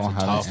 say man. I don't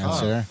It's a have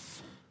tough an answer.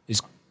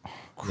 It's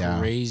Yeah.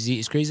 crazy.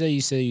 It's crazy that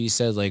you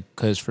said like,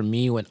 because for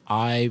me, when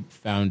I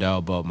found out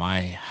about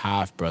my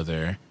half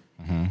brother,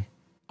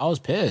 I was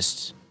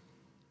pissed.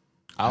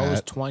 I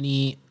was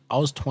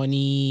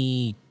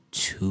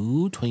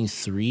 22,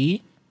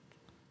 23.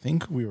 I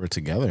think we were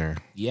together.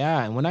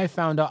 Yeah, and when I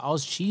found out, I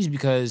was cheesed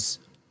because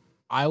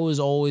I was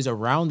always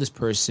around this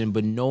person,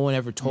 but no one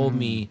ever told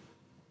me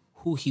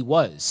who he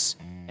was.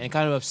 And it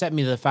kind of upset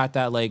me, the fact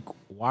that, like,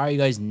 why are you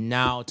guys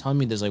now telling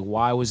me this? Like,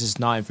 why was this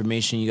not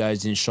information you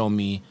guys didn't show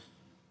me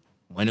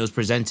when it was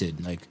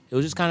presented? Like, it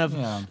was just kind of,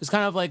 it's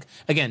kind of like,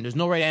 again, there's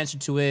no right answer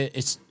to it.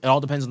 It all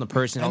depends on the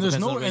person. It all And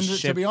depends on the and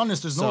relationship. to be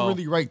honest, there's no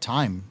really right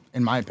time,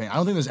 in my opinion. I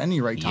don't think there's any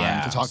right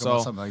time to talk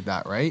about something like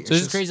that, right? So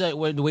it's just crazy,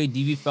 like the way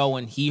DV felt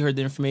when he heard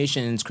the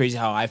information, and it's crazy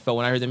how I felt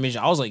when I heard the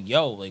information. I was like,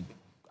 yo, like,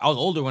 I was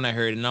older when I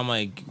heard it, and I'm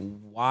like,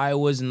 why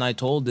wasn't I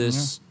told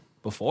this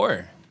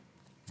before?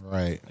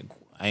 Right.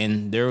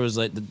 And there was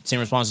like the same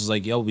response was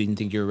like, yo, we didn't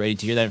think you were ready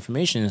to hear that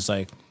information. It's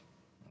like,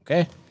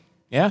 okay,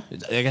 yeah.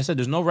 Like I said,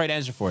 there's no right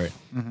answer for it.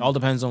 It all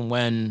depends on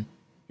when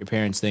your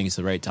parents think it's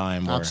the right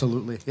time. Or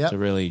absolutely, yeah. to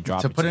really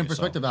drop to it put it in you,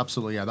 perspective.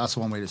 Absolutely, yeah. That's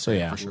one way to say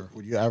yeah. it for sure.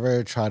 Would you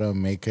ever try to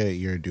make it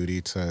your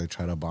duty to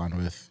try to bond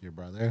with your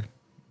brother?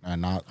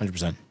 And not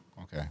 100%.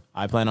 Okay.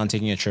 I plan on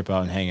taking a trip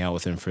out and hanging out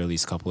with him for at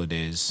least a couple of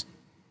days,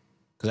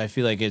 because I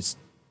feel like it's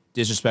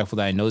disrespectful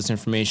that I know this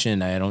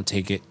information and I don't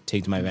take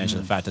to my advantage of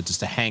the fact that just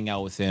to hang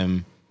out with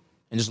him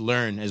and just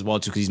learn as well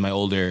too, because he's my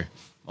older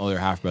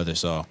half brother.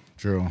 So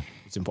True.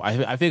 it's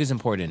important. I think it's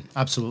important.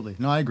 Absolutely.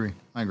 No, I agree.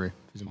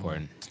 It's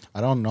important.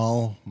 I don't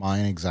know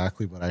mine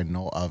exactly, but I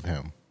know of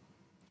him.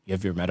 You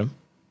ever met him?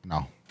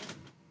 No. Do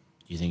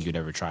you think you'd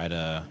ever try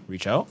to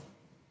reach out?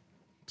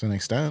 To an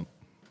extent.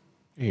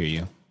 I hear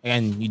you.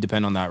 And you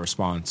depend on that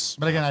response.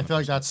 But again, I feel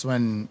like that's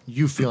when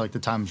you feel like the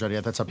time's ready.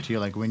 That's up to you.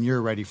 Like when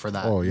you're ready for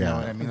that. Oh, You know yeah.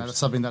 what I mean? That's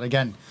something that,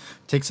 again,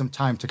 takes some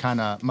time to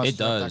kind of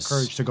muster up that does.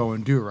 courage to go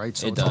and do, right?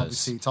 So It it's does.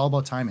 obviously, it's all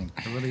about timing.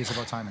 It really is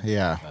about timing.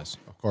 Yeah. Yes.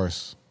 Of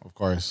course. Of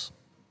course.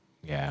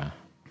 Yeah.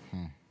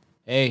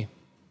 Hey,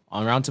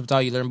 on Round Table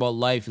Talk, you learn about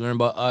life, you learn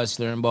about us,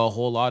 you learn about a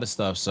whole lot of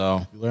stuff.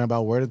 So You learn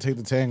about where to take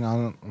the thing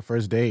on the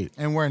first date.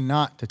 And where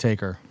not to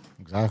take her.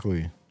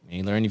 Exactly. and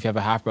you learn if you have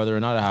a half brother or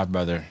not a half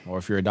brother, or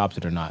if you're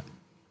adopted or not.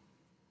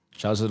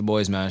 Shout out to the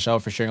boys, man. Shout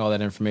out for sharing all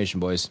that information,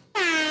 boys.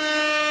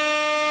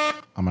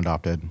 I'm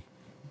adopted.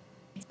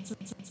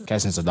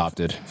 Casson's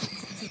adopted.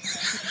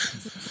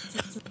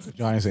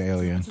 Johnny's an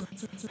alien.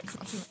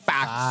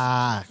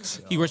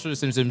 Facts. He works for the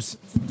Simpsons.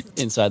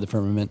 Inside the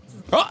firmament.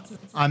 Ah!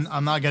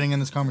 I'm not getting in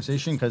this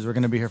conversation because we're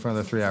going to be here for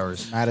another 3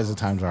 hours. Matt is a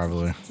time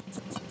traveler.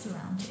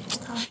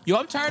 Yo,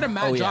 I'm tired of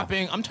Matt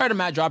dropping. I'm tired of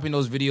Matt dropping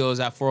those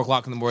videos at 4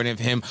 o'clock in the morning of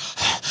him.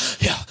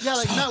 Yeah, Yeah,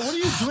 like, Matt, what are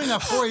you doing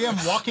at 4 a.m.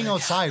 walking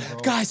outside, bro?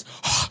 guys,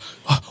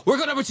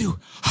 workout number 2.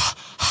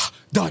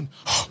 Done.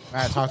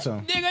 Matt, talk to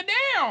him. Nigga,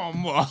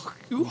 damn.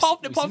 You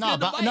hopped and puffed No, in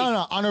the but, bike.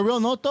 no. On a real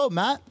note, though,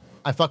 Matt,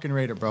 I fucking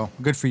rate it, bro.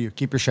 Good for you.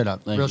 Keep your shit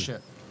up. Thank Real you.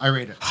 shit. I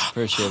rate it.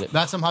 Appreciate it.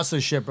 That's some hustler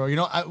shit, bro. You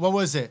know, what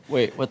was it?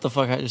 Wait, what the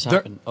fuck just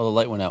happened? Oh, the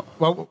light went out.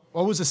 What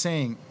was the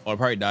saying? Oh, I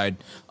probably died.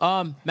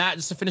 Matt,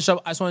 just to finish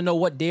up, I just want to know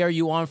what day are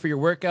you on for your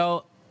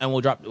workout, and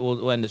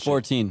we'll end this.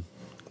 14.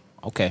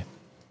 Okay,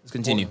 let's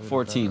continue.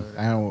 14.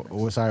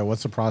 And sorry,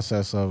 what's the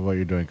process of what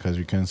you're doing? Because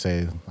you couldn't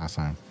say last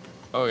time.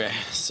 Okay,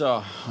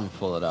 so let me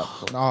pull it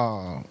up.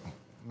 Oh,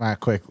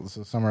 Matt, quick. Let's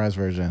summarize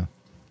version.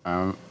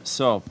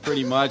 So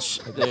pretty much,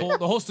 The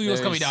whole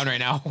studio's coming down right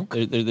now.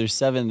 there's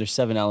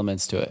seven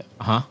elements to it.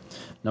 Uh-huh.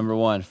 Number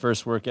 1,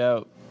 first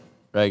workout,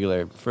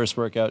 regular. First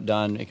workout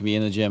done. It can be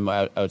in the gym,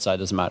 outside,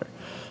 doesn't matter.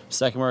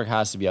 Second work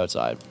has to be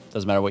outside.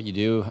 Doesn't matter what you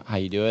do, how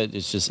you do it.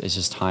 It's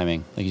just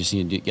timing. Like you just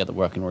need to get the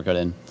workout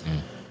in.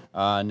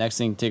 Next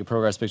thing, take a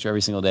progress picture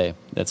every single day.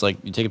 That's like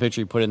you take a picture,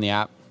 you put it in the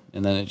app,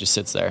 and then it just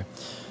sits there.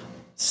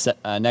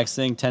 Next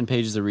thing, 10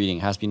 pages of reading.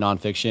 It has to be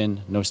nonfiction,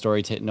 no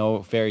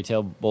no fairy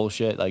tale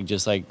bullshit. Like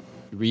just like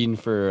reading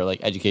for like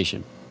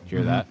education.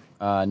 Hear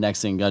that?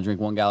 Next thing, gotta drink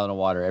 1 gallon of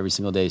water every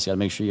single day. So you gotta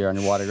make sure you're on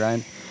your water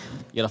grind.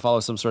 You gotta follow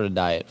some sort of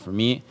diet. For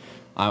me,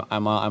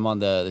 I'm on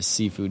the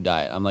seafood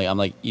diet. I'm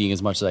like eating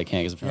as much as I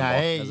can because I'm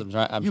trying to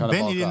bulk. I'm you've trying been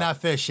to bulk eating up. that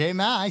fish, eh,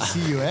 Matt? I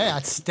see you, eh?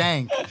 That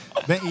stank.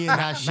 Been eating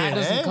that shit,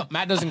 eh?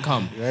 Matt doesn't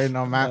come. You already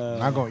know Matt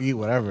not gonna eat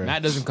whatever.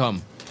 Matt doesn't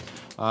come.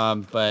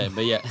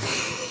 But yeah,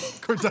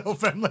 Cordell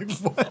fan, like,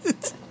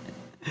 what?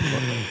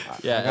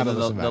 yeah. gotta And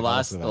listen back, the I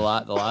last listen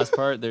back. the last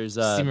part. There's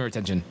Semen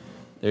retention.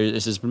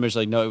 This is pretty much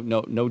like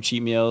no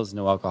cheat meals,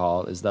 no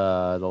alcohol is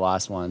the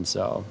last one.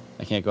 So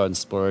I can't go out and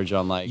splurge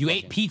on like. You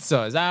ate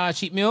pizza. Is that a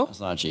cheat meal? It's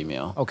not a cheat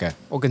meal. Okay,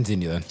 we'll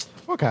continue then.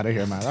 Fuck out of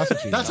here, man. That's a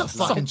cheat. That's a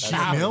fucking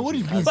cheat meal. What do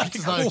you mean?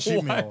 It's not a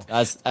cheat meal.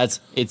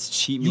 It's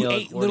cheat You meal.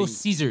 ate Little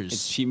Caesars.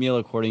 It's cheat meal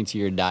according to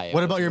your diet.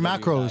 What about your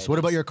macros? diet What is.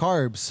 about your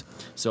carbs?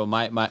 So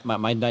my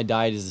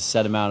diet is a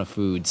set amount of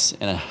foods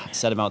and a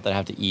set amount that I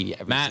have to eat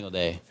every Matt, single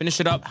day. finish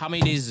it up. How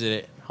many days is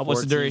it?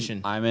 What's the 14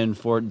 duration? I'm in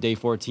day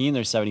 14.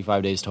 There's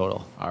 75 days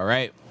total. All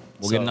right.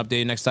 We'll get an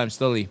update next time,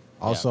 Stilly.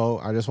 Also,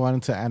 I just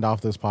wanted to end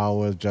off this pod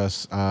with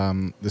just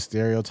the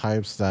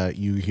stereotypes that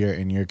you hear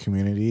in your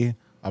community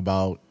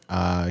about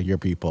your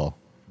people.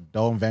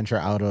 Don't venture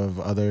out of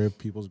other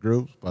people's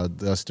groups, but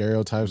the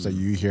stereotypes that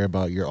you hear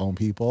about your own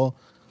people,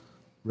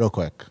 real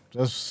quick,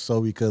 just so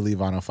we could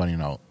leave on a funny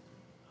note.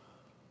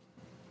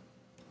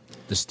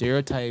 The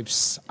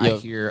stereotypes I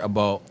hear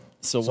about.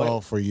 So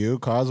for you,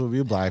 cause would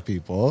be black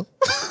people.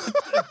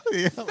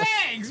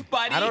 Thanks,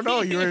 buddy. I don't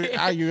know. You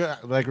were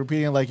like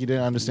repeating like you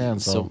didn't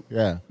understand. So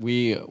yeah,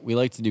 we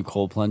like to do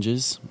cold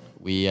plunges.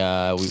 We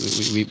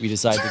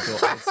decided to go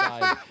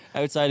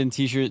outside in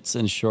t-shirts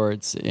and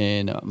shorts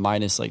in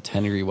minus like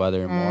 10 degree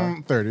weather and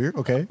more. 30.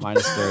 Okay.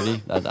 Minus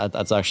 30.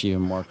 That's actually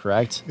even more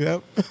correct.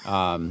 Yep.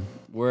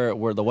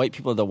 We're the white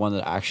people are the one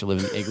that actually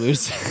live in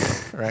igloos.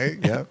 Right.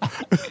 Yep.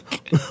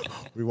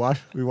 we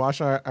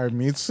wash our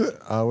meats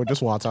with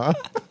just water.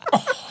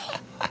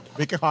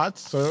 Make it hot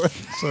so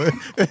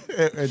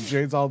it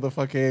drains all the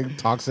fucking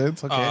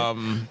toxins. Okay.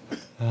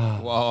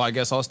 Well, I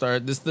guess I'll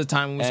start. This is the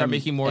time when we start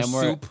making more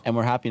soup. And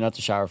we're happy not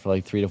to shower for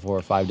like 3 to 4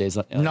 or 5 days.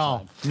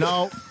 No. You're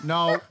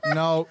answering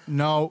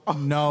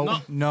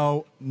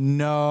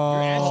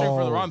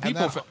for the wrong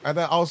people. And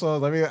then also,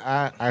 let me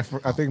add, I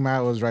think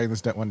Matt was writing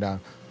this one down.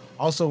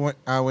 Also,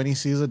 when he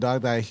sees a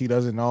dog that he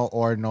doesn't know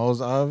or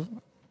knows of,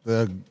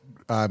 the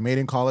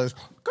mating call is,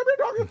 "Come here,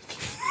 doggy."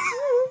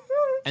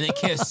 And then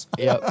kiss.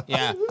 Yep.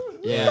 Yeah.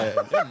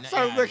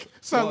 Sounds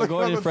like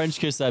Go ahead and French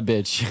kiss that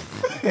bitch.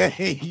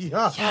 Hey,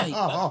 yo. Hey,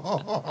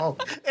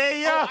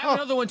 yo. I have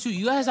another one too.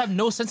 You guys have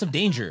no sense of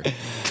danger.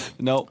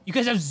 No. You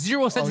guys have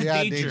zero sense of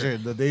danger. danger.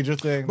 The danger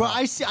thing. Bro,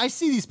 I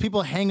see these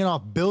people hanging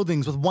off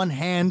buildings with one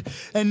hand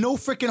and no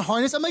freaking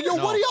harness. I'm like, yo,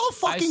 what are y'all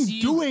fucking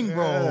doing,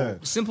 bro?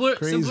 Simpler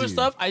Crazy.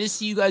 stuff. I just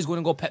see you guys going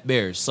to go pet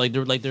bears. Like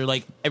they're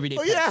like everyday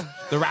pets. Yeah.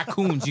 The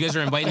raccoons. You guys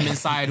are inviting them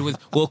inside with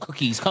little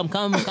cookies. Come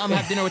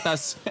have dinner with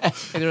us.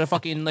 And they're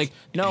fucking like,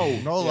 no.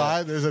 No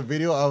lie, there's a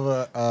video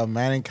of a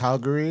man in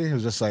Calgary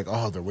who's just like,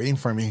 oh, they're waiting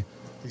for me.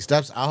 He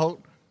steps out.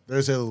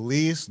 There's at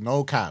least,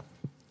 no cap.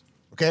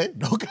 Okay?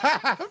 No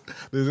cap.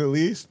 There's at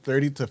least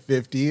 30 to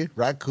 50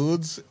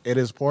 raccoons in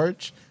his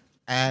porch.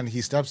 And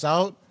he steps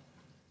out.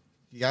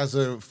 He has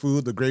the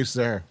food, the grapes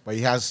there. But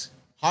he has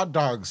hot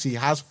dogs he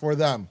has for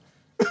them.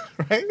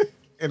 Right?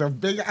 In a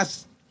big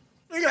ass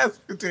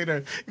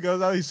container. He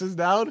goes out, he sits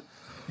down.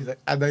 He's like,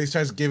 and then he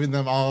starts giving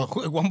them all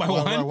One by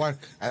one?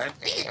 And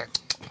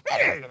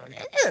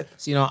then,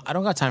 So, I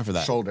don't got time for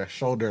that.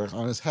 shoulder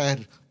on his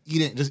head,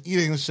 just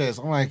eating the shit.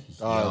 I'm like,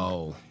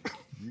 Yo.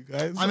 you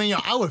guys. I mean, yo,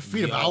 I would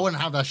feed it, but I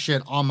wouldn't have that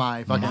shit on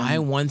my fucking. My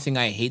one thing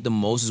I hate the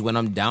most is when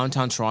I'm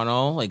downtown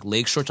Toronto, like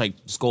Lakeshore,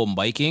 like just go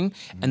biking,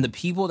 and the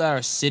people that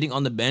are sitting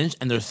on the bench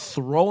and they're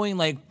throwing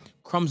like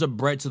crumbs of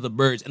bread to the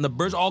birds, and the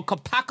birds all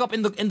pack up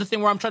in the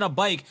thing where I'm trying to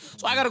bike.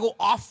 So I gotta go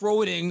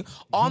off-roading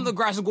on the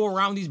grass and go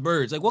around these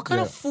birds. Like, what kind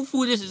of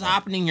foo-foo this is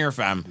happening here,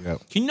 fam?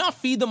 Yep. Can you not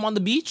feed them on the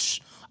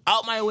beach?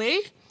 Out my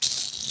way?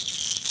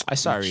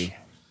 Sorry,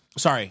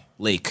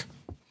 lake.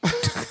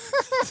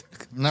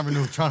 Never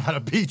knew Toronto had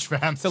a beach,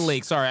 fam. It's a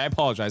lake. Sorry, I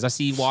apologize. I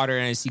see water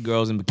and I see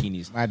girls in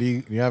bikinis. Matt, do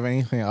you have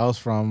anything else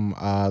from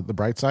the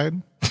bright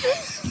side?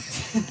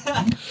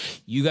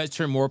 You guys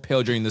turn more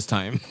pale during this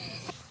time.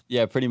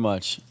 Yeah, pretty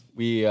much.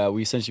 We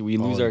essentially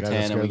lose our You guys are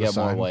tan scared and we of the get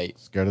more sun? white.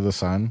 Scared of the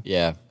sun?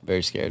 Yeah,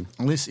 very scared.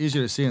 At least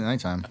easier to see in the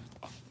nighttime.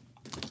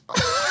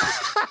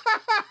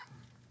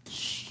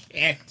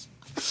 Shit.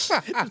 This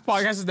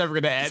podcast is never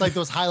gonna end. It's like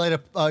those highlighted,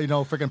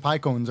 freaking pie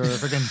cones or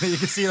freaking, you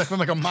can see like from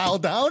like a mile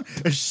down.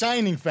 It's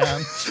shining,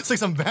 fam. It's like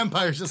some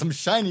vampires, just some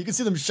shining. You can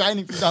see them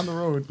shining from down the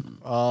road.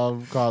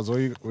 Cause what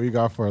you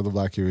got for the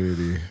black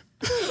community?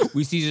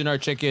 We season our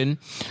chicken.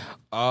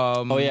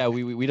 Oh yeah,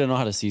 we don't know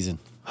how to season.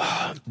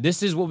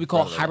 This is what we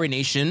call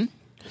hibernation.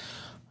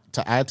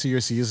 To add to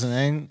your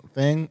seasoning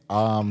thing,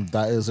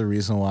 that is the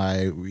reason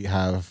why we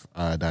have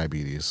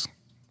diabetes.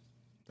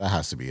 That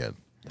has to be it.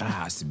 That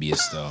has to be it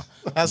still.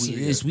 Has to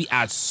be it. We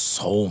add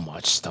so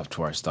much stuff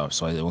to our stuff.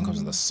 So when it comes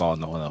to the salt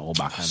and the whole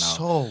background out.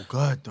 So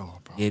good though,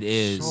 bro. It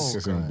is. So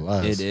It's in good.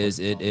 blood. It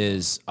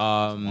is.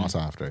 Once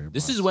after.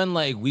 This is when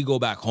like we go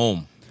back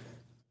home.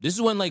 This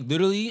is when like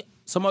literally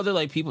some other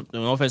like people,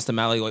 no offense to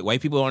Matt, like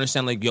white people don't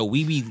understand, like, yo,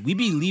 we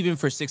be leaving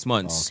for 6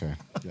 months. Okay.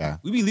 Yeah.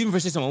 We be leaving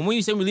for 6 months. When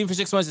we say we're leaving for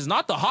 6 months, it's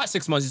not the hot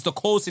 6 months, it's the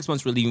cold 6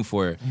 months we're leaving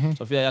for. So I feel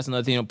like that's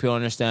another thing people don't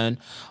understand.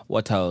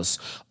 What else?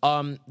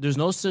 There's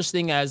no such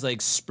thing as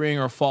like spring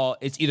or fall.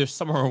 It's either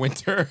summer or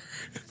winter.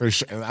 For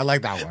sure. I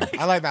like that one.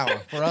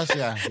 For us,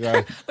 yeah.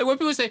 Like when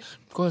people say,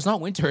 Girl, it's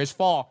not winter. It's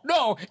fall.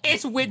 No,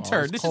 it's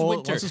winter. it's this cold. is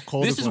winter. This is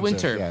cold This as is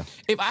winter. winter, yeah.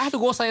 If I have to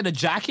go outside in a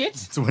jacket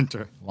It's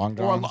winter. Long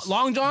or johns.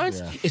 long johns,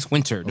 Yeah. it's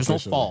winter. There's no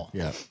Officially, fall.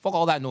 yeah. Fuck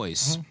all that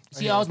noise.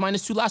 See how I was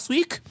 -2 last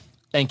week?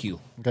 Thank you.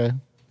 Okay.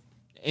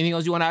 Anything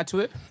else you want to add to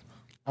it?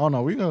 Oh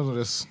no, we gonna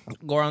just.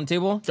 Go around the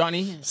table,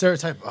 Johnny.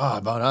 Stereotype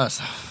about us.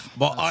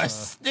 But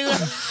us,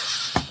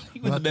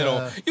 you in the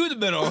middle. You in the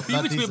middle.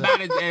 You between these,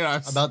 bad and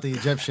us. About the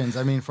Egyptians,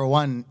 I mean, for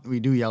one, we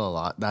do yell a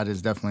lot. That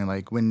is definitely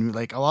like when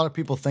like a lot of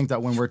people think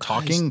that when we're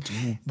talking,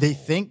 they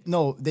think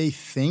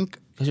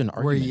There's an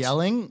we're argument.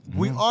 yelling.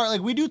 We are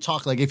like we do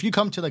talk. Like if you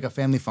come to like a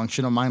family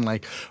function of mine,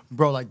 like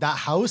bro, like that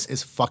house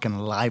is fucking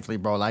lively,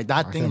 bro. Like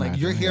that thing, like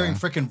you're imagine, hearing yeah.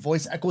 freaking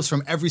voice echoes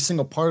from every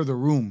single part of the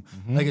room.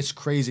 Like it's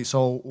crazy.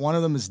 So one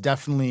of them is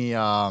definitely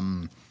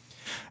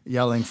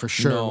yelling for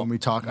sure No, when we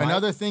talk. my-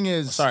 Another thing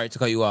is Sorry to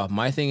cut you off.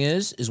 My thing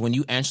is when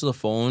you answer the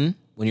phone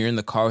when you're in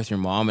the car with your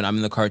mom and I'm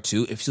in the car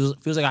too, it feels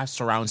like I have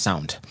surround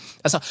sound.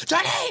 That's how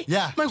Johnny.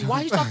 Yeah. I'm like,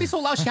 why are you talking so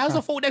loud? She has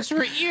the phone next to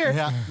her ear.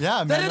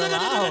 yeah, man. they're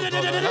loud,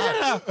 bro,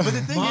 they're loud. But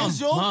the thing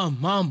is, yo,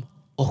 Mom.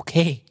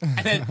 Okay. And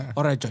then,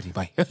 all right, Johnny,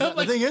 bye. the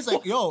thing is,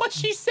 like, yo, what'd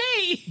she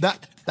say?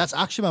 that's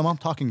actually my mom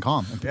talking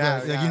calm. Yeah,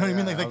 Like, yeah, you know what I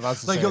mean? yeah, Like, I was about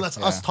to like say, yo, that's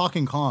us yeah.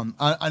 talking calm.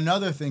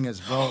 Another thing is,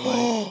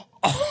 bro.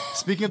 Like,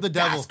 speaking of the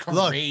devil, That's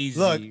crazy.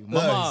 look,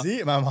 Mama.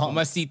 see, my mom.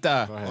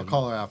 Mamacita. I'll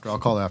call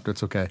her after.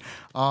 It's okay.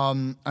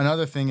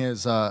 Another thing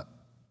is,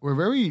 we're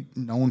very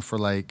known for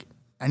like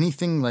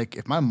anything. Like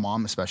if my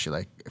mom, especially,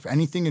 like if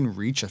anything in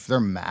reach, if they're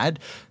mad,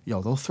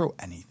 yo, they'll throw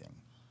anything.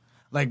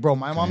 Like, bro,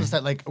 my mom's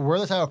that like we're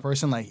the type of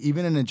person like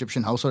even in an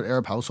Egyptian household,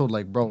 Arab household,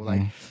 like, bro,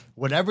 like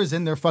whatever's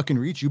in their fucking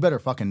reach, you better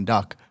fucking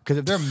duck. Because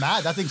if they're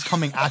mad, that thing's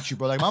coming at you,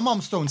 bro. Like my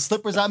mom's throwing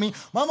slippers at me.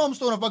 My mom's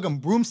throwing a fucking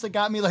broomstick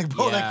at me. Like,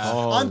 bro, Yeah.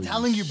 like I'm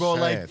telling you, bro,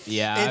 like shit.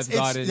 Yeah, it's I've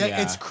got it, yeah.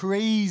 it's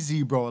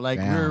crazy, bro. Like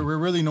Damn. we're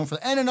really known for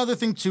that. And another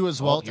thing too,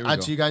 as well, here to we add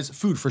go. to you guys,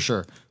 food for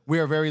sure. We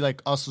are very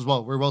like us as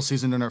well. We're well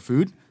seasoned in our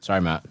food. Sorry,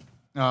 Matt.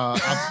 No,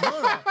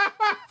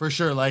 for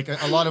sure. Like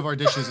a lot of our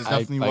dishes is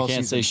definitely I well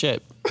can't say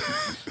seasoned. shit.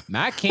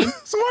 Matt came.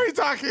 So why are you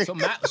talking? So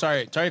Matt,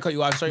 sorry to cut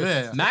you off. Sorry,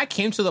 Yeah. Matt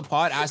came to the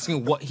pod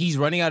asking what he's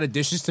running out of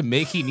dishes to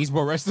make. He needs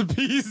more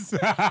recipes.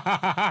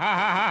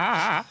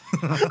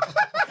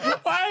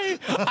 Why?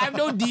 I've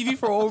known DV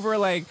for over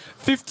like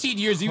 15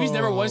 years. DV's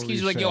never once came.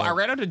 He's like, "Yo, shit. I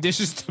ran out of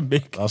dishes to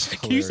make. That's Can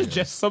you hilarious.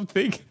 suggest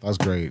something?" That's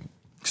great.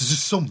 Because there's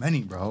just so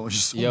many, bro. There's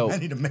just so Yo,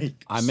 many to make.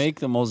 I make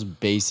the most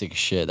basic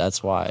shit.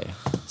 That's why.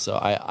 So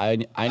I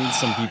need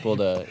some people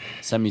to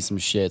send me some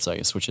shit so I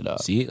can switch it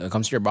up. See, it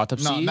comes to your brought up.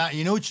 No, See, Matt,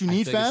 you know what you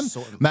need, feel like fam? it's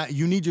so- Matt,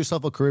 you need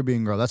yourself a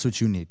Caribbean girl. That's what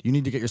you need. You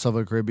need to get yourself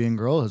a Caribbean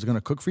girl who's going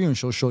to cook for you and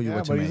she'll show you Yeah,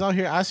 what to but make. he's out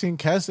here asking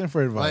Keston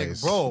for Like,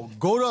 advice. bro,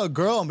 go to a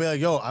girl and be like,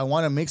 yo, I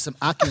want to make some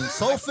ackee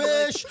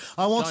saltfish.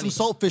 I want some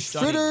saltfish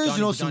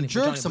fritters, some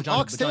jerk, some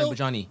oxtail.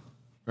 Johnny,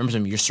 remember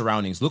something. Your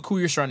surroundings. Look who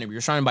you're surrounded by.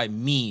 You're surrounded by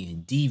me,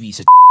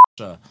 DV.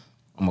 I'm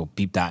gonna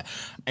beep that.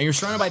 And you're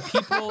surrounded by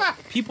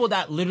people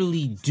that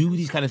literally do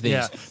these kind of things.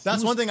 Yeah,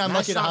 that's one thing I'm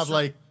lucky to have.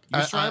 Like,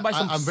 You're surrounded by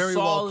some I'm very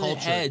well solid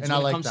cultured, heads and I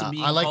when it like comes to that.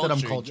 being I like that I'm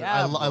cultured. cultured.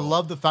 Yeah, I bro.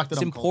 love the fact that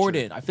It's I'm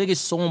important. I feel like it's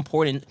so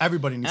important.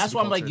 Everybody needs And that's to be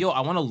why I'm like, cultured. yo, I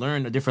want to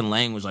learn a different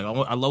language. Like,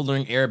 I love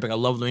learning Arabic. I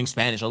love learning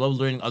Spanish. I love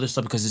learning other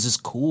stuff because it's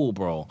just cool,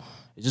 bro.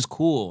 It's just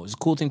cool. It's a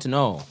cool thing to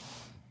know.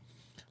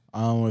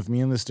 With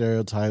me and the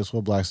stereotypes,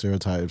 what black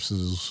stereotypes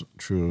is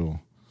true.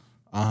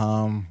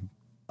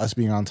 Us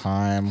being on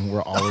time,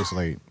 we're always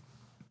late.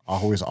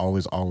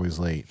 Always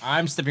late.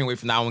 I'm stepping away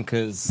from that one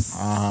because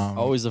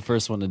Always the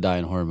first one to die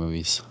in horror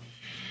movies.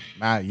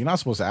 Matt, you're not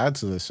supposed to add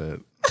to this shit.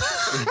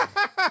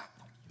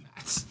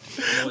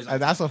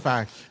 That's a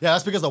fact. Yeah,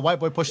 that's because the white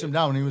boy pushed him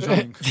down when he was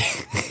running.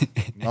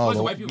 No,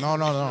 the white people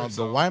no.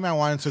 The white man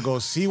wanted to go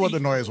see what the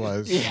noise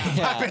was.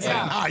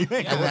 Nah, you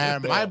ain't And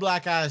then my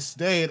black ass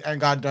stayed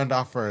and got done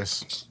off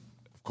first.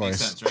 Of course.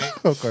 Makes sense,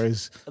 right? Of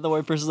course. And the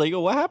white person's like,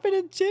 "Oh, what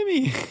happened to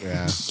Jimmy?"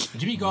 Yeah.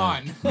 Jimmy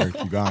gone. Merc,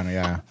 you gone,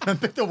 yeah. I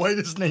picked the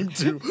whitest name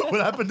too. What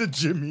happened to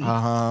Jimmy?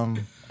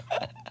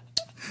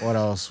 What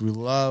else? We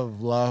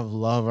love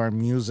our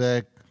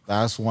music.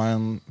 That's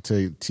one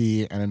to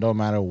T, and it don't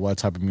matter what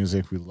type of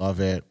music, we love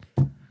it.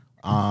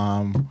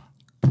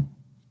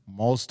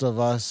 Most of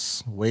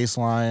us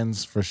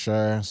waistlines for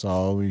sure,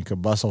 so we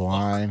could bust a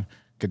line,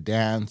 could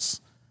dance.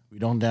 We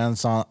don't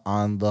dance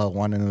on the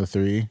 1 and the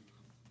 3.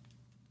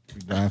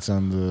 We dance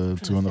on the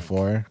 2 and the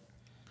 4.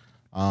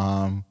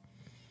 I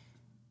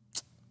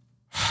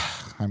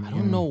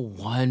don't know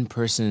one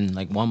person,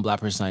 like one black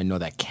person I know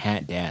that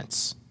can't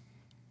dance.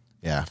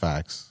 Yeah,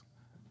 facts.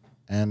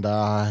 And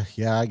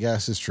yeah, I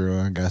guess it's true.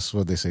 I guess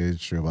what they say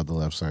is true about the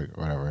lips, like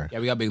whatever. Yeah,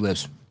 we got big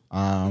lips.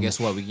 Guess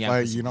what? We can't.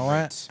 But you know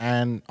what?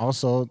 And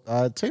also,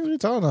 Taylor be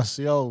telling us,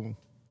 yo,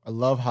 I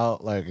love how,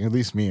 like, at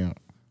least me,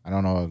 I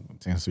don't know what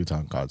Taylor be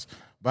telling gods,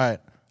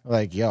 but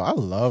like, yo, I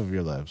love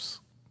your lips.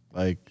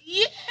 Like,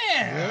 Yeah,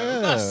 yeah,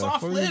 we got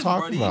soft what are you lips,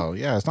 talking buddy. about?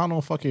 Yeah, it's not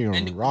no fucking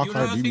And rock you know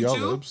hard another thing BBL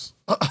too? lips.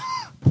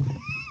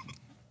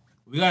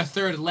 We got a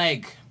third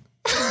leg.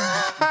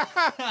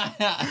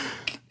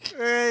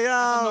 Hey,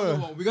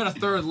 yo. We got a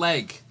third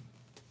leg.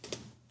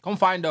 Come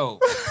find out.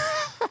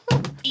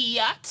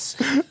 Yacht.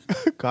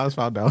 Cause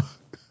found out.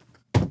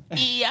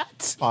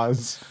 Yet.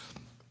 Pause.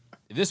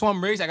 If this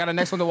one breaks, I got a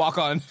next one to walk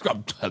on.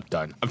 I'm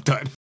done.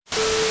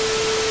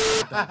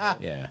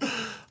 Yeah.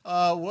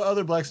 What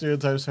other black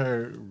stereotypes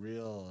are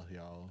real,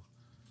 yo?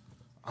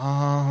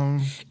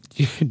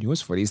 You know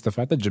what's funny? It's the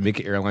fact that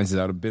Jamaica Airlines is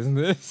out of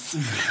business.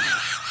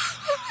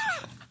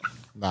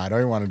 Nah, I don't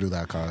even want to do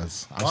that,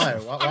 cause Why?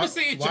 just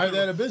saying, Why are they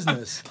out of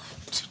business?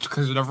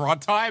 Because they're never on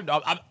time.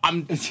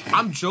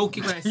 I'm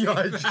joking when I say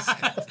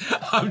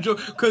that. I'm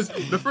joking because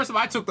the first time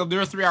I took them, they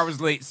were 3 hours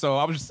late. So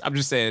I'm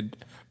just saying.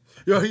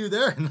 Yo, are you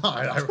there? No,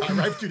 I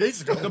arrived 2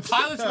 days ago. The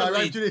pilots were I late.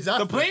 arrived 2 days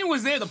after. The plane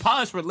was there. The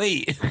pilots were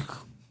late.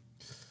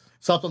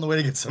 Stopped on the way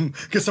to get some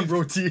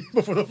roti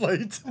before the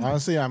flight.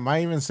 honestly, I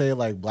might even say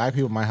like black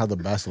people might have the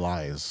best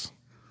lies.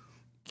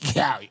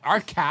 Yeah,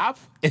 our cap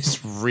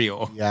is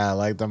real. Yeah,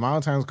 like the amount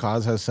of times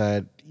Cause has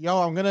said, "Yo,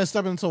 I'm gonna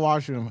step into the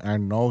washroom," and I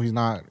know he's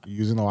not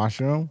using the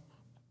washroom,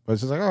 but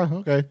it's just like, "Oh,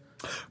 okay."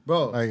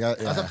 Bro, Like, that's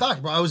a yeah.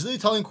 fact, bro. I was literally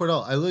telling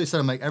Cordell. I literally said,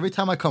 I'm like, every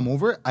time I come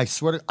over, I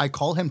swear I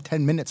call him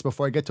 10 minutes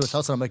before I get to his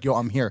house, and I'm like, yo,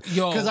 I'm here.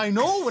 Yo. Because I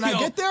know when I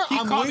get there, he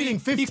I'm caught waiting me-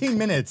 15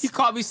 minutes. He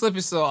caught me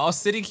slipping, so I was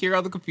sitting here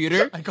on the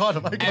computer. I got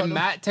him. And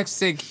Matt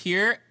texted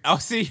here. I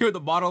was sitting here with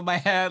the bottle in my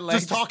head, like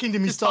just talking to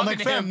me still. I'm like,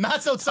 talking to fam, him.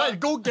 Matt's outside.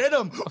 Go get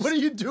him. What are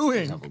you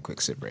doing? Have a quick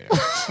sip right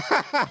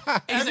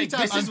now. And he's Every like,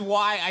 time this is I'm-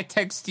 why I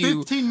text you.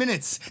 15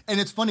 minutes. And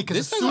it's funny because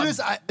This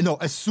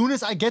as soon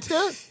as I get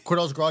there,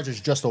 Cordell's garage is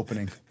just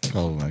opening.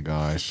 Oh my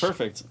gosh.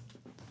 Perfect.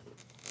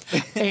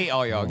 Hey,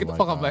 all y'all, get the my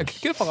fuck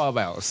out of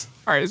my house.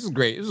 All right, this is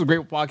great. This is a great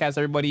podcast,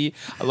 everybody.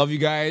 I love you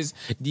guys.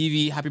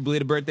 DV, happy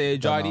belated birthday.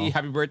 Johnny,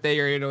 happy birthday.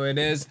 You already know what it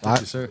is.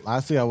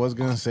 Lastly, I was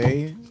gonna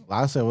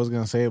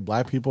say,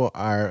 black people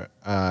are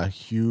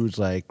huge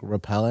like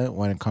repellent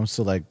when it comes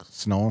to like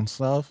snow and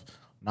stuff.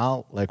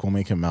 Not like we'll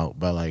make it melt,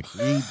 but like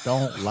we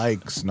don't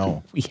like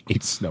snow. We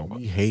hate snow.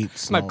 We hate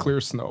It's snow. not clear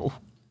snow.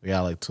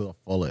 Yeah, like to the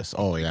fullest.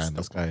 Oh yeah,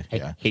 this guy.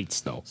 Yeah. Hate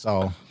snow.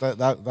 So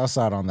that's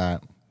that on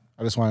that.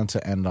 I just wanted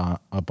to end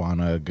up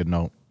on a good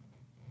note.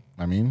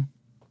 I mean,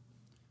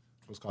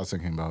 what's Cause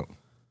thinking about?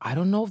 I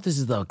don't know if this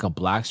is like a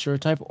black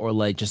stereotype or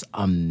like just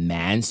a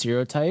man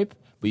stereotype,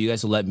 but you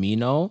guys will let me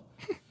know.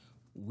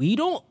 We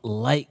don't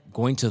like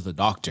going to the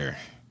doctor.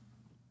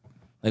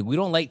 Like, we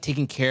don't like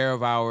taking care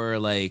of our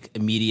like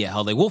immediate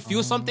health. Like, we'll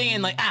feel something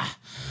and like,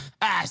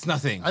 it's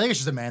nothing. I think it's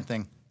just a man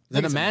thing. Is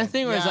that a man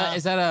thing or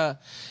is that a?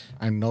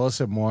 I notice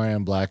it more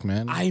in black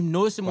men. I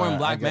noticed it more in But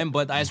black men,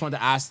 but I just wanted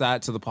to ask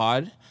that to the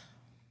pod.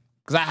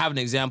 Because I have an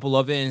example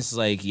of it, and it's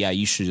like, yeah,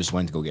 you should just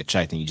went to go get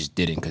checked, and you just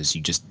didn't because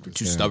you just were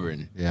too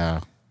stubborn.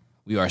 Yeah,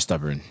 We are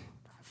stubborn.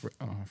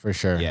 for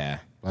sure. Yeah.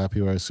 Black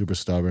people are super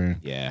stubborn.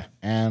 Yeah.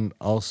 And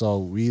also,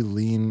 we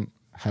lean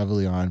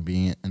heavily on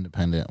being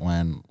independent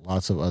when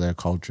lots of other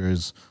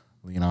cultures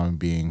lean on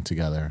being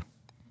together.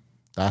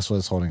 That's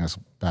what's holding us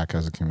back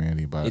as a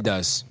community. But It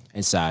does.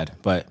 It's sad,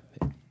 but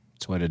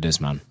it's what it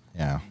is, man.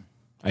 yeah.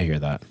 I hear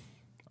that.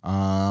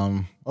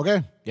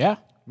 Okay. Yeah.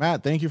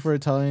 Matt, thank you for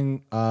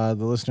telling the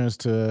listeners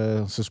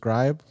to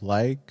subscribe,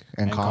 like,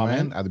 and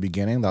comment at the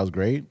beginning. That was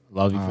great.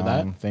 Love you for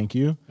that. Thank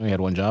you. We had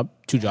one job,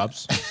 2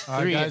 jobs, All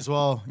right, 3. guys.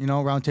 Well,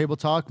 Round Table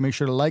Talk. Make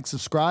sure to like,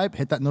 subscribe,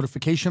 hit that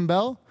notification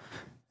bell,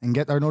 and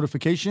get our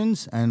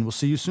notifications. And we'll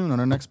see you soon on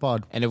our next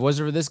pod. And if it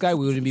wasn't for this guy,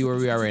 we wouldn't be where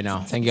we are right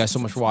now. Thank you guys so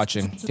much for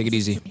watching. Take it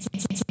easy.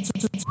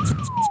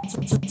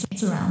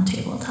 Round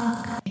Table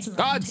Talk.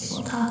 Gods.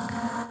 Table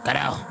Talk. Got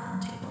out.